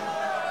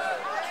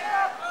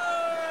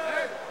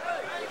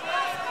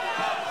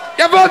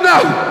 Ja, wat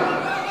nou?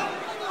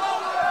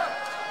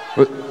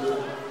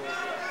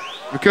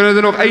 We kunnen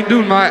er nog één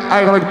doen, maar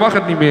eigenlijk mag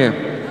het niet meer.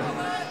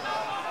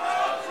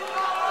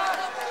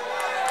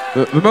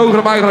 We mogen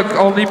hem eigenlijk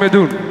al niet meer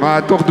doen,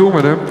 maar toch doen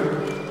we hem.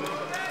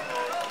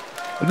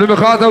 Het nummer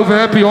gaat over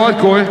happy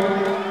hardcore.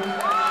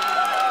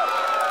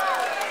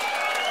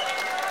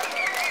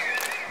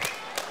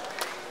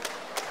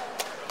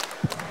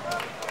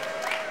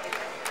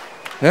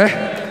 Hè?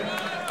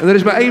 En er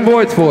is maar één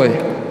woord voor.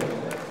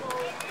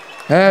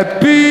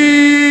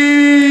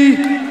 Happy.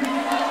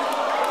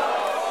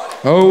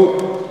 Oh,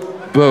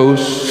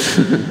 boos.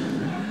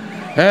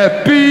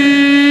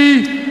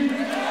 Happy.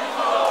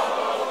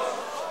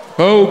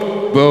 Oh,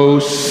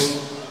 boos.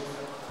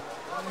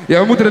 Ja,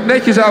 we moeten het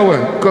netjes houden.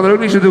 Ik kan er ook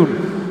niks aan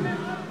doen.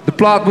 De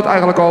plaat moet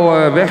eigenlijk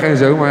al weg en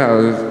zo, maar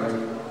ja.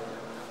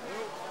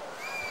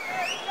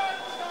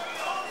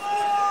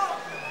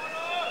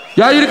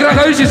 Ja, jullie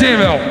krijgen heusjes in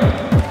wel.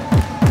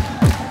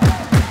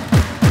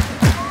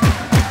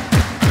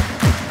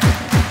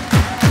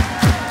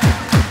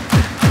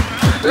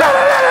 La la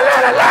la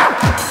la la la.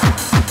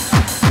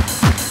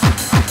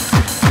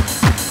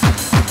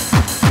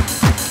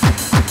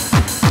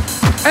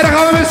 En dan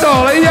gaan we met z'n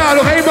allen. Ja,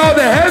 nog eenmaal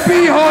de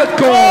heavy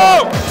hardcore.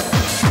 Oh!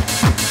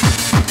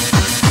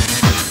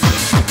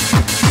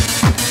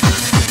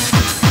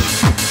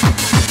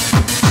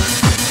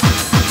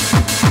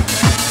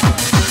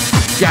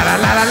 Ja la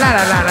la la la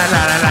la la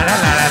la la la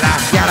la la.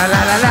 Ja la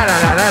la la la la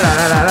la la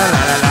la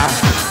la la la.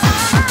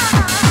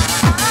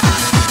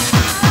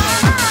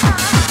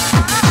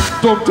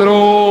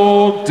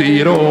 Tomterom,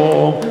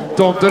 tierom,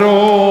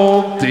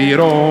 tomterom,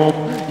 tierom.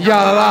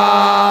 Ja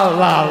la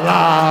la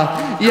la,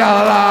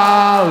 ja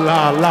la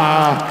la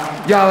la,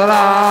 ja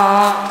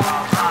la.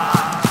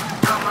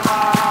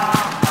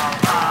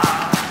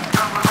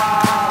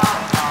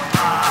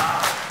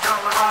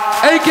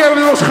 Eén keer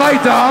hebben we er nog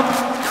scheid aan.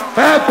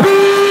 Happy!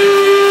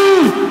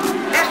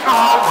 It's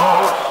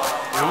almost.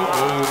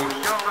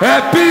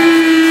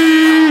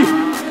 Happy!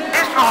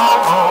 It's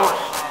almost.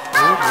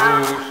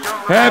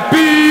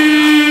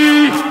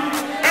 Happy!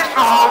 It's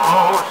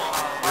almost.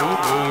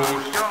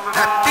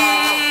 Happy.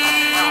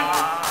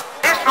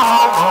 It's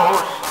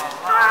almost.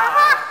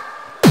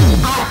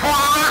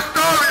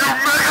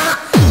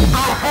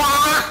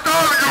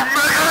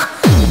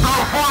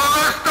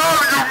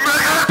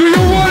 Do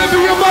you wanna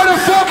be a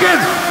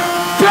motherfucking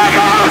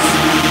beggars?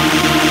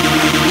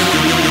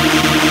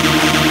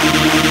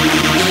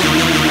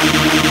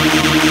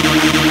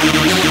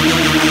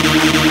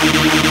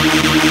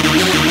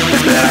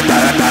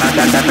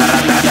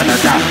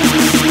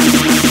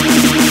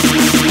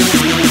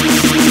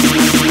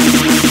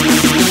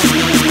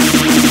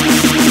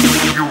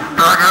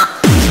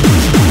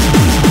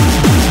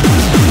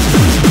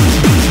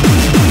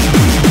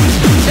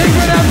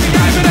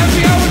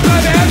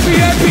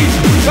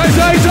 Wij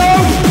zijn zo,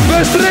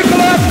 we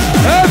strikkelen,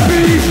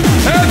 happy,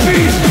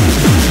 happy.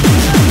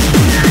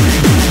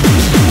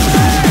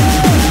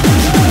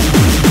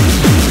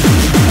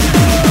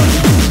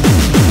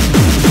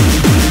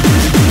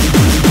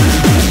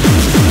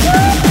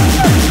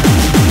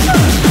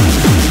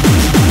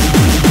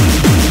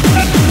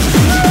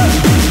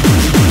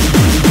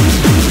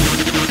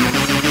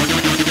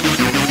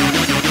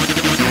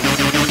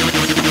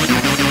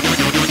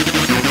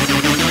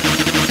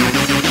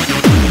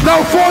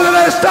 Nou voor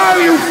de rest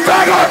daar, you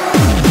faggot!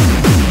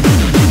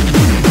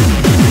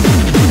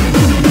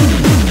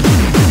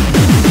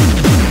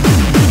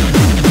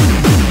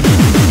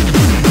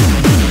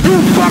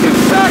 You fucking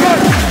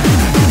faggot!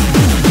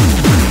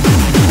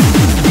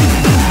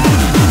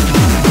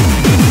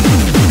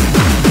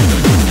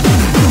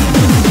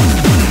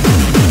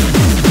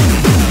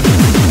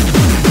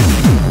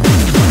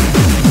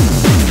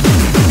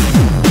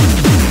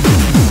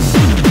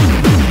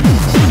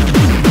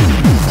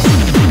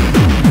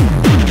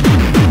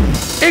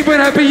 Ik ben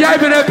happy, jij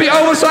bent happy,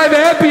 oh wat zijn we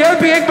happy,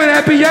 happy. Ik ben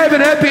happy, jij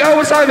bent happy, oh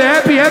wat zijn we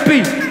happy,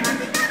 happy.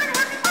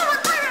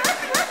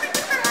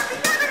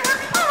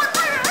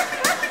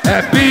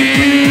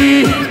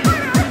 Happy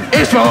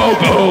is voor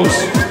hobo's.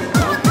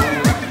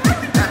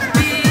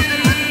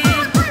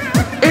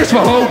 Is voor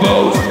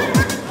hobo's.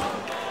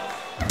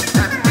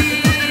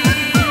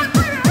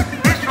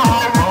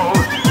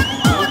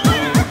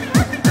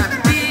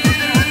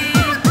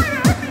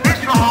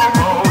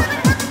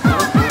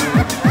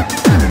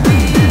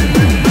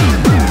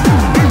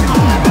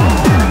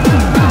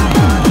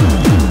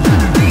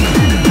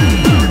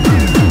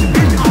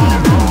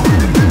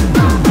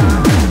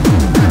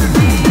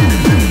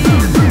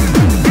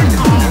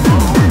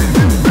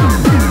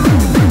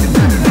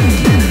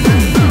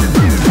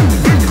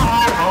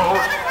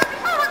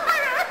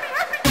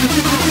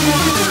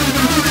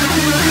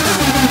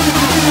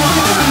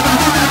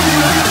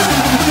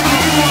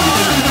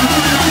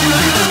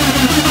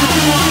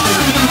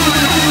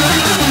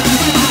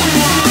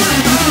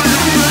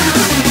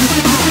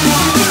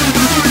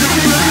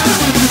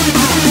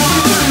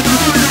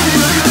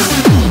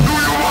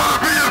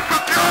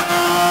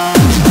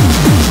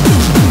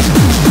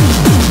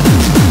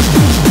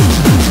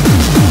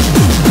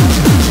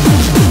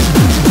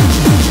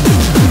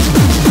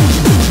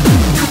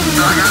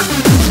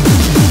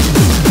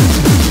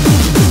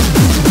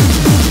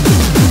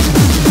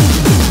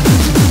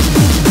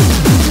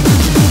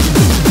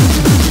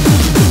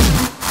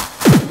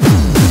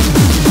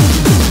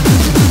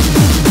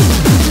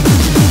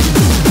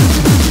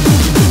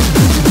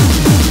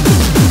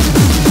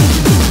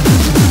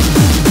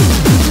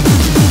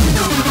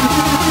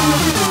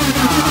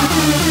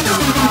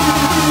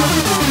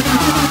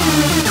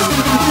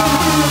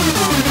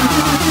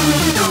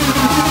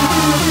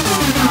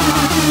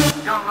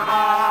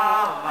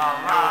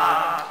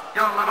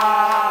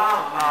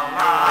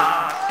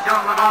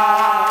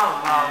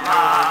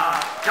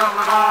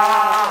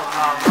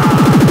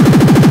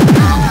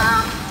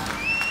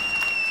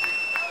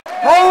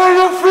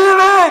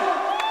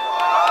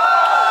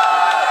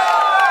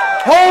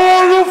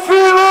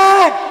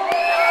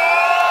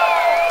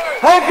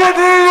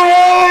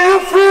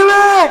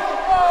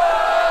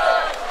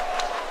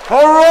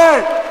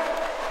 Alright.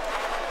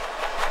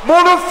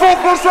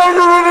 Motherfuckers, are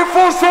you ready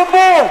for some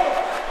more?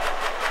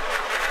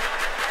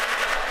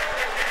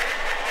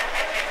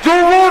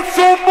 You want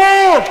some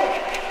more?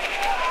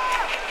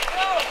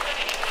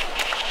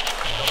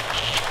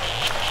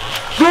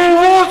 You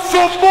want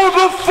some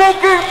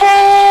motherfucking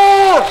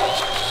more?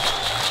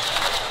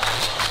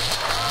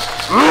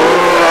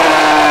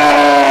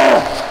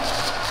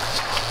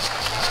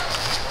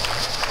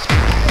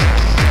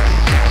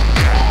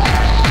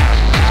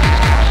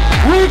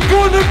 We're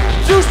gonna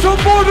do some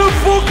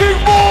motherfucking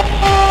more!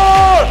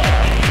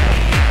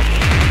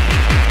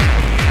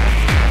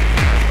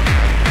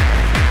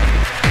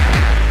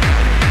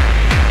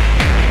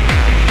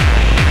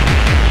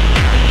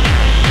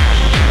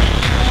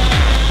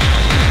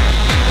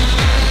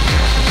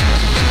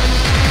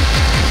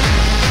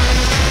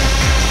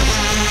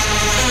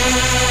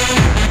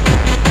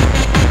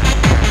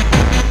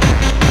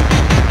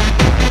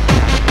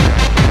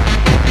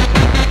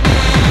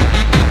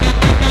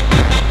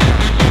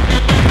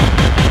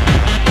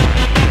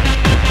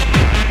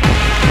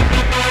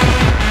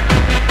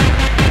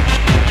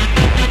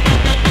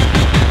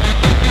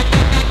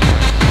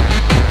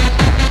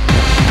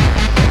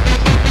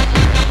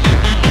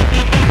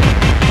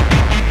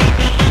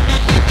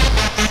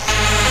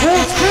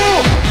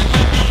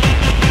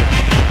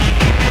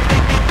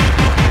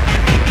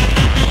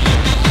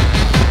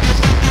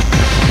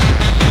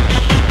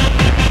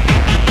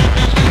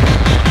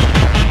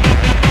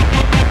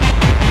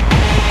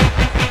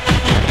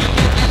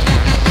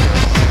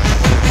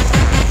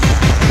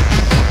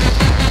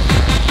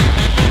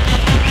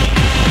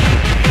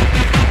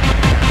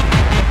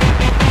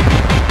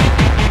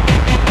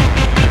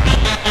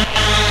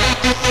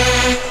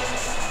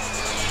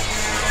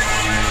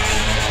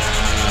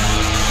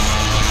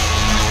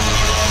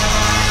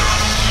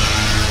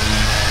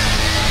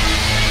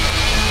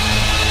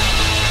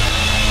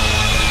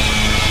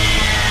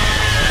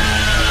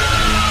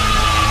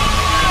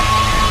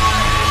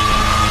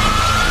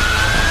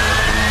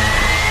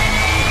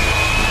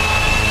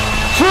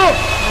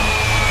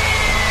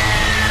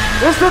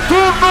 It's the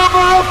third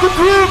member of the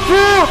Dream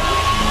Team!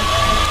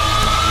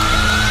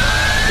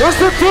 It's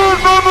the third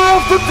member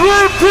of the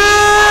Dream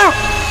Team!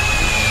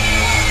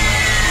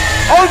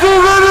 Are you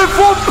ready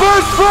for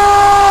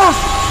business?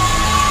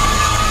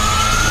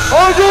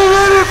 Are you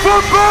ready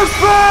for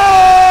business?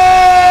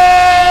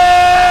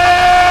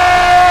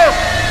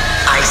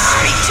 I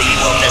speak to you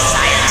of the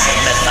science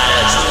and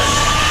mythology.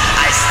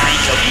 I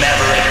speak of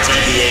maverick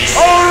deviation.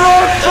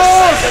 The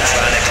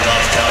psychotronic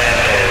love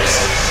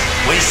commandos.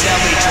 We shall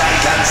be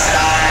drunk on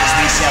stars,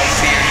 we shall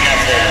fear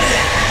nothing.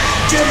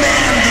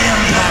 Demand the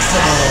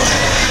impossible.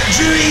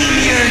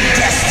 Dream your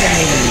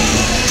destiny.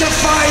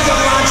 Defy the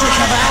logic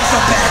of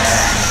alphabet.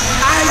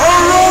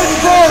 Alright,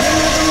 boss!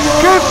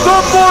 Give the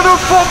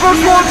motherfuckers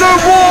what they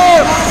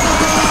want!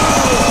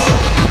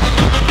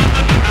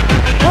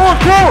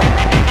 Hardcore!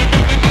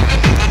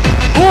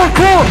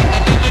 Hardcore!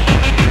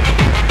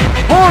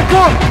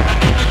 Hardcore!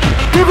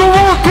 Give it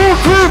 1, 2,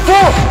 3,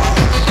 4!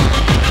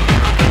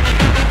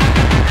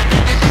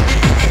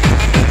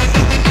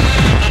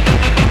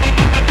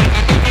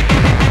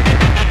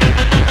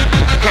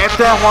 Get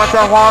that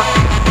one.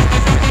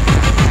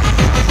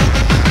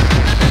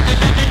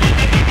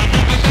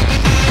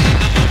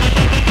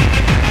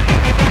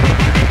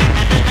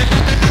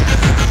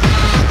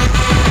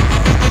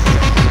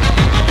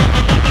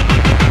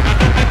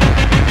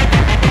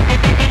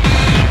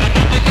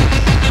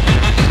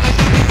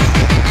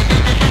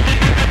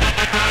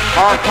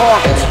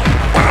 Hardcore.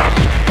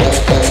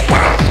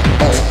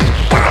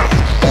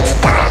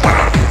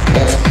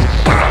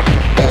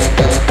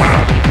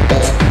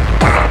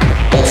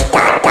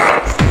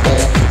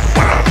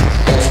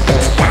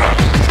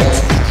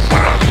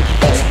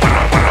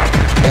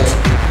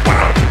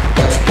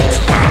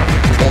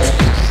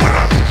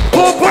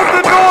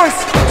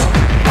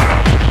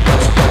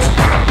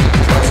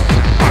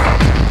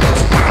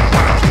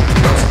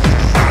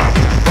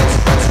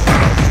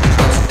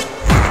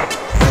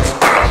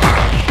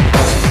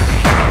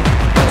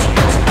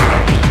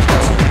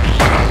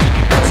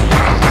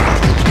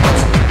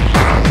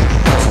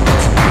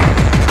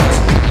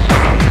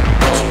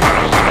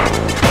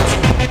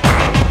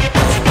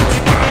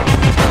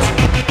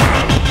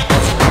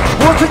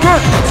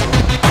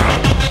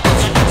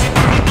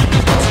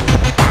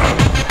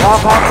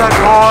 Pop up the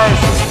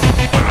noise.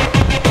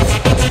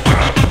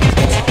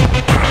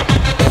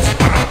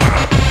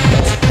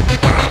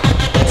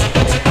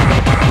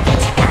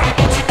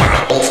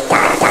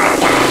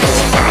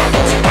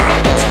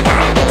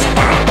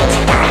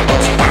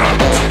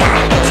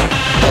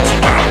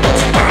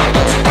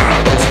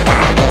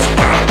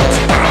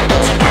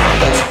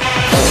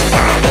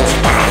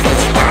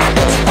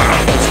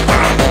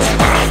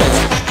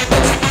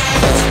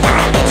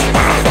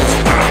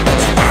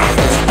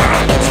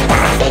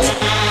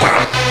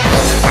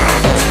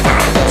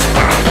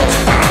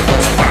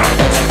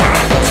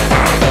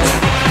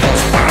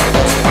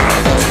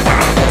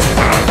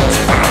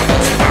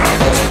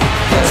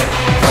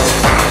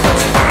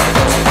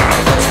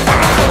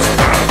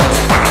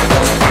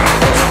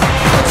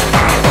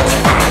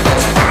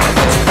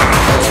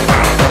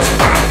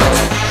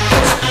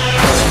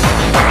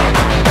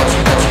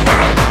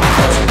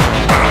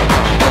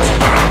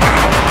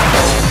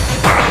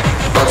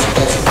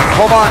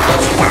 Hold on.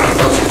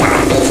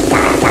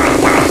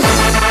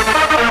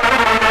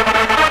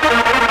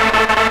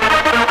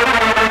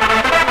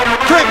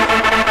 Drink.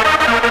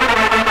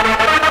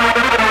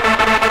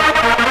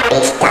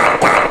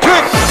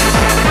 Drink.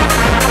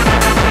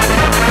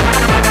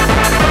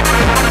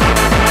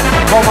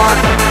 Hold on.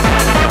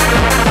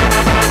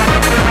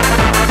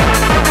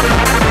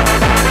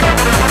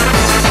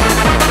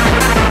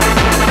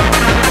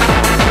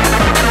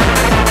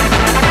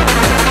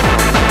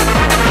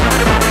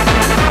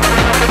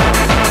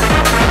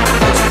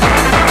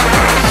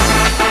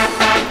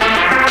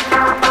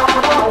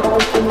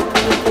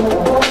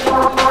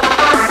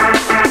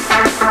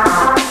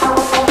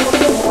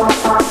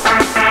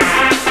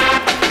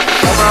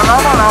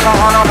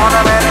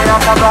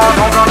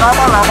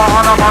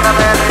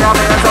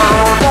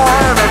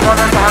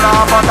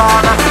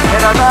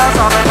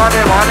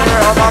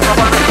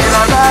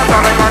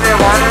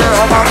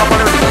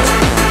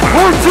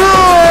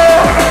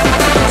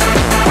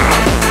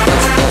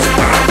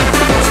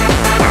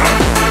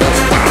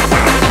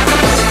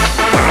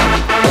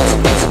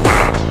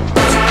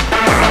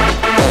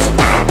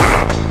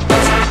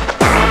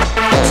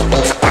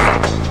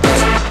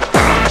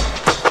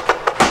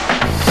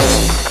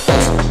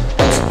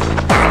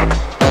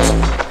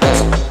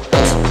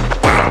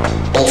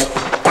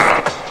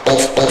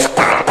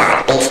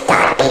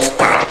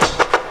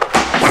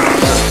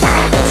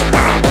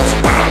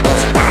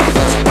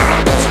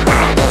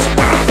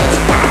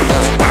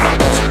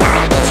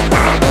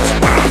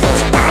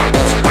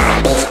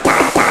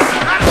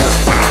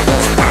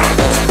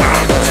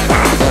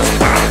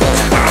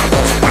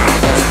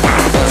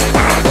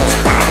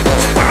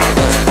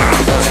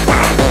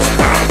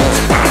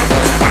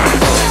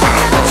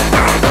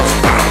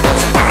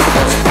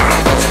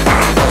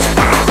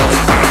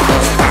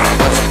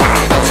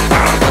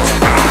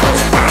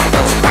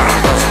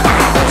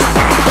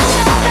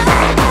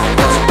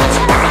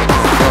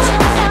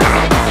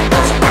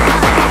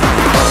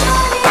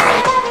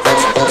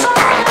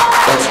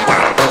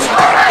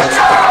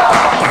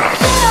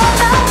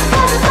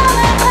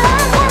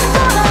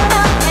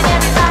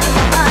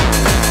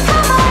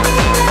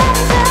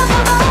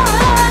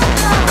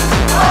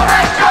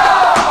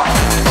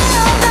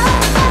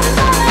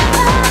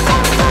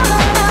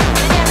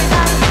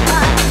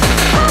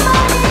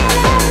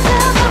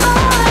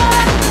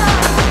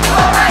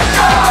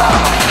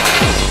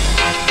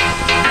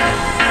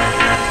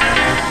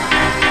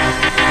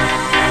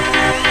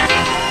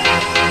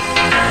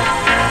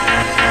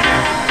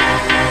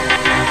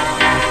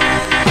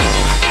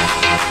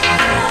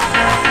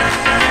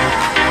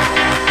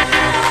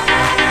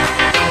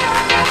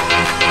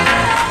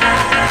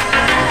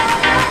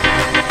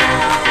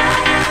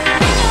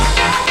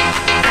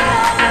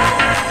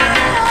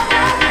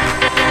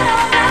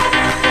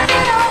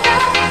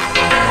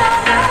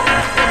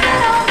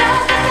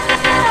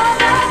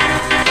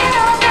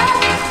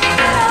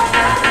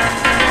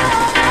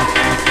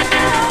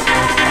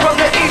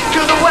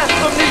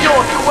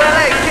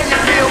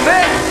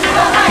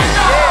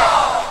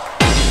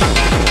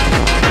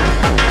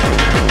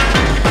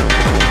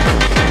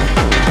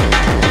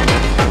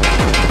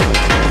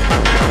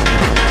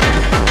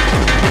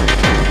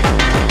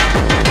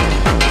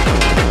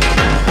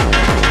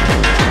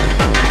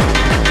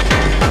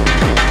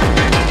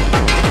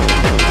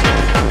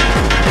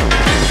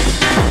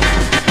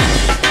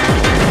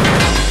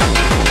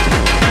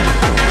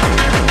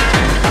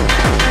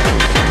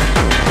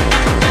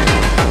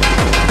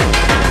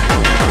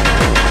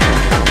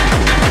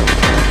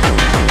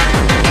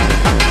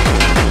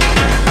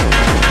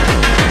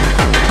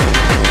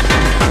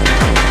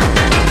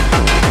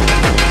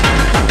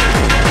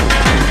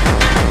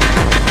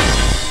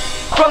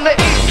 From the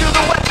east to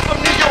the west, from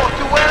New York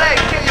to LA,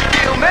 can you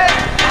feel me?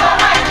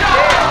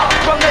 Yeah.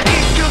 From the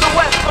east to the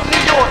west, from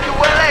New York to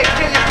LA,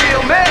 can you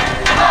feel me?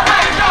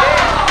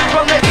 Yeah.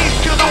 From the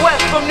east to the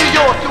west, from New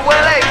York to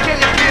LA,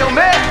 can you feel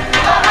me?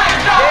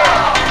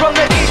 Yeah. From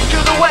the east to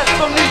the west,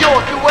 from New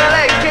York to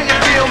LA, can you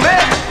feel me?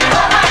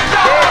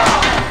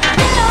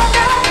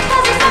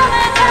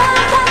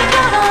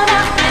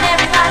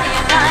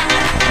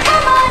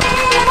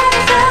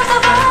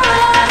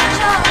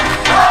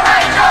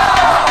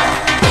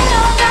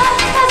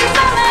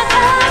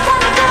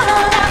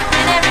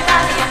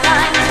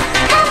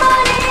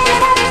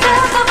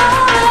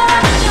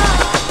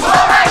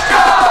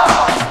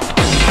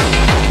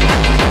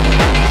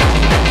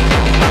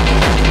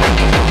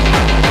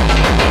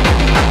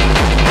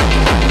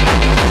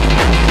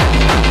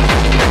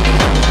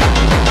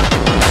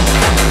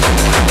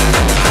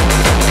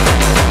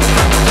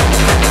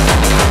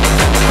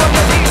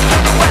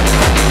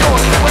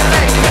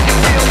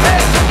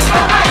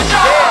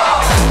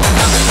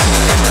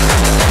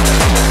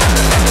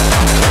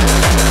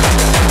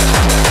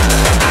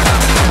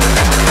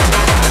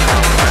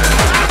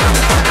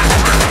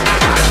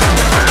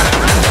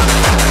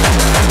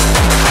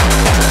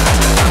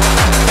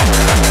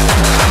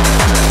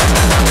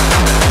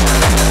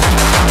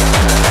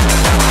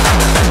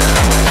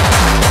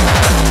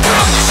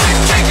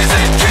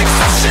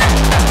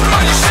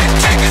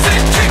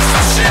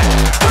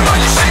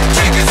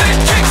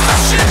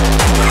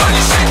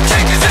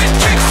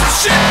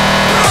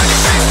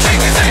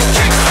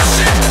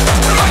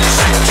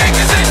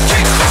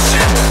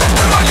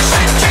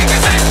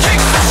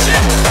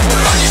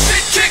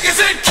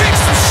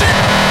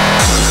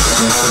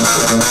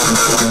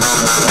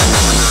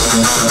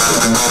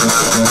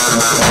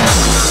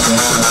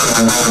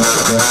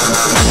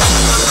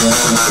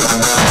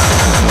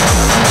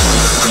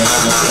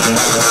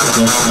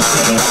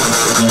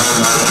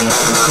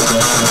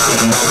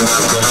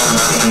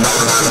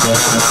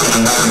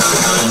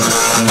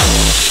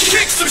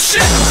 Kick some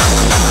shit!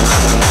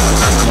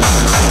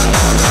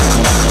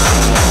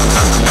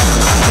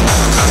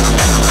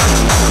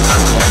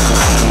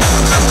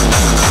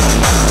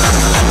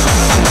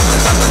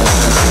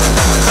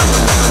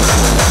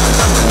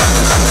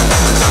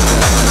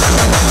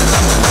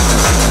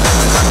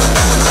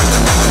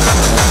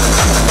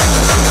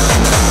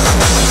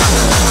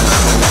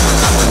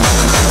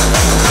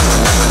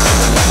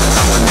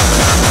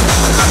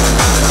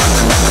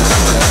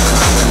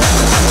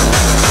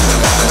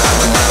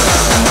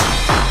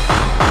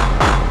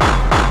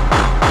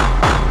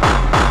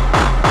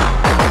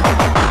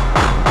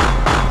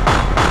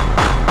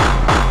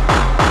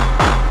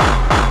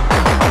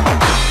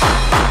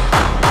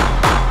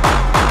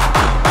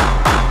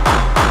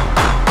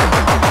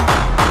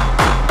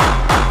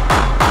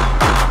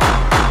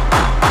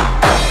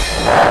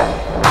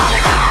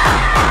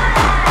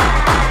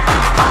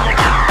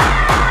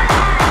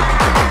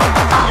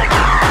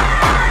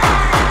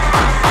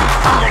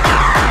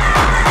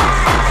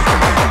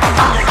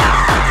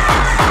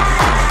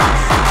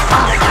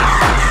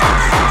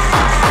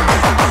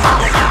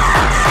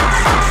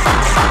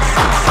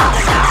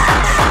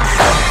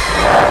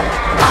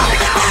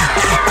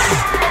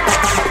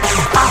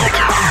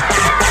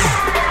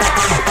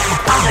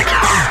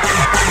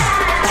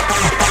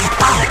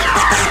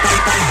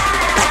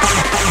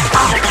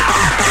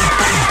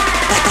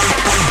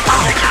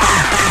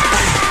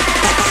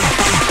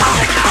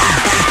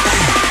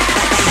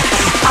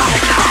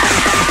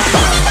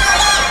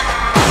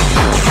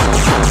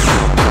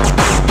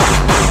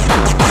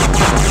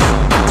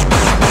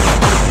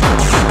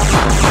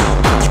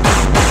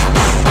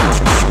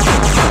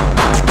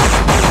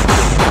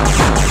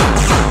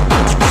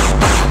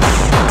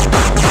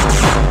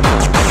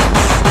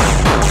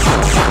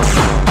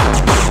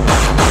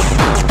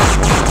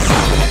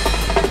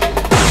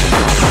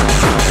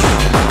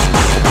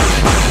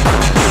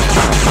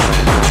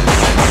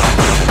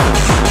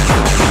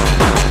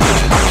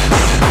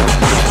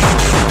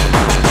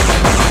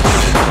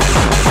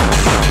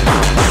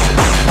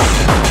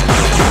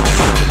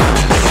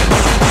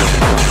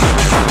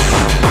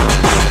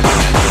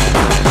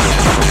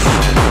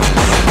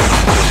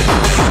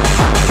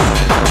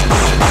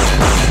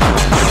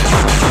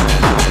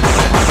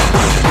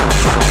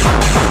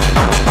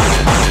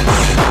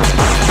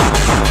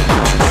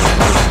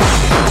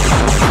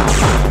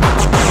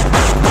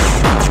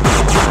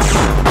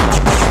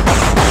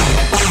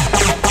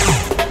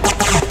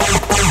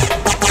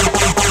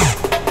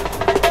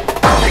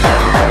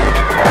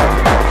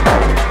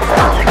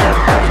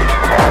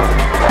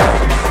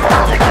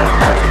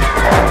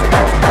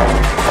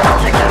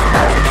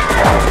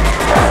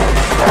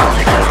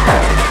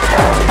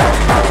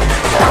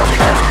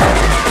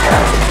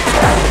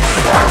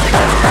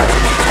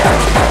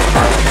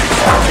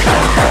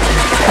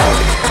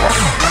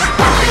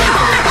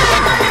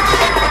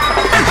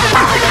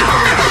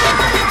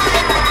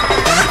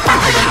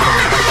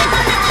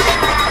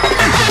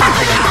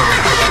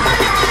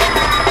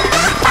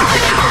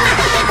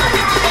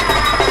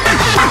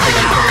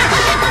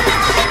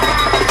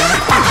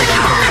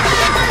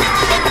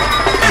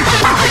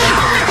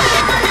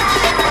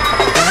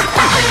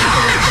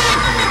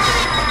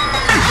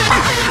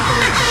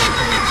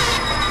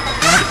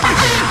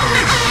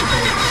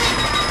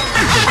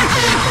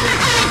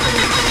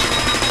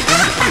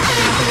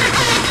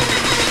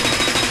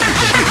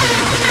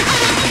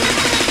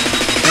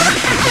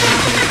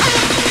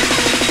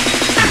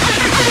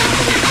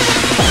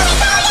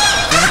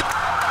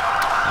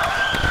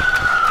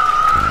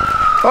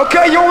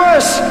 Oké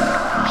jongens,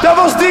 dat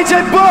was DJ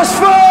Fuzz!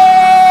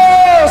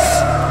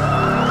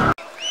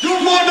 You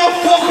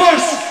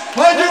motherfuckers,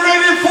 are you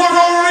ready for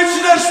the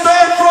original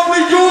style from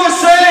the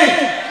USA?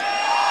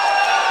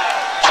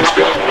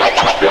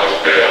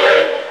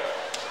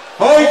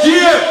 Oh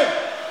yeah,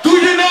 do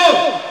you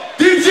know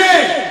DJ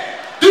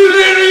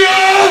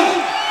Delirium?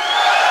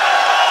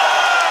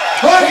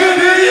 I can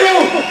hear you,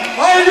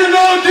 are you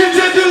know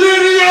DJ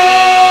Delirium?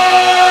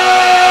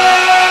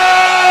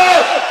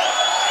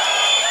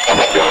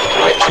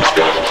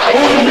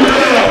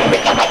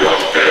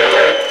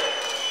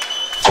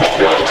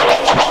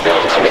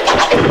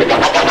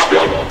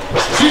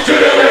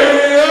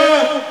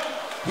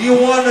 He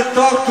wanna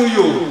talk to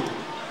you.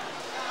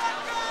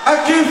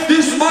 I give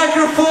this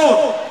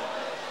microphone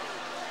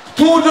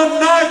to the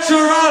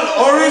natural,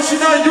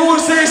 original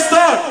USA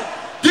star,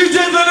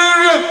 DJ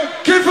Delirium.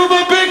 Give him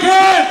a big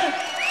hand.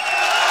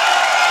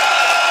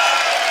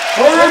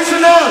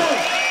 Original.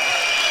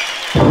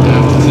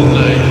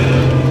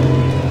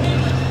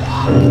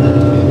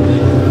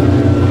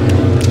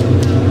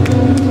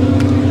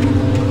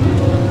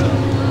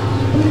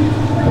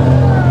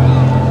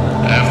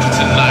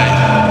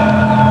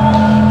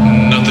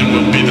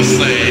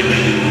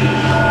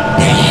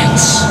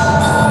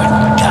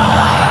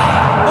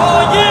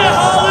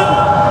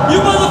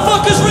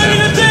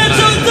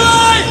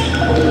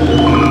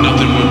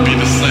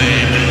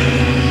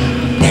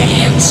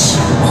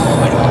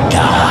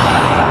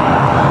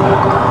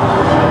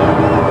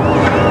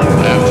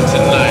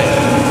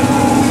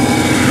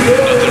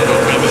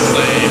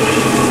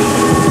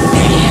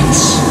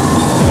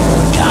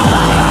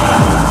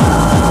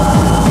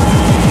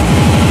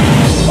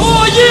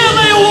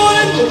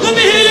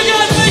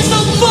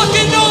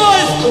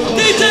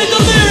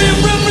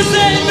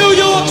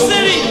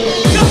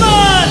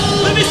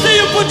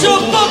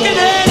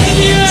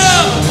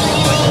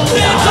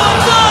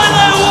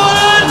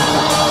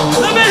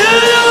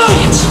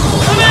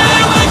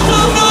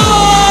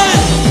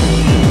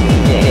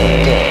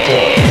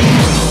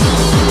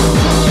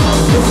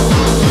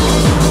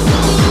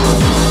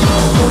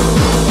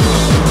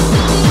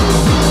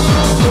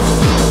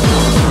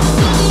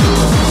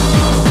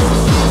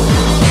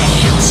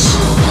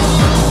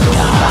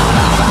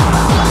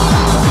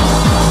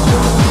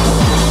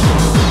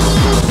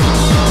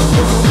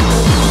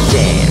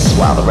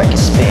 While the record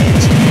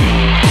spins.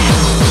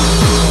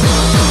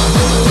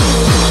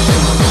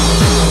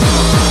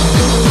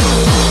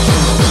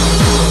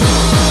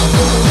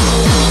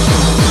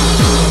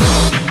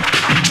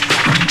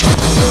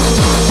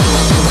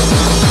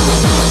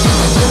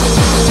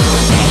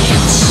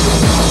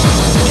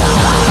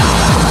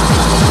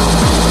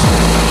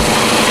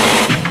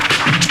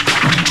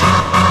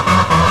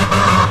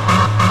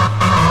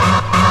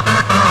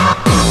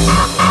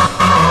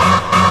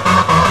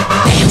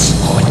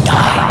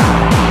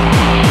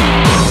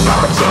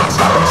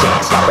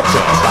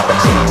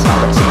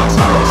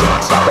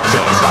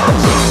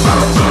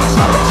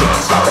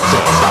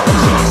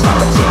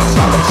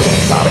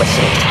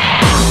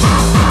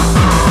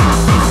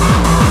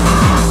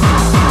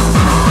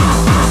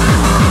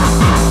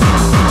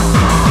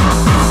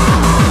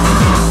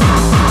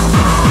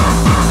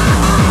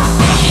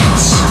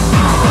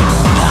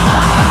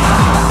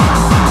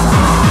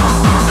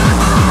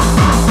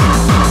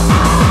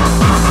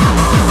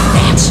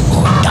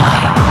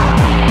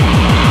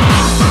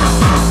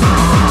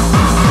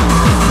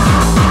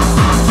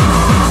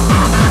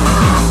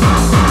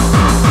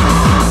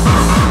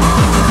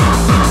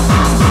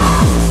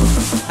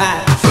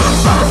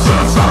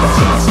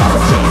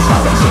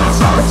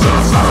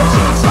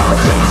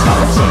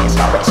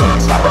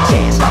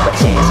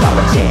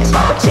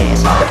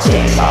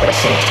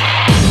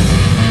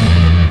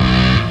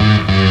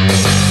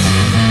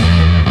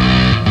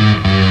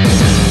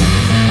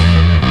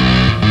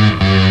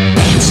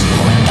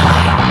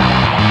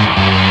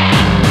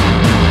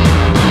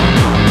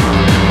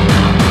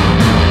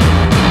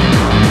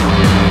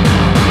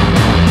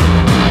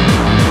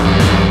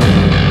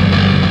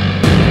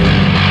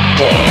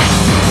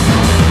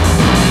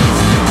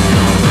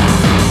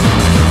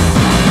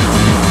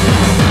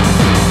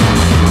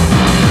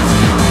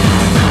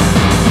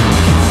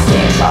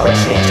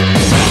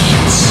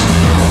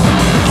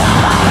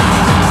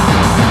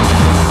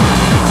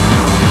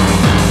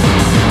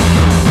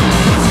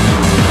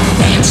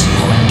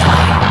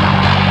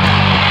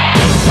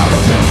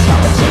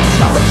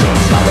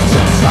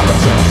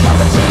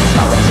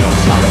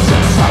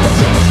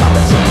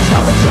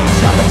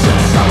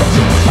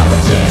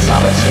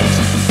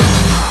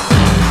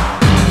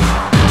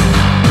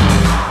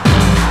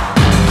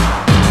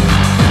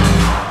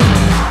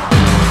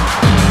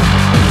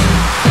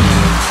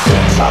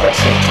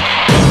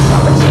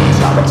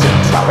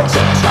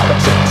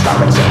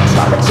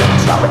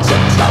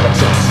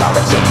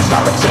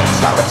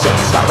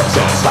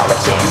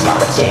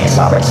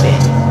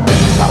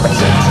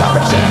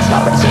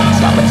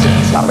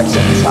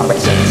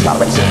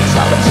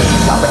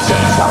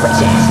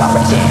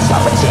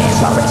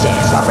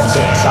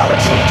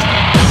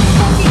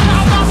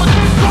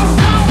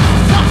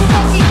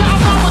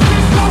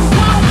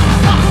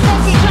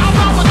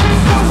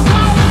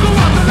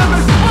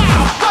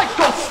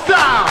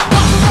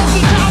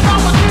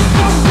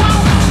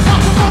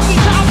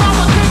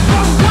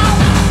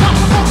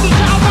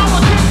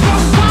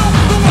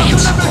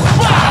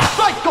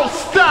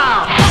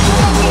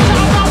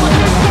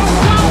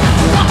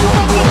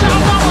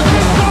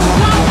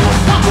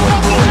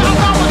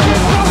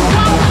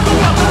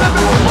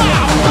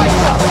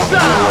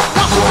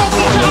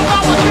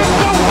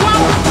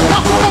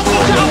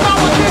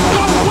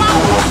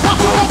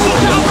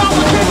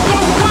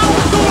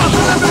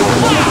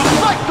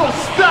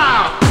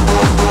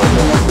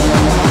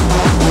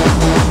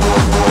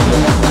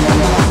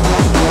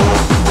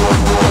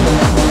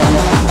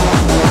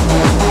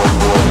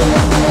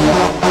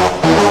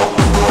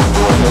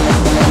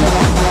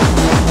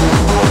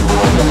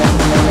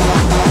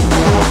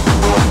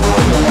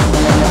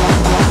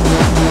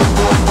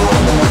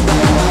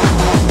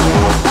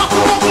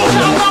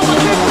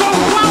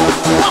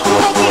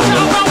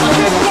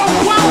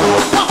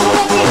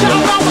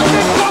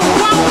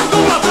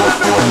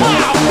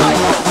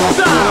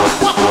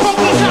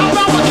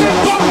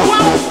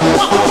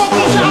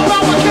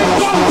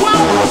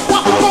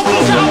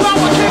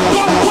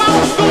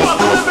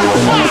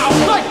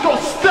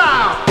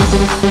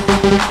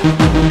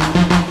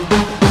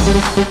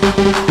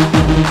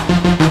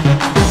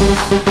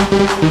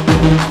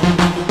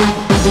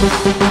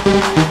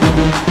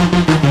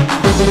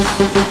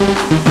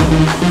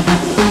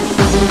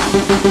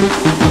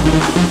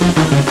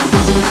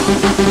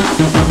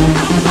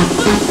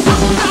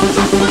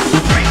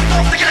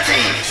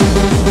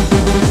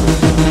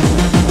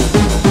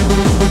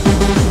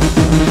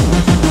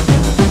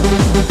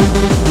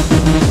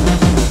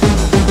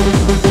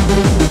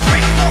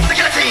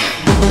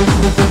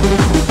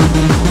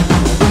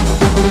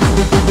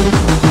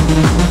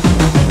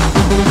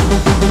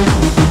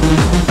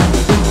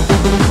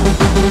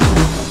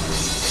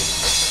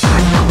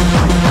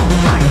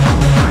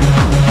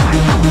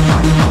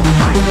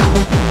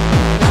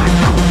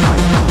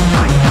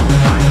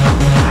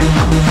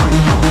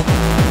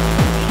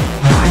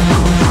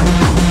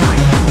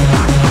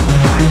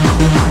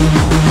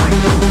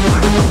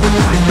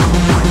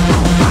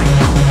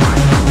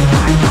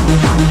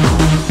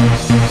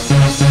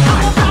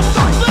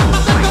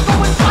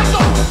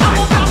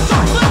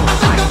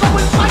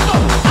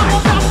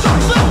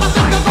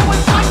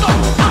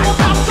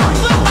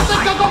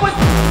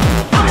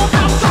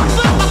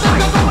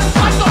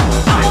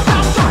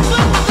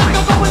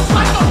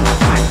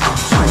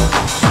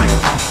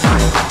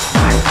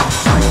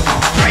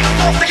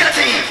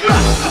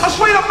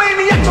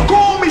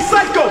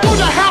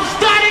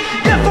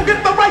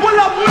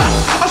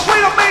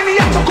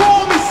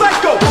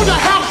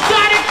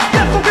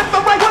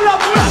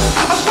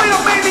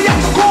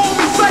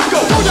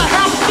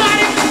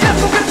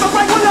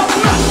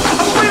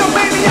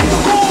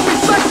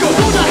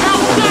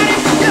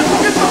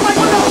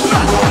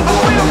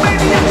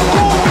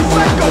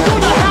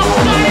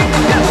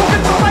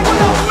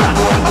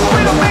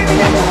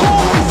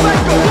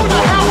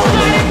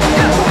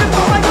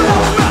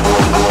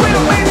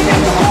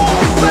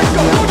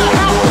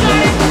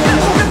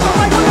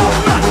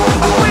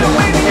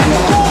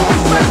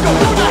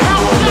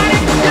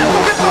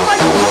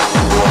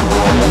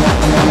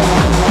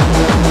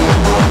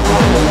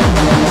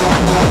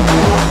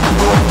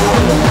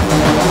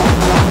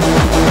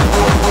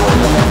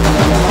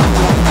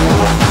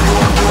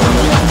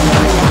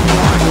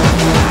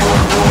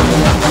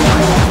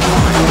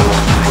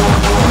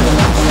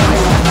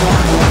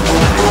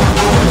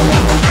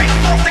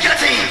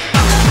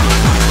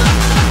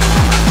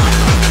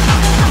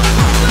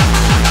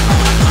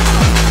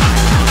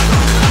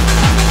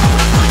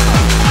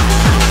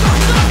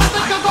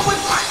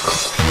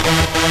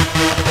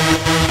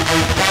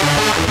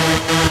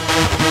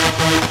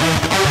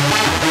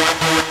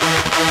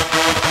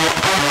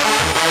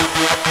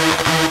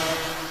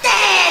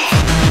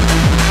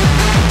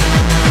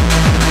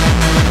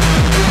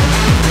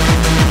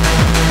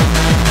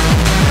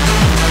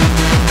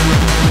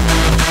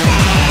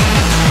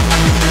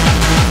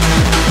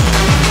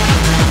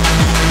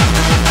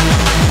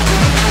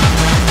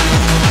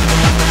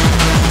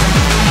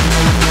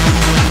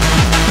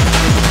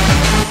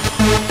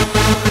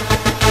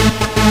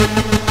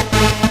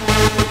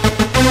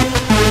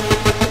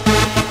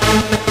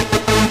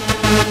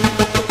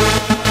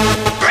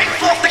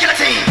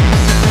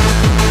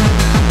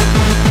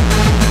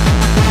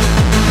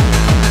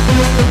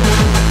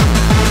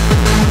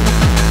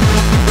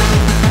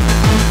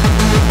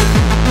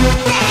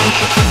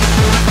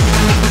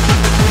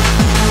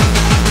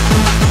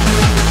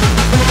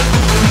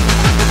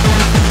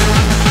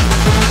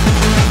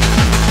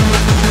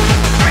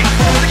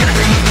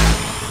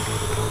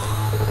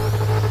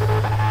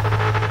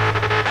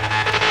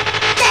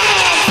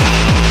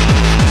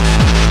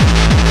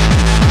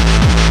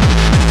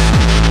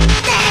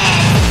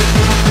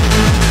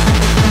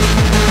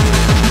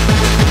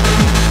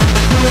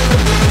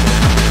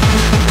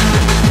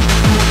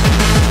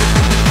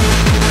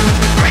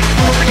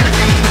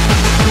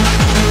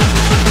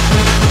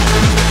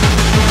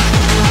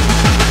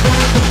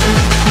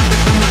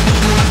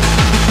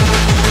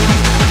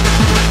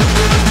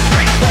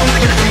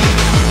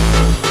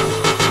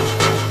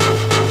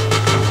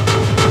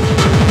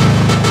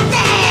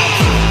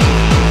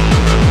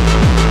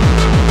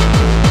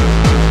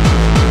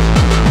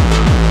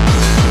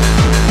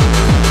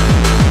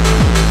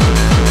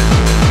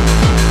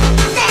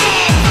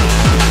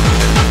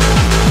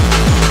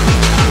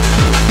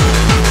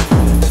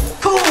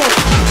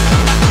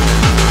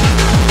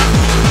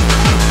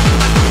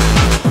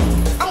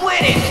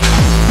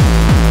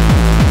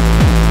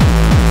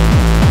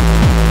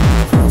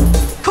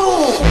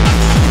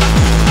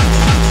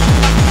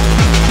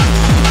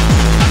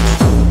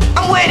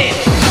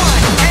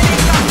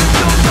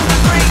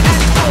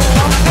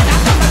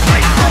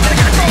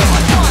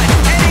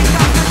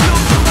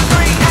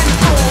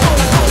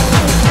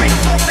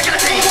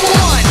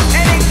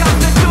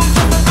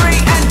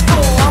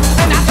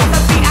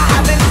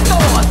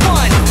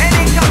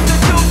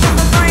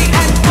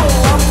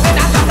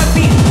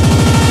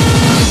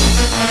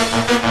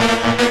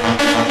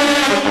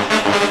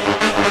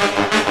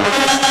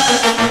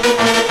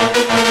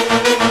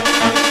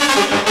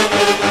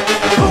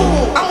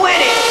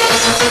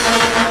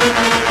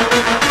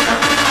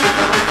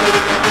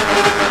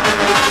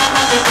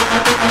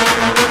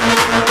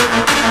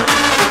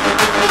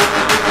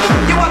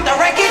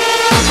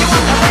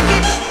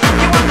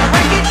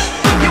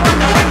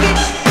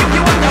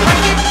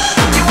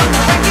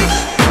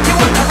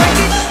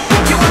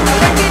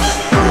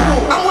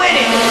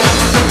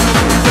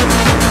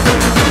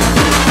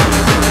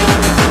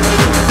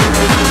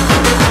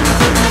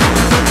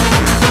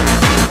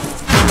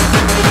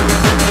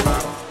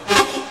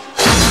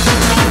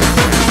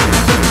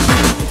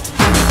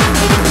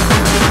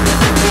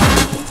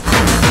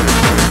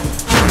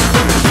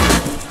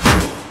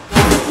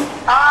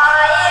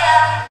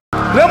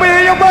 Let me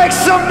hear you make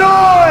some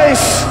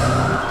noise.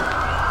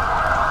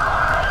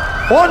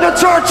 On the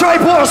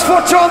turntables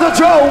for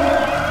Thunderdome,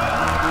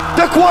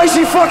 the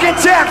crazy fucking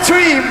tag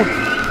team,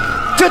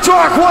 the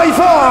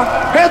Darkraver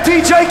and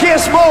DJ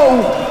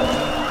Gizmo.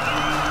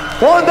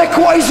 On the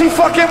crazy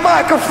fucking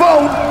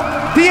microphone,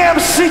 the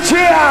MC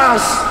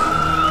Jazz.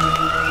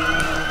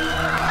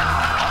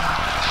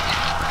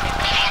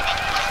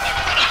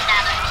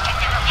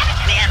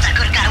 I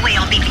could've got away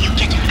on me for you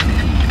catching me.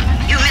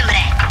 You remember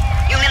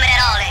that? You remember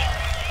that all day?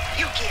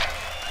 You kid.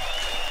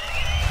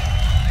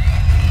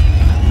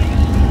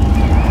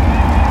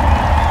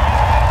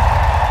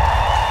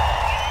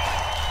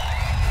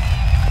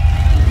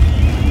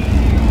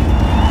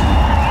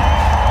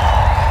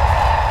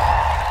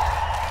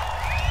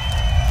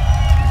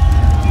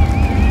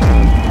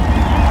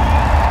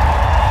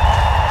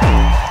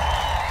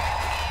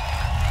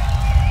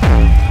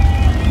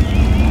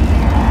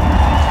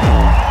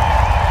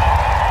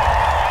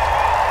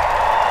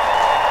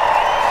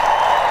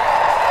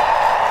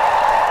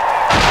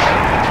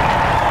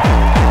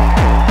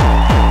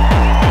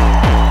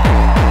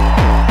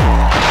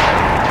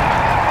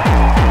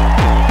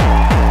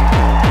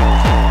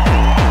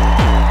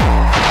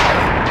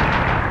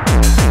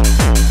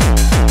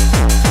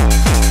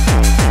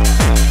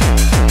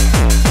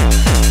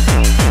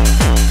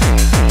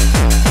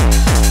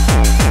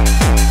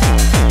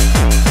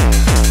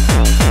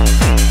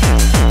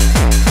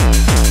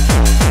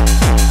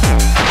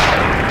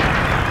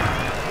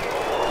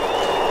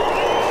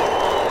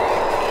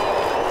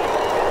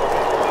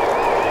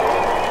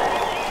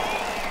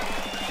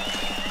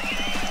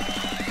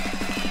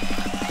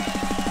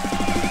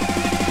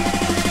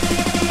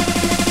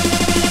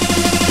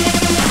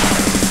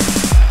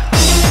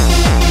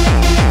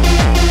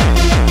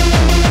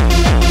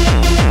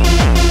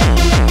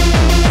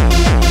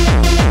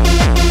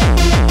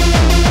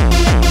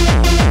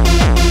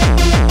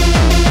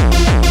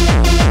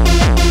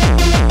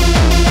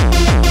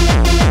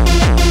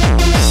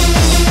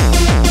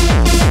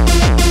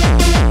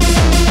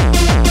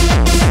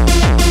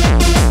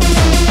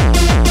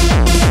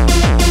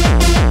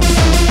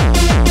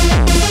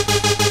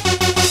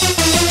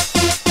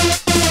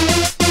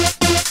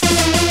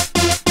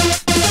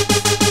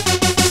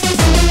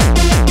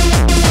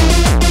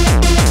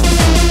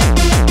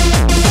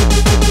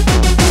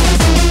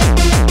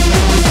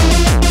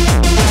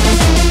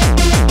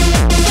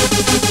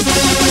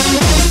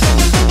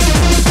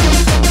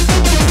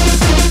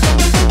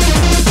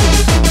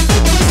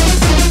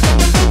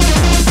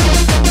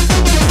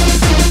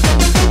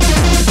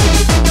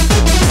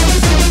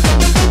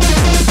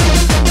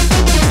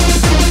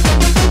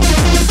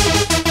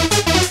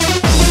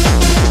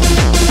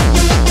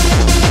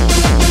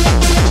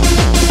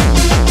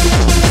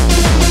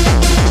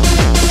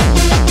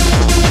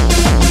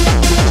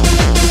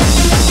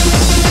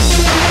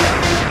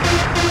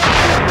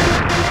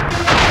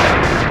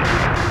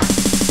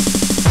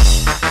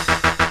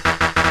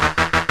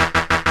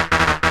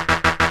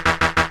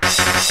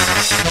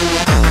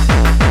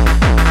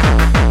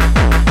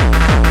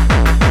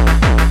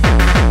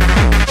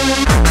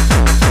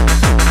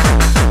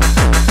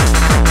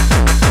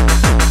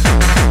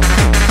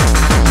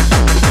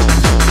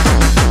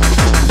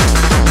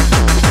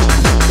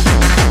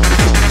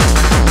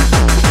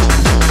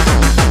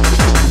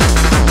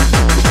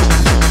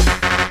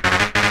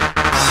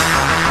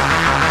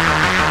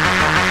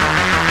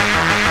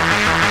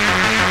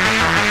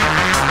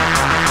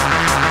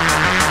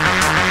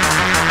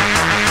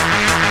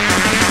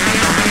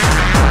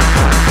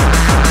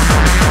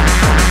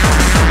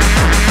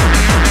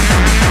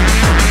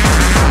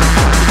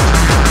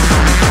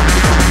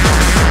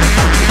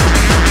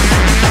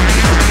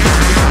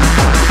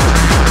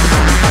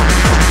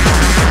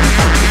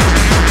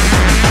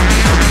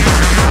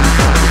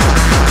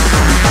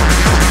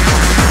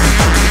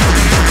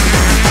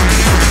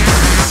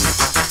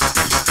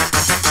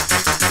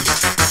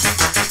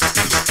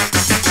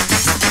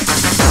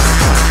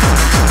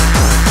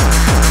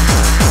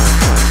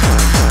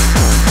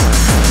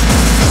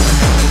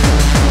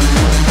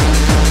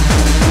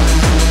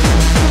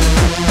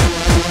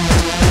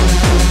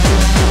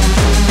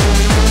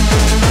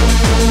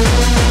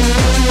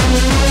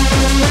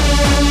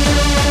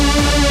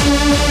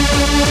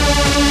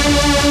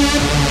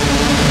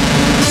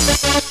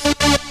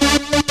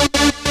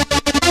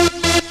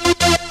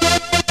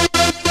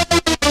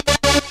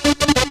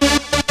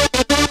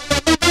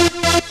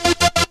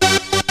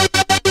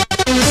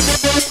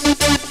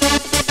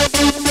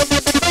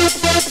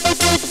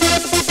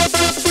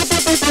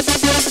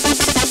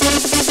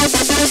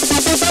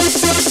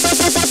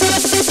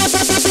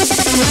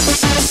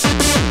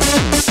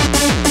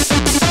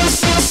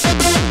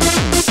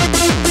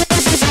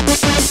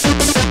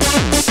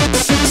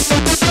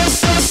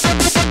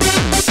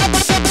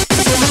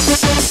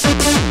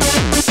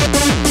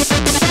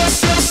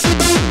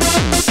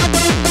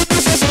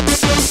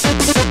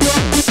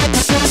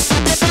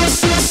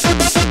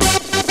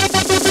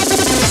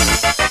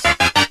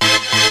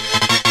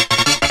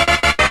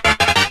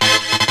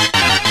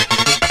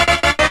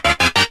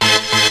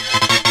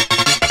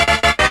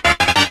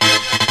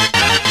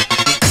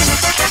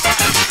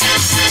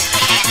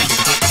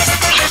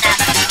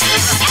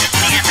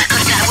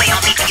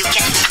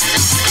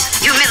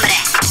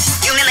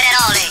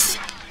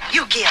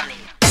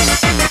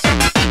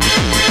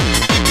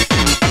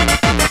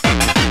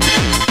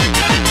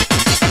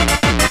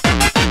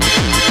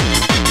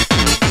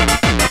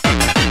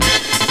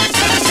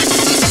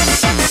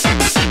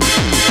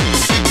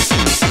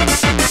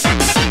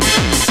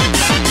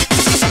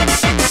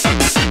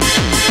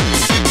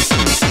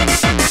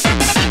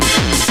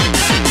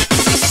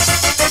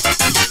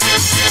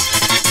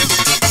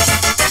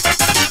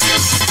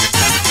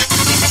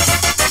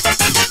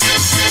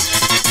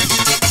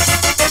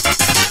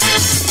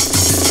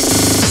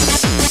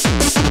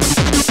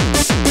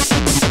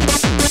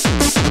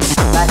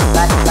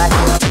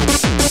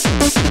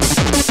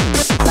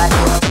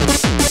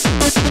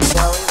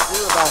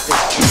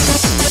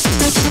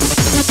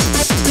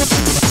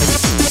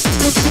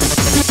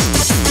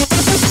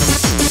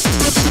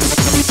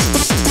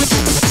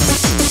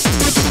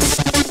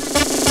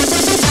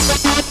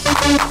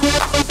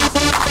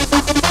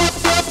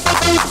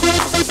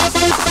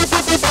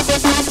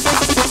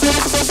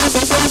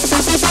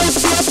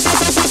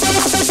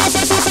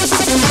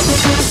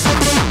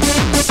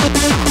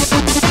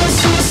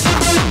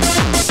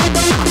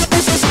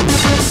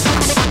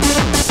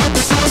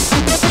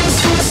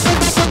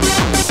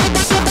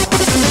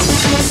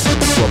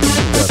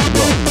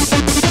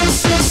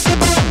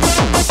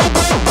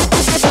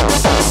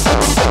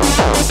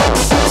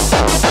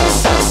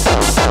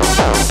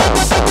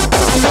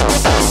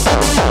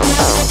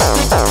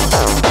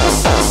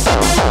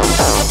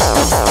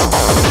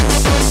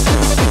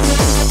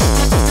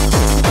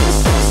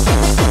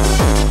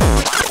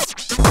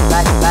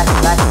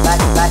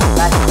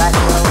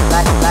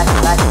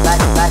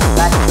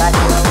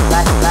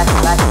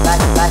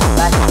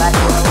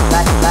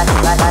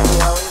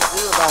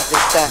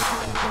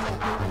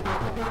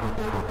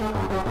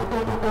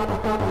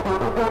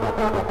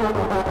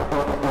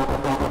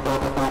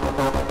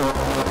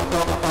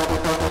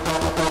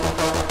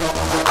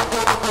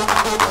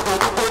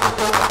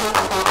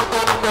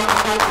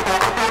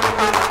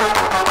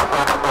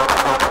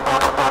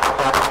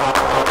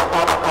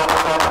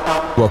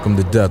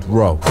 Welcome to death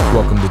row.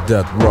 Welcome to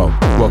death row.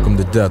 Welcome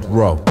to death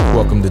row.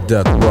 Welcome to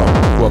death row.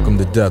 Welcome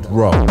to death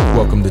row.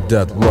 Welcome to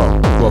death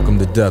row. Welcome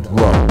to death row.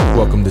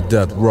 Welcome to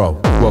death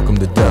row. Welcome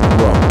to death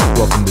row.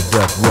 Welcome to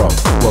death row.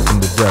 Welcome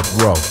to death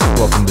row.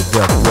 Welcome to death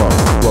row.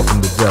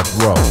 Welcome to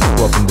death row.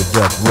 Welcome to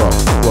death row.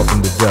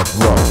 Welcome to death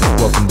row.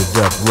 Welcome to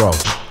death row.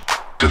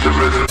 To the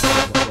rhythm.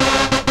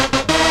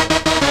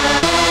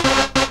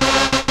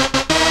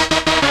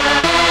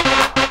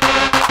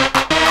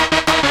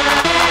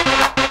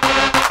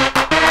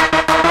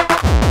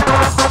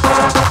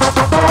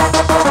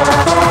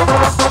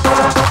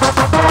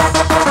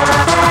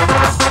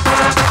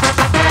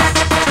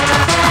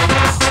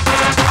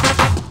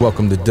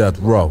 Welcome to death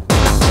row.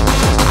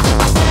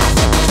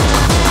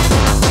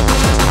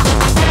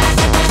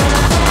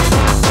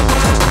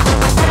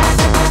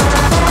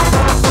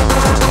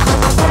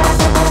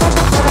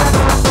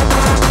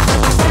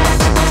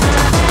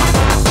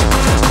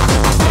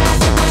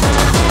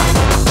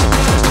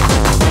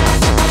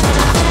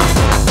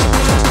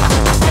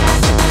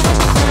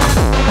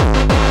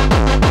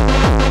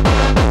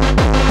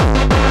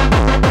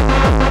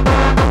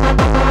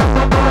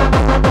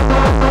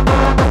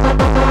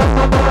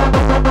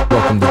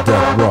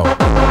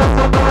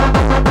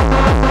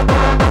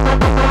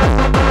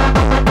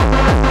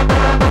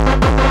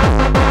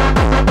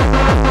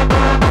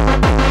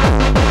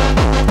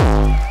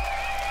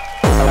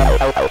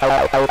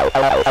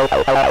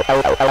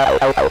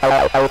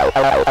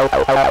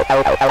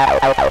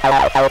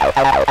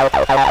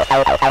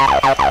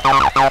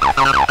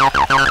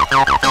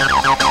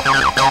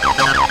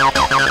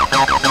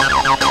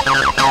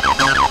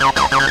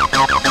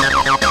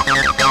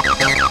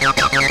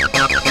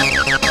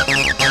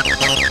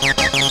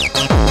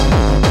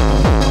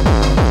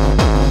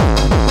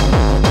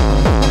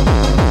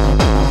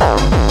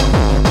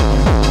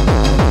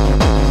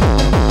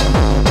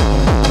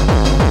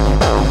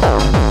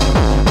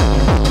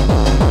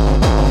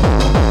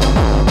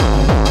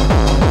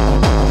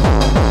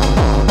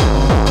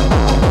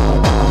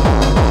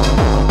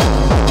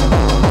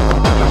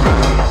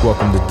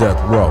 Welcome to death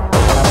row.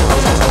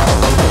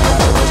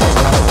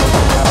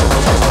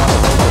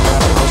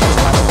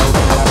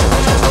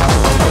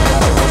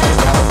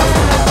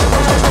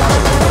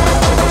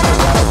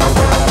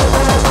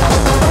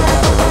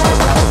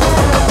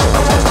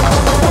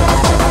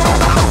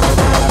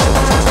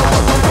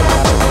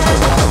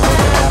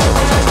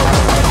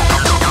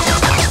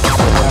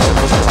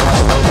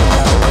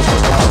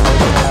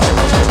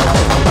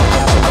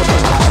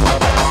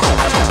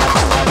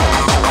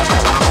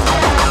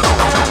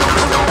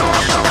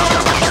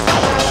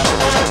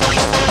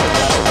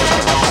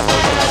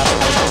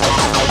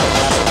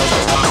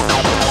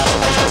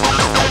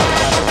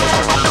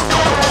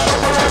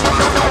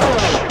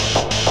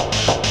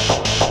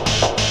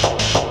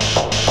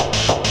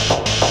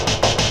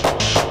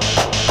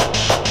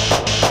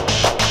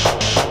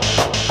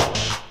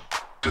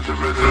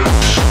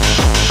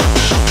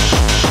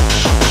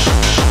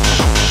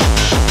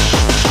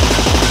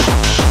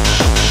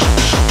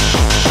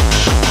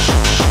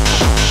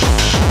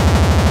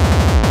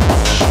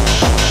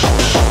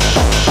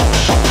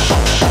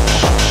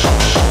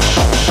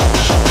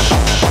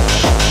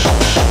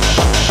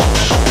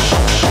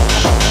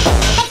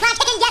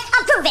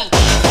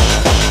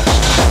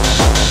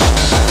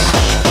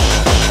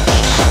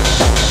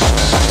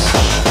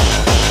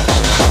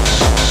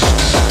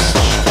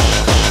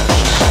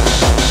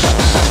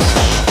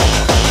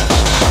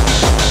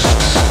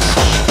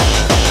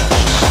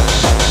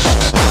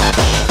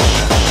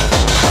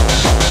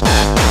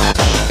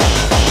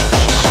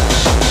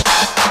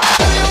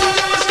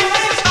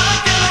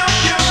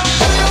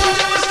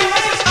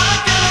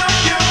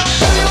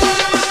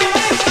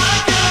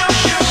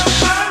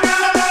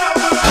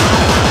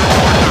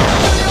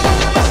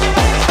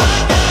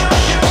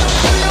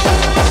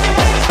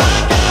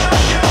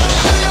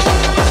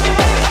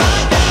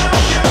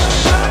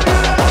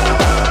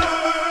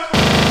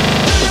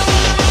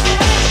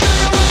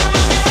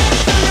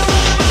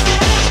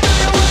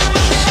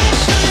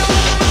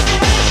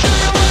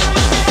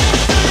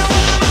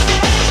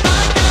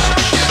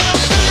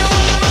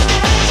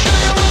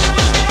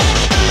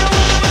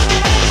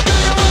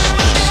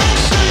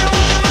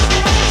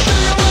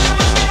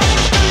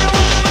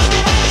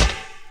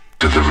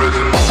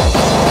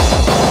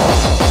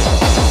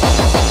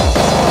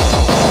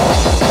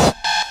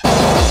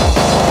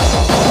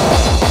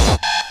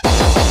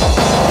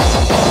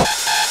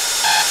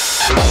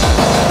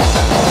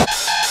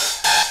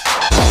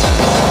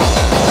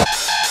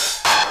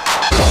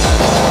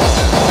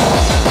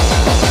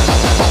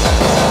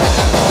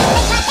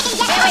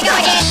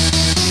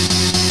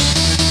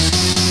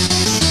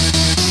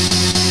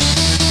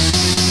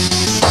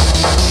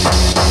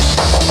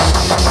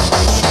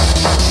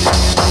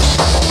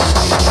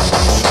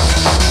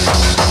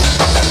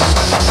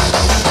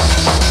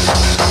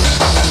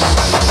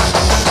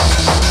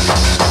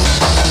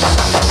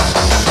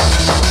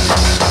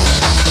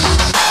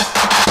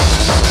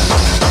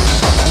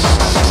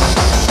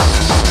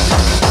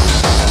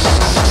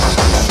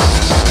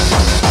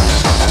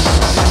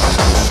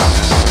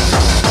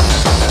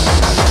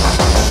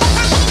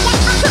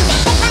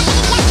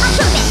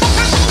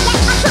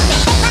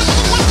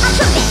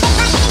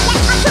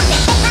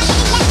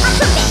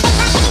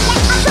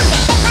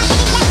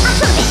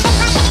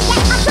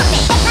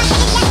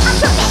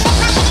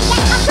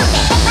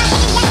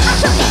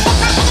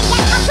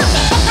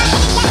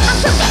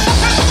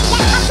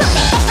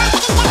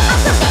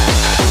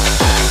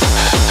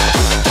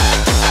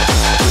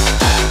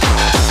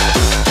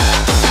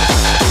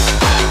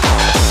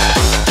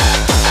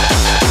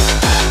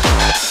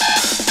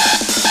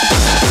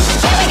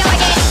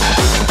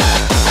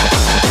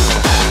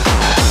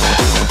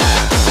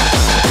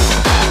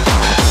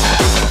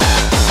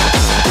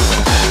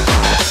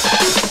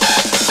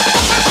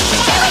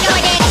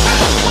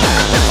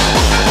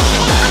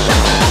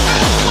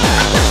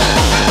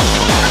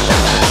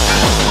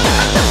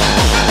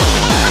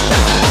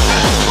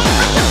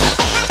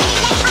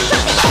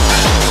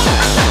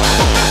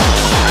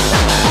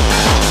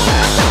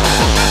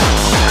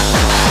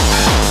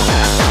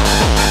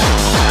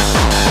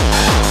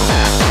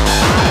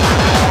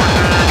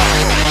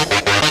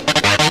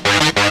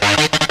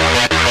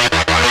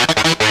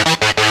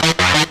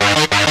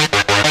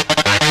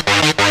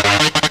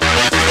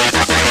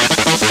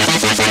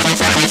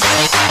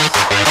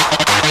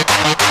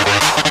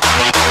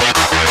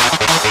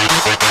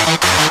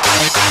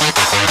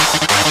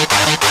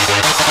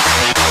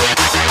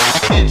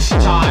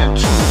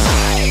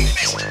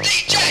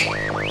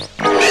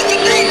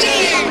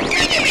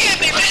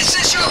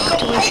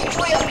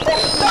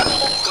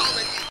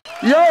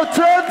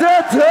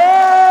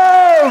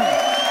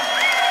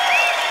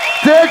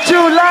 Don't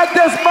you like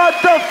this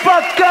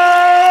motherfucker?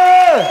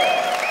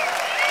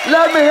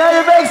 Let me hear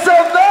you make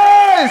some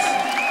noise.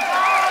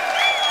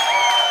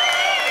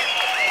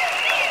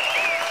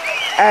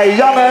 Hey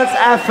jongens,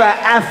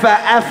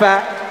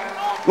 even.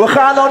 We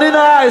gaan nog niet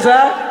naar huis, hè?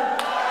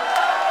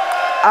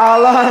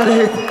 Allang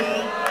niet.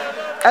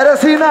 Er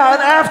is hierna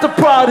een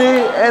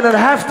afterparty in een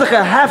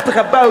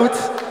heftige boot.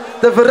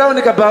 De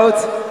Veronica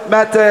boot.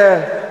 Met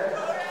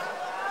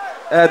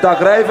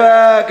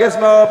Darkraver,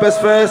 Gizmo,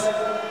 Fuzz.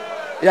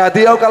 Ja,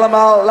 die ook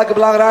allemaal. Lekker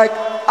belangrijk.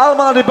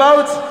 Allemaal aan die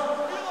boot.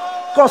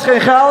 Kost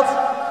geen geld.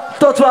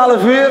 Tot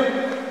 12 uur.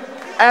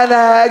 En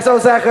ik zou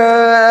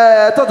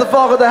zeggen, tot de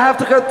volgende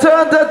heftige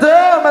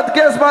Thunderdome met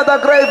Gizmo,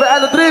 Darkraver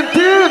en de Dream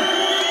Team.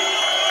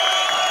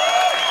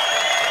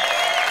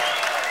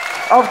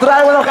 Of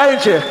draaien we nog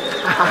eentje?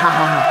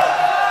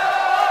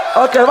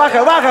 Oké, wacht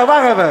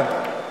even.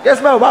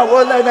 Gizmo,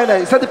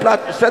 nee. Zet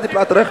die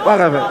plaat terug, wacht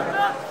even.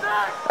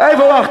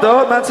 Even wachten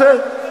hoor,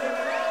 mensen.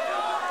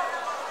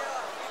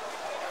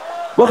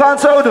 We gaan het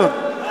zo doen.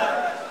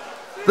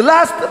 De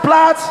laatste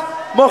plaats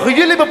mogen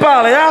jullie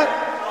bepalen, ja?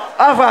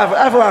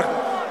 Even wachten.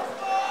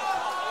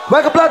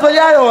 Welke plaat wil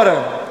jij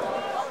horen?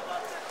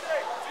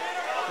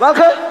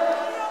 Welke?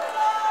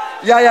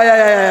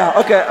 Ja.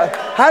 Oké.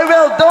 Hij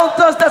wil Don't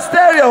Touch That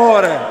Stereo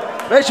horen.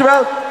 Weet je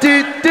wel?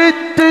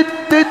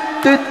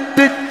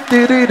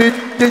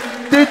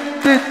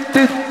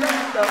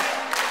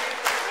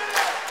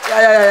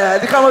 Ja.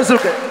 Die gaan we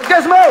zoeken.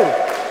 Gizmo!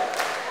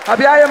 Heb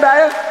jij hem bij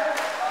je?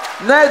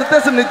 Nee,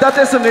 dat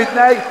is hem niet.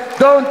 Nee,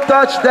 Don't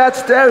Touch That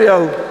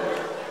Stereo.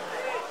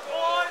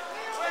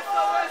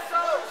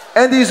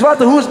 En die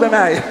zwarte hoes bij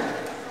mij.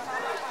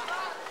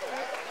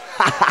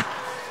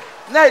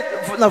 Nee,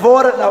 naar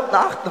voren, naar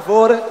achter, naar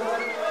voren.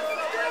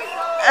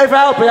 Even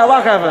helpen, ja,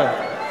 wacht even.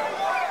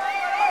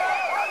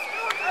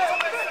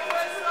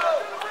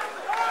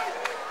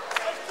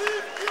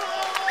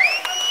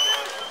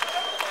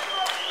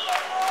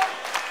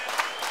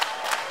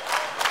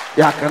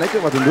 Ja, kan ik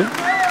er wat aan doen?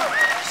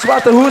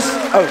 Zwarte hoes.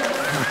 Oh.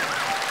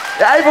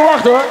 Ja, even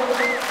wachten hoor.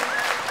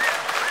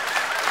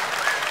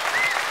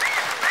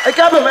 Ik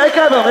heb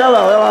hem.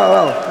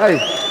 Jawel.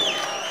 Hey.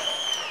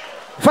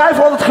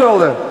 500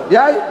 gulden.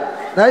 Jij?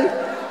 Nee?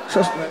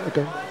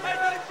 Oké.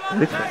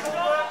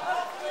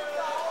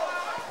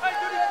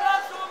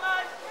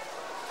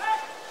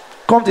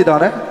 Komt hij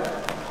dan, hè?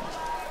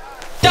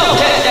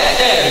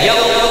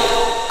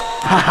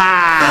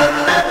 Haha.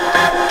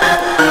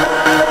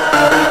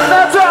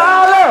 Met z'n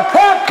allen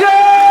hokken!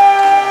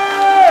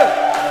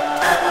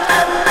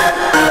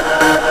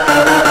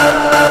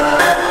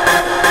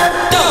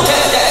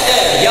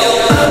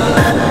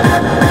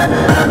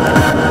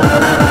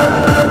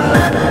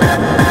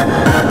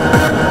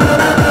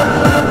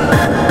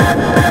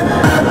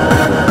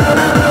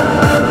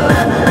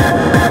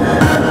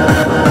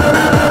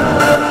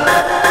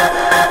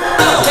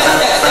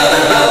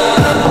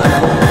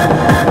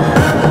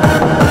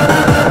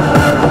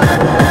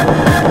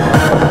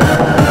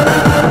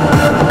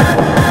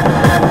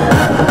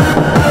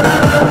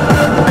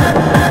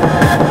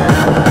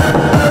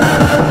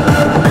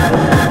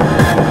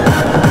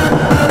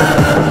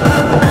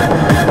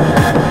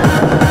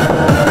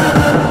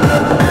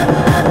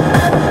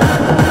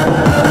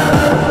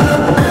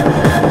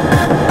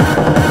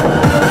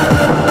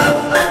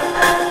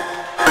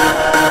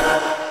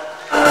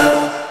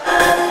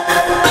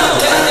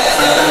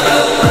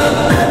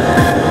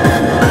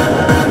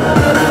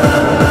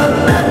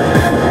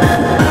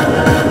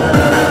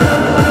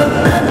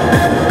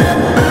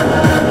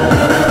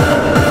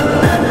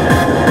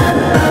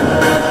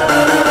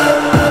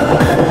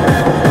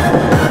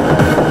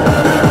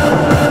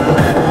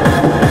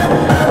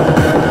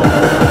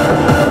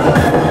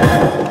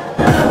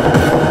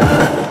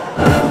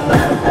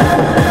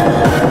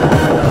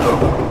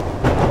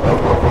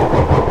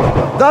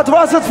 Dat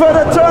was het voor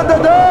de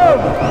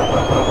Thunderdome.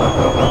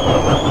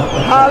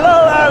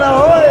 Hallo en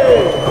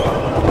ahoy.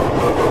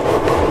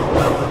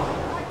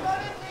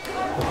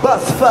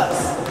 Fuzz.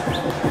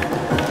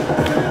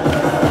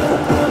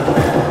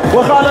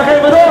 We gaan nog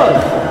even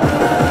door.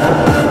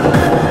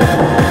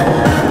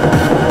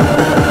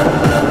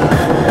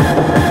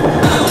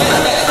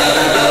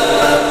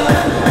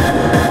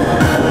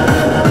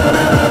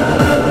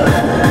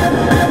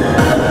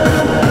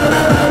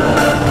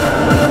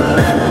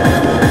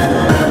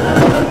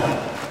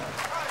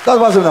 Dat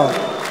was hem dan.